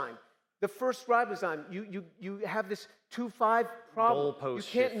ribozyme? The first ribozyme, you have this 2-5 problem. You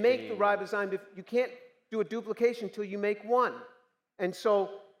can't make the ribozyme. You can't do a duplication until you make one. And so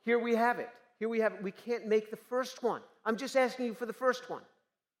here we have it. We can't make the first one. I'm just asking you for the first one.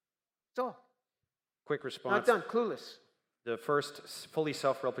 That's all. Quick response. Not done. Clueless. The first fully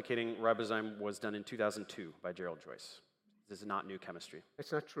self-replicating ribozyme was done in 2002 by Gerald Joyce. This is not new chemistry.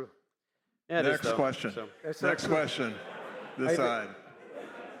 It's not true. Yeah, Next question. Next question. This side.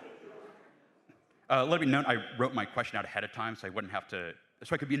 Let me know, I wrote my question out ahead of time so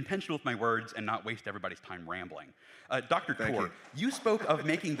I could be intentional with my words and not waste everybody's time rambling. Dr. Tor, you spoke of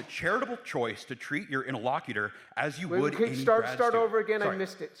making the charitable choice to treat your interlocutor as you would any start grad student. over again. Sorry. I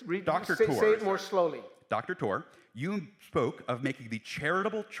missed it. Say it more slowly. Dr. Tor, you spoke of making the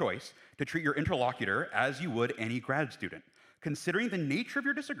charitable choice to treat your interlocutor as you would any grad student. Considering the nature of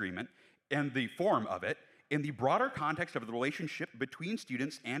your disagreement and the form of it, in the broader context of the relationship between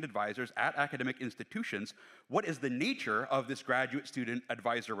students and advisors at academic institutions, what is the nature of this graduate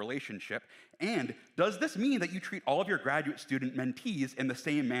student-advisor relationship? And does this mean that you treat all of your graduate student mentees in the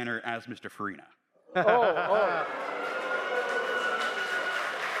same manner as Mr. Farina? I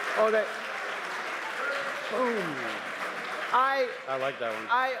like that one.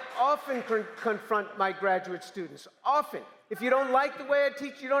 I often confront my graduate students. Often. If you don't like the way I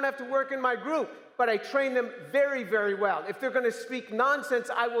teach, you don't have to work in my group. But I train them very, very well. If they're going to speak nonsense,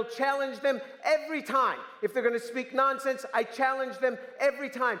 I will challenge them every time. If they're going to speak nonsense, I challenge them every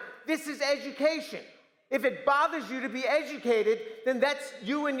time. This is education. If it bothers you to be educated, then that's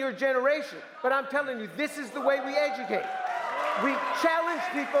you and your generation. But I'm telling you, this is the way we educate. We challenge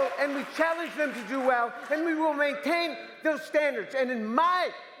people, and we challenge them to do well, and we will maintain those standards. And in my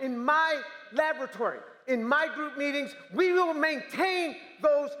laboratory, in my group meetings, we will maintain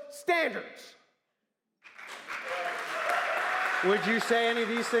those standards. Would you say any of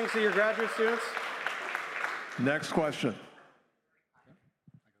these things to your graduate students? Next question.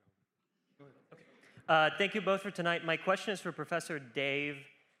 Thank you both for tonight. My question is for Professor Dave.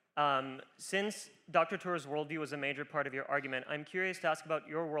 Since Dr. Tour's worldview was a major part of your argument, I'm curious to ask about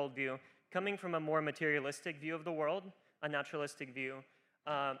your worldview. Coming from a more materialistic view of the world, a naturalistic view,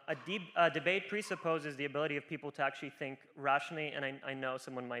 a debate presupposes the ability of people to actually think rationally, and I know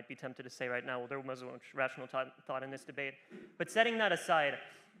someone might be tempted to say right now, well, there was much rational thought in this debate. But setting that aside,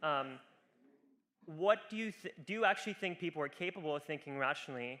 what do you actually think people are capable of thinking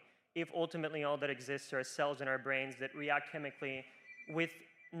rationally if ultimately all that exists are cells in our brains that react chemically with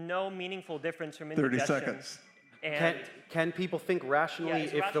no meaningful difference from indigestion? 30 seconds. And Can people think rationally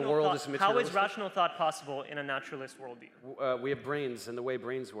if the rational world thought- is materialistic? How is rational thought possible in a naturalist worldview? We have brains and the way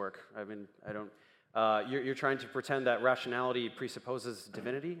brains work. I mean, I don't. You're trying to pretend that rationality presupposes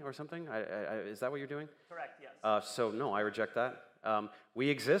divinity or something? Is that what you're doing? Correct, yes. So no, I reject that. We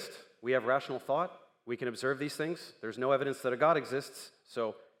exist. We have rational thought. We can observe these things. There's no evidence that a God exists,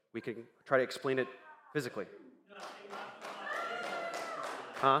 so we can try to explain it physically.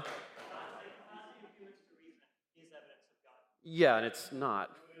 Huh? Yeah, and it's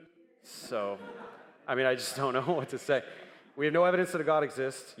not. So, I mean, I just don't know what to say. We have no evidence that a God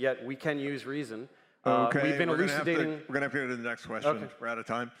exists, yet we can use reason. Okay, we've been we're elucidating. We're going to have to go to the next question. Okay. We're out of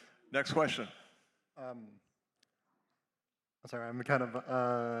time. Next question. Sorry, I'm kind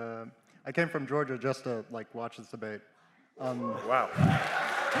of. I came from Georgia just to watch this debate. Wow.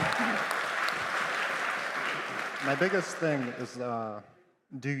 My biggest thing is,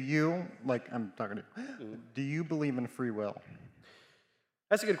 do you I'm talking to you? Do you believe in free will?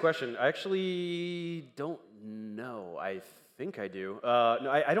 That's a good question. I actually don't know. I think I do.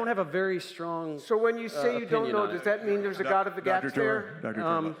 No, I don't have a very strong. So when you say you don't know, does that mean there's a God of the gaps there?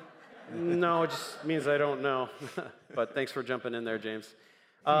 No, it just means I don't know. But thanks for jumping in there, James.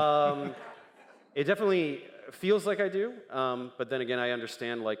 It definitely feels like I do, but then again, I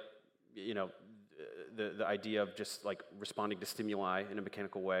understand the idea of just responding to stimuli in a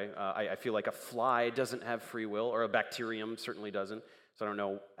mechanical way. I feel like a fly doesn't have free will, or a bacterium certainly doesn't. So I don't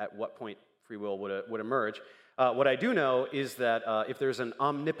know at what point free will would emerge. What I do know is that if there's an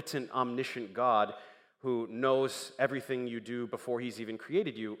omnipotent, omniscient God who knows everything you do before he's even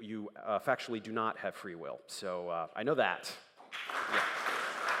created you, you factually do not have free will. So I know that. Yeah.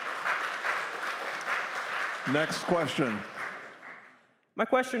 Next question. My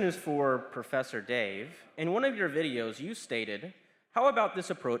question is for Professor Dave. In one of your videos, you stated, how about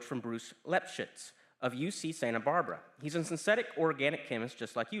this approach from Bruce Lepschitz of UC Santa Barbara? He's a synthetic organic chemist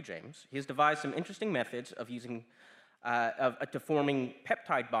just like you, James. He has devised some interesting methods of using to forming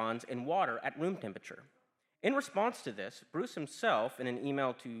peptide bonds in water at room temperature. In response to this, Bruce himself, in an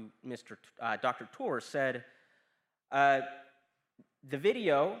email to Dr. Tour, said, the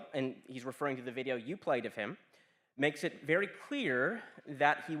video, and he's referring to the video you played of him, makes it very clear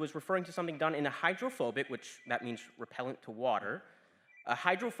that he was referring to something done in a hydrophobic, which that means repellent to water, a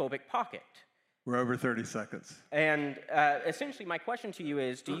hydrophobic pocket. We're over 30 seconds. And essentially my question to you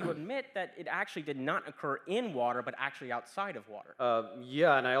is, do you admit that it actually did not occur in water, but actually outside of water?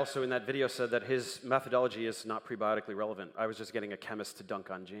 Yeah, and I also in that video said that his methodology is not prebiotically relevant. I was just getting a chemist to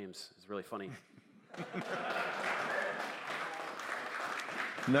dunk on James. It's really funny.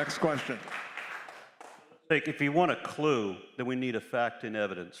 Next question. If you want a clue, then we need a fact and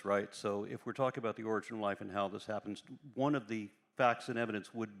evidence, right? So if we're talking about the origin of life and how this happens, one of the facts and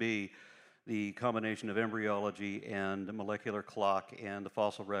evidence would be the combination of embryology and the molecular clock and the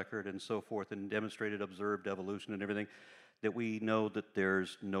fossil record and so forth, and demonstrated observed evolution and everything, that we know that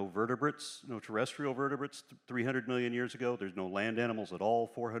there's no vertebrates, no terrestrial vertebrates 300 million years ago. There's no land animals at all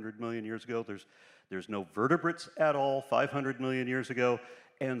 400 million years ago. There's no vertebrates at all 500 million years ago,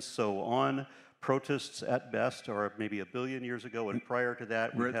 and so on. Protists at best are maybe 1 billion years ago, and prior to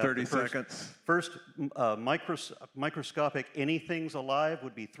that, we're at 30 seconds. First microscopic anything's alive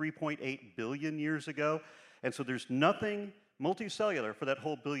would be 3.8 billion years ago, and so there's nothing multicellular for that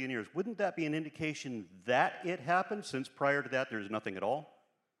whole billion years. Wouldn't that be an indication that it happened, since prior to that there's nothing at all?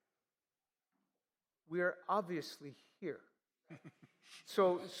 We are obviously here.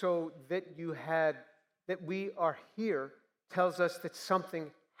 So that we are here tells us that something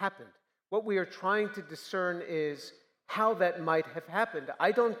happened. What we are trying to discern is how that might have happened.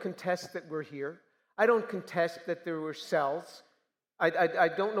 I don't contest that we're here. I don't contest that there were cells. I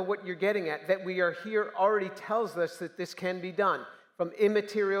don't know what you're getting at. That we are here already tells us that this can be done. From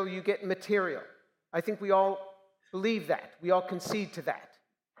immaterial, you get material. I think we all believe that. We all concede to that.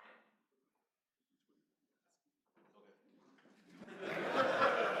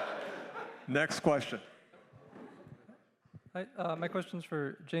 Next question. Hi, my question's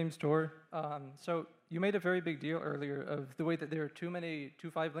for James Torr. So you made a very big deal earlier of the way that there are too many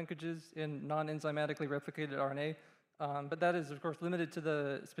 2,5 linkages in non-enzymatically replicated RNA, but that is, of course, limited to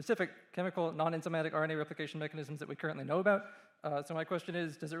the specific chemical non-enzymatic RNA replication mechanisms that we currently know about. So my question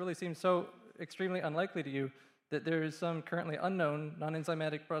is, does it really seem so extremely unlikely to you that there is some currently unknown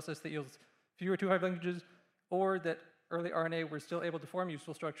non-enzymatic process that yields fewer 2,5 linkages, or that early RNA were still able to form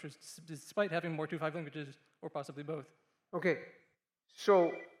useful structures despite having more 2,5 linkages, or possibly both? Okay,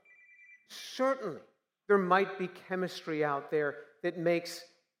 so certainly there might be chemistry out there that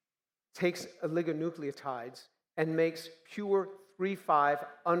takes oligonucleotides and makes pure 3'5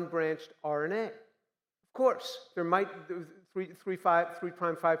 unbranched RNA. Of course, there might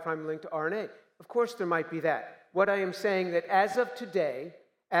 3'5 linked to RNA. Of course, there might be that. What I am saying that as of today,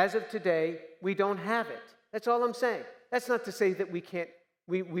 we don't have it. That's all I'm saying. That's not to say that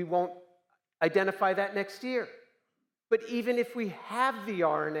we won't identify that next year. But even if we have the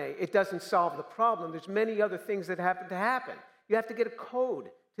RNA, it doesn't solve the problem. There's many other things that have to happen. You have to get a code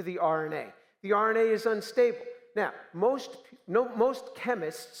to the RNA. The RNA is unstable. Now, most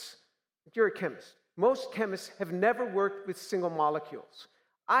chemists, you're a chemist, most chemists have never worked with single molecules.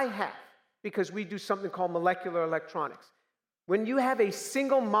 I have, because we do something called molecular electronics. When you have a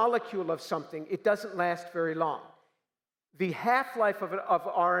single molecule of something, it doesn't last very long. The half-life of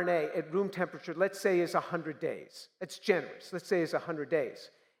RNA at room temperature, let's say, is 100 days. That's generous. Let's say it's 100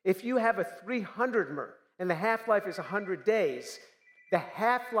 days. If you have a 300 mer and the half-life is 100 days, the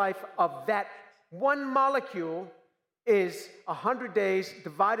half-life of that one molecule is 100 days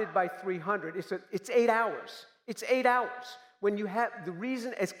divided by 300. It's 8 hours. It's 8 hours. When you have the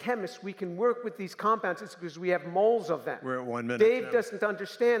reason as chemists we can work with these compounds is because we have moles of them. We're at 1 minute. Dave doesn't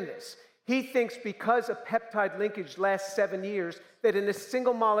understand this. He thinks because a peptide linkage lasts 7 years, that in a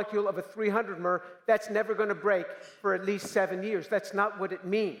single molecule of a 300 mer, that's never going to break for at least 7 years. That's not what it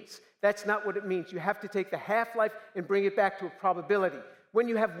means. That's not what it means. You have to take the half-life and bring it back to a probability. When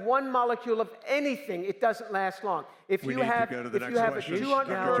you have one molecule of anything, it doesn't last long. If you have a 200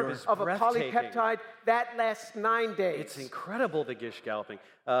 mer of a polypeptide, that lasts 9 days. It's incredible, the Gish galloping.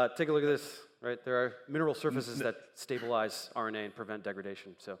 Take a look at this. Right, there are mineral surfaces that stabilize RNA and prevent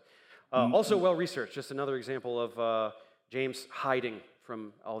degradation. So. Also well-researched, just another example of James hiding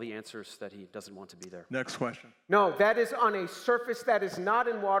from all the answers that he doesn't want to be there. Next question. No, that is on a surface that is not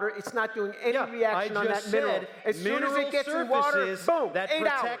in water. It's not doing any reaction on that mineral. As soon as it gets in water, boom, that 8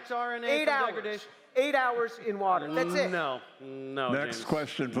 protect hours. RNA 8 from hours. degradation. 8 hours in water. That's it. No, Next James.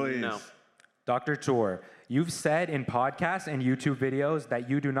 question, please. No. Dr. Torr, you've said in podcasts and YouTube videos that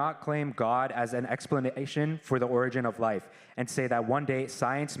you do not claim God as an explanation for the origin of life and say that one day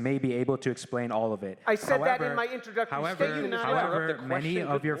science may be able to explain all of it. I said that in my introductory statement as well. However, many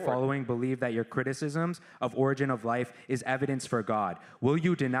of your following believe that your criticisms of origin of life is evidence for God. Will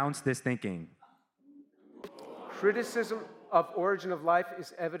you denounce this thinking? Criticism of origin of life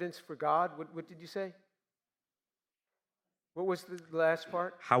is evidence for God? What did you say? What was the last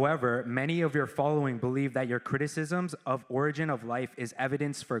part? However, many of your following believe that your criticisms of origin of life is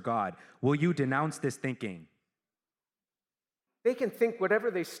evidence for God. Will you denounce this thinking? They can think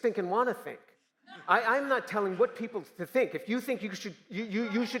whatever they stinking want to think. I'm not telling what people to think. If you think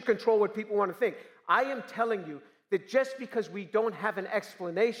you should control what people want to think. I am telling you that just because we don't have an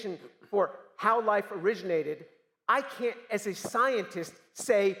explanation for how life originated, I can't, as a scientist,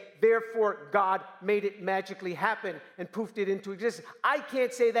 say, therefore, God made it magically happen and poofed it into existence. I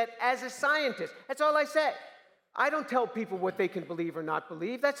can't say that as a scientist. That's all I say. I don't tell people what they can believe or not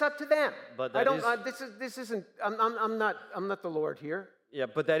believe. That's up to them. But I don't. This isn't. I'm not the Lord here. Yeah,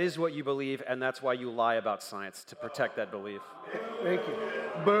 but that is what you believe, and that's why you lie about science, to protect that belief. Thank you.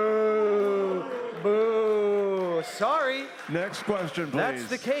 Boo. Boo. Sorry. Next question, please. That's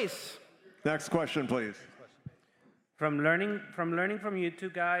the case. Next question, please. From learning from you two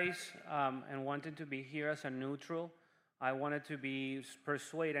guys and wanting to be here as a neutral, I wanted to be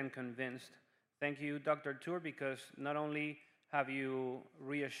persuaded and convinced. Thank you, Dr. Torr, because not only have you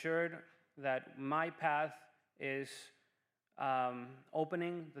reassured that my path is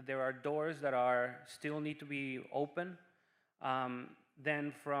opening, that there are doors that still need to be open,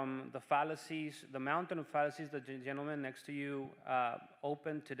 then from the fallacies, the mountain of fallacies that the gentleman next to you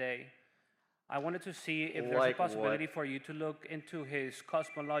opened today, I wanted to see if there's a possibility for you to look into his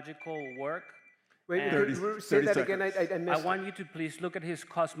cosmological work. Wait, say that again. I missed I want you to please look at his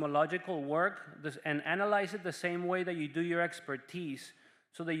cosmological work and analyze it the same way that you do your expertise,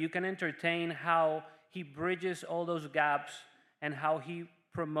 so that you can entertain how he bridges all those gaps and how he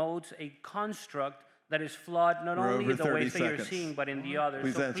promotes a construct that is flawed not We're only over in the 30 ways that you're seconds. seeing, but in the others.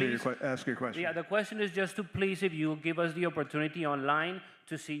 Please So ask your question. Yeah, the question is just to please, if you give us the opportunity online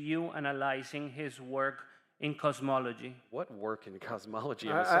to see you analyzing his work in cosmology. What work in cosmology?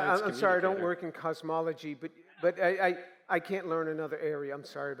 I'm a science I'm sorry, I don't communicator. work in cosmology, but I can't learn another area. I'm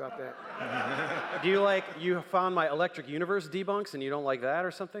sorry about that. Do you found my electric universe debunks and you don't like that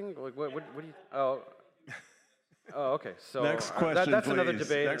or something? Like, what do you, oh, okay. So Next question, that's another please.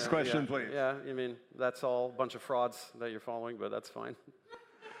 debate. Next question, yeah, please. Yeah, I mean, that's all a bunch of frauds that you're following, but that's fine.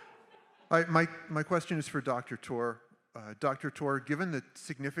 My question is for Dr. Tor. Dr. Tor, given the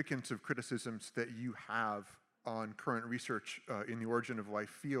significance of criticisms that you have on current research in the origin of life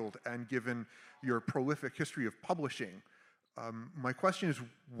field, and given your prolific history of publishing, my question is,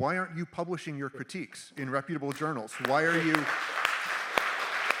 why aren't you publishing your critiques in reputable journals? Why are you...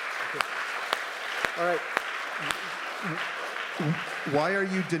 All right. Why are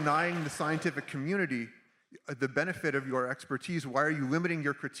you denying the scientific community the benefit of your expertise? Why are you limiting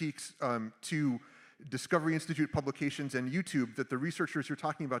your critiques to Discovery Institute publications and YouTube that the researchers you're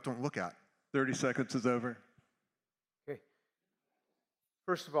talking about don't look at? 30 seconds is over. Okay.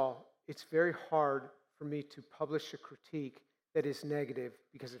 First of all, it's very hard for me to publish a critique that is negative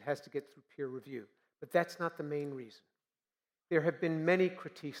because it has to get through peer review. But that's not the main reason. There have been many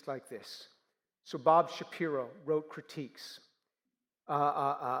critiques like this. So Bob Shapiro wrote critiques.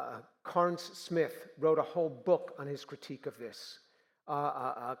 Carnes Smith wrote a whole book on his critique of this.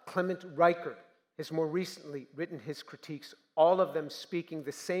 Clement Reichert has more recently written his critiques, all of them speaking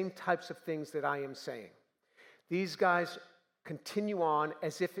the same types of things that I am saying. These guys continue on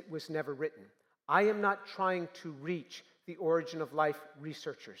as if it was never written. I am not trying to reach the origin of life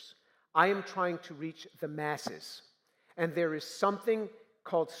researchers. I am trying to reach the masses. And there is something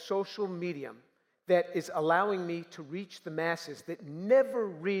called social medium that is allowing me to reach the masses that never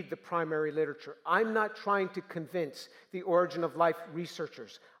read the primary literature. I'm not trying to convince the origin of life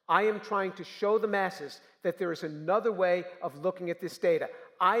researchers. I am trying to show the masses that there is another way of looking at this data.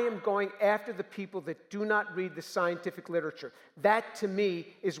 I am going after the people that do not read the scientific literature. That, to me,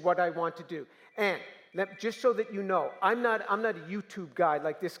 is what I want to do. And just so that you know, I'm not a YouTube guy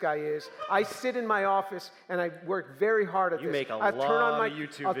like this guy is. I sit in my office and I work very hard at this. You make a I'll lot turn on my, of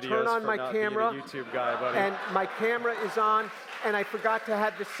YouTube I'll videos turn on for my not camera, being a YouTube guy, buddy. and my camera is on, and I forgot to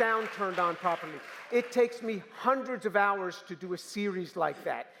have the sound turned on properly. It takes me hundreds of hours to do a series like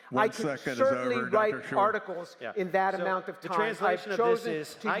that. I could certainly write articles in that amount of time. The translation I've of this chosen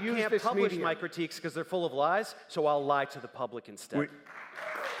is, to I use can't this publish medium. my critiques because they're full of lies, so I'll lie to the public instead.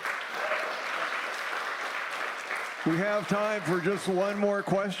 We have time for just one more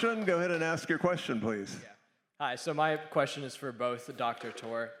question. Go ahead and ask your question, please. Hi, so my question is for both Dr.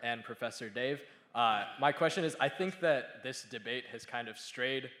 Tor and Professor Dave. My question is, I think that this debate has kind of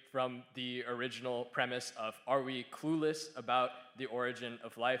strayed from the original premise of, are we clueless about the origin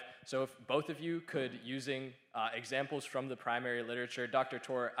of life? So if both of you could, using examples from the primary literature, Dr.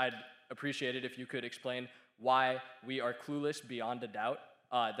 Tor, I'd appreciate it if you could explain why we are clueless beyond a doubt,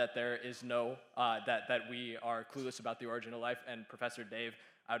 that there is no, that we are clueless about the origin of life. And Professor Dave,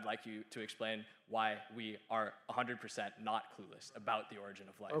 I would like you to explain why we are 100% not clueless about the origin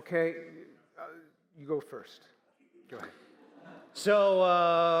of life. Okay, you go first. Go ahead.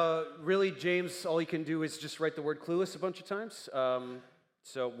 So really, James, all you can do is just write the word clueless a bunch of times.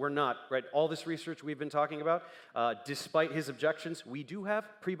 So we're not, right? All this research we've been talking about, despite his objections, we do have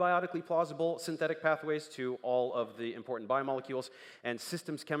prebiotically plausible synthetic pathways to all of the important biomolecules and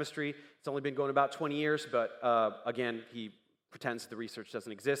systems chemistry. It's only been going about 20 years, but again, he pretends the research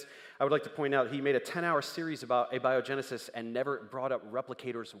doesn't exist. I would like to point out he made a 10-hour series about abiogenesis and never brought up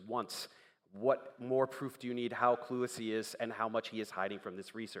replicators once. What more proof do you need how clueless he is and how much he is hiding from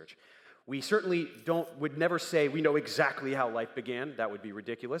this research? We certainly would never say we know exactly how life began. That would be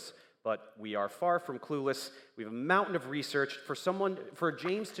ridiculous. But we are far from clueless. We have a mountain of research. For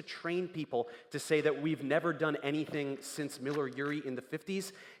James to train people to say that we've never done anything since Miller-Urey in the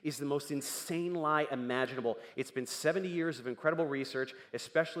 50s is the most insane lie imaginable. It's been 70 years of incredible research,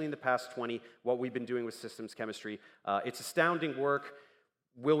 especially in the past 20, what we've been doing with systems chemistry. It's astounding work.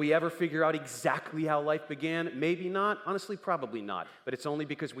 Will we ever figure out exactly how life began? Maybe not. Honestly, probably not. But it's only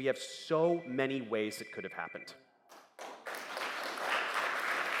because we have so many ways it could have happened.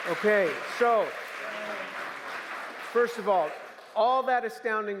 Okay, so first of all that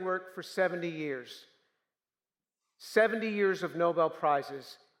astounding work for 70 years. 70 years of Nobel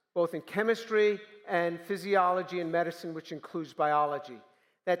Prizes, both in chemistry and physiology and medicine, which includes biology.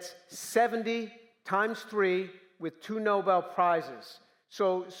 That's 70 times 3 with 2 Nobel Prizes.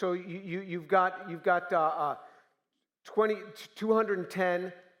 So you've got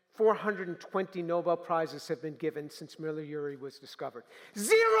 210 420 Nobel Prizes have been given since Miller-Urey was discovered.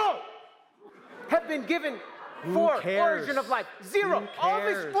 0 have been given for origin of life. 0. All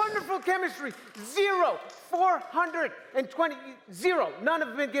this wonderful chemistry. 0. 420. 0. None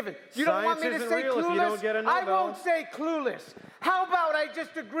have been given. You don't want me to say Clueless? I won't say Clueless. How about I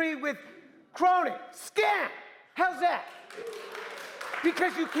just agree with Cronin? Scam. How's that?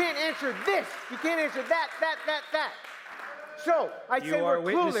 Because you can't answer this. You can't answer that. So I say we're clueless on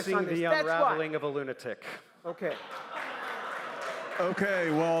this. You are witnessing the unraveling of a lunatic. Okay. Okay,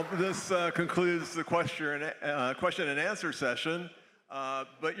 well, this concludes the question and answer session,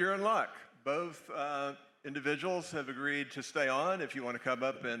 but you're in luck. Both individuals have agreed to stay on. If you want to come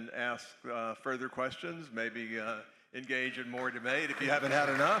up and ask further questions, maybe engage in more debate if you haven't had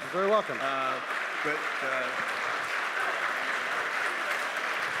enough. You're very welcome.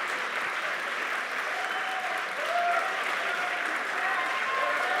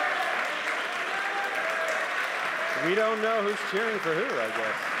 We don't know who's cheering for who, I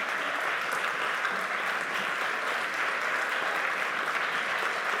guess.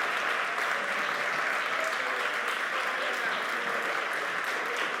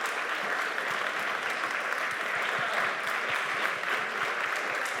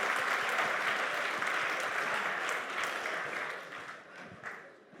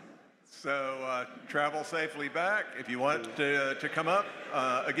 So travel safely back. If you want to come up,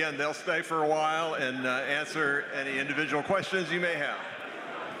 again, they'll stay for a while and answer any individual questions you may have.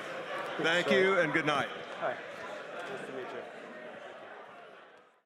 Thank you and good night. Hi. Nice to meet you.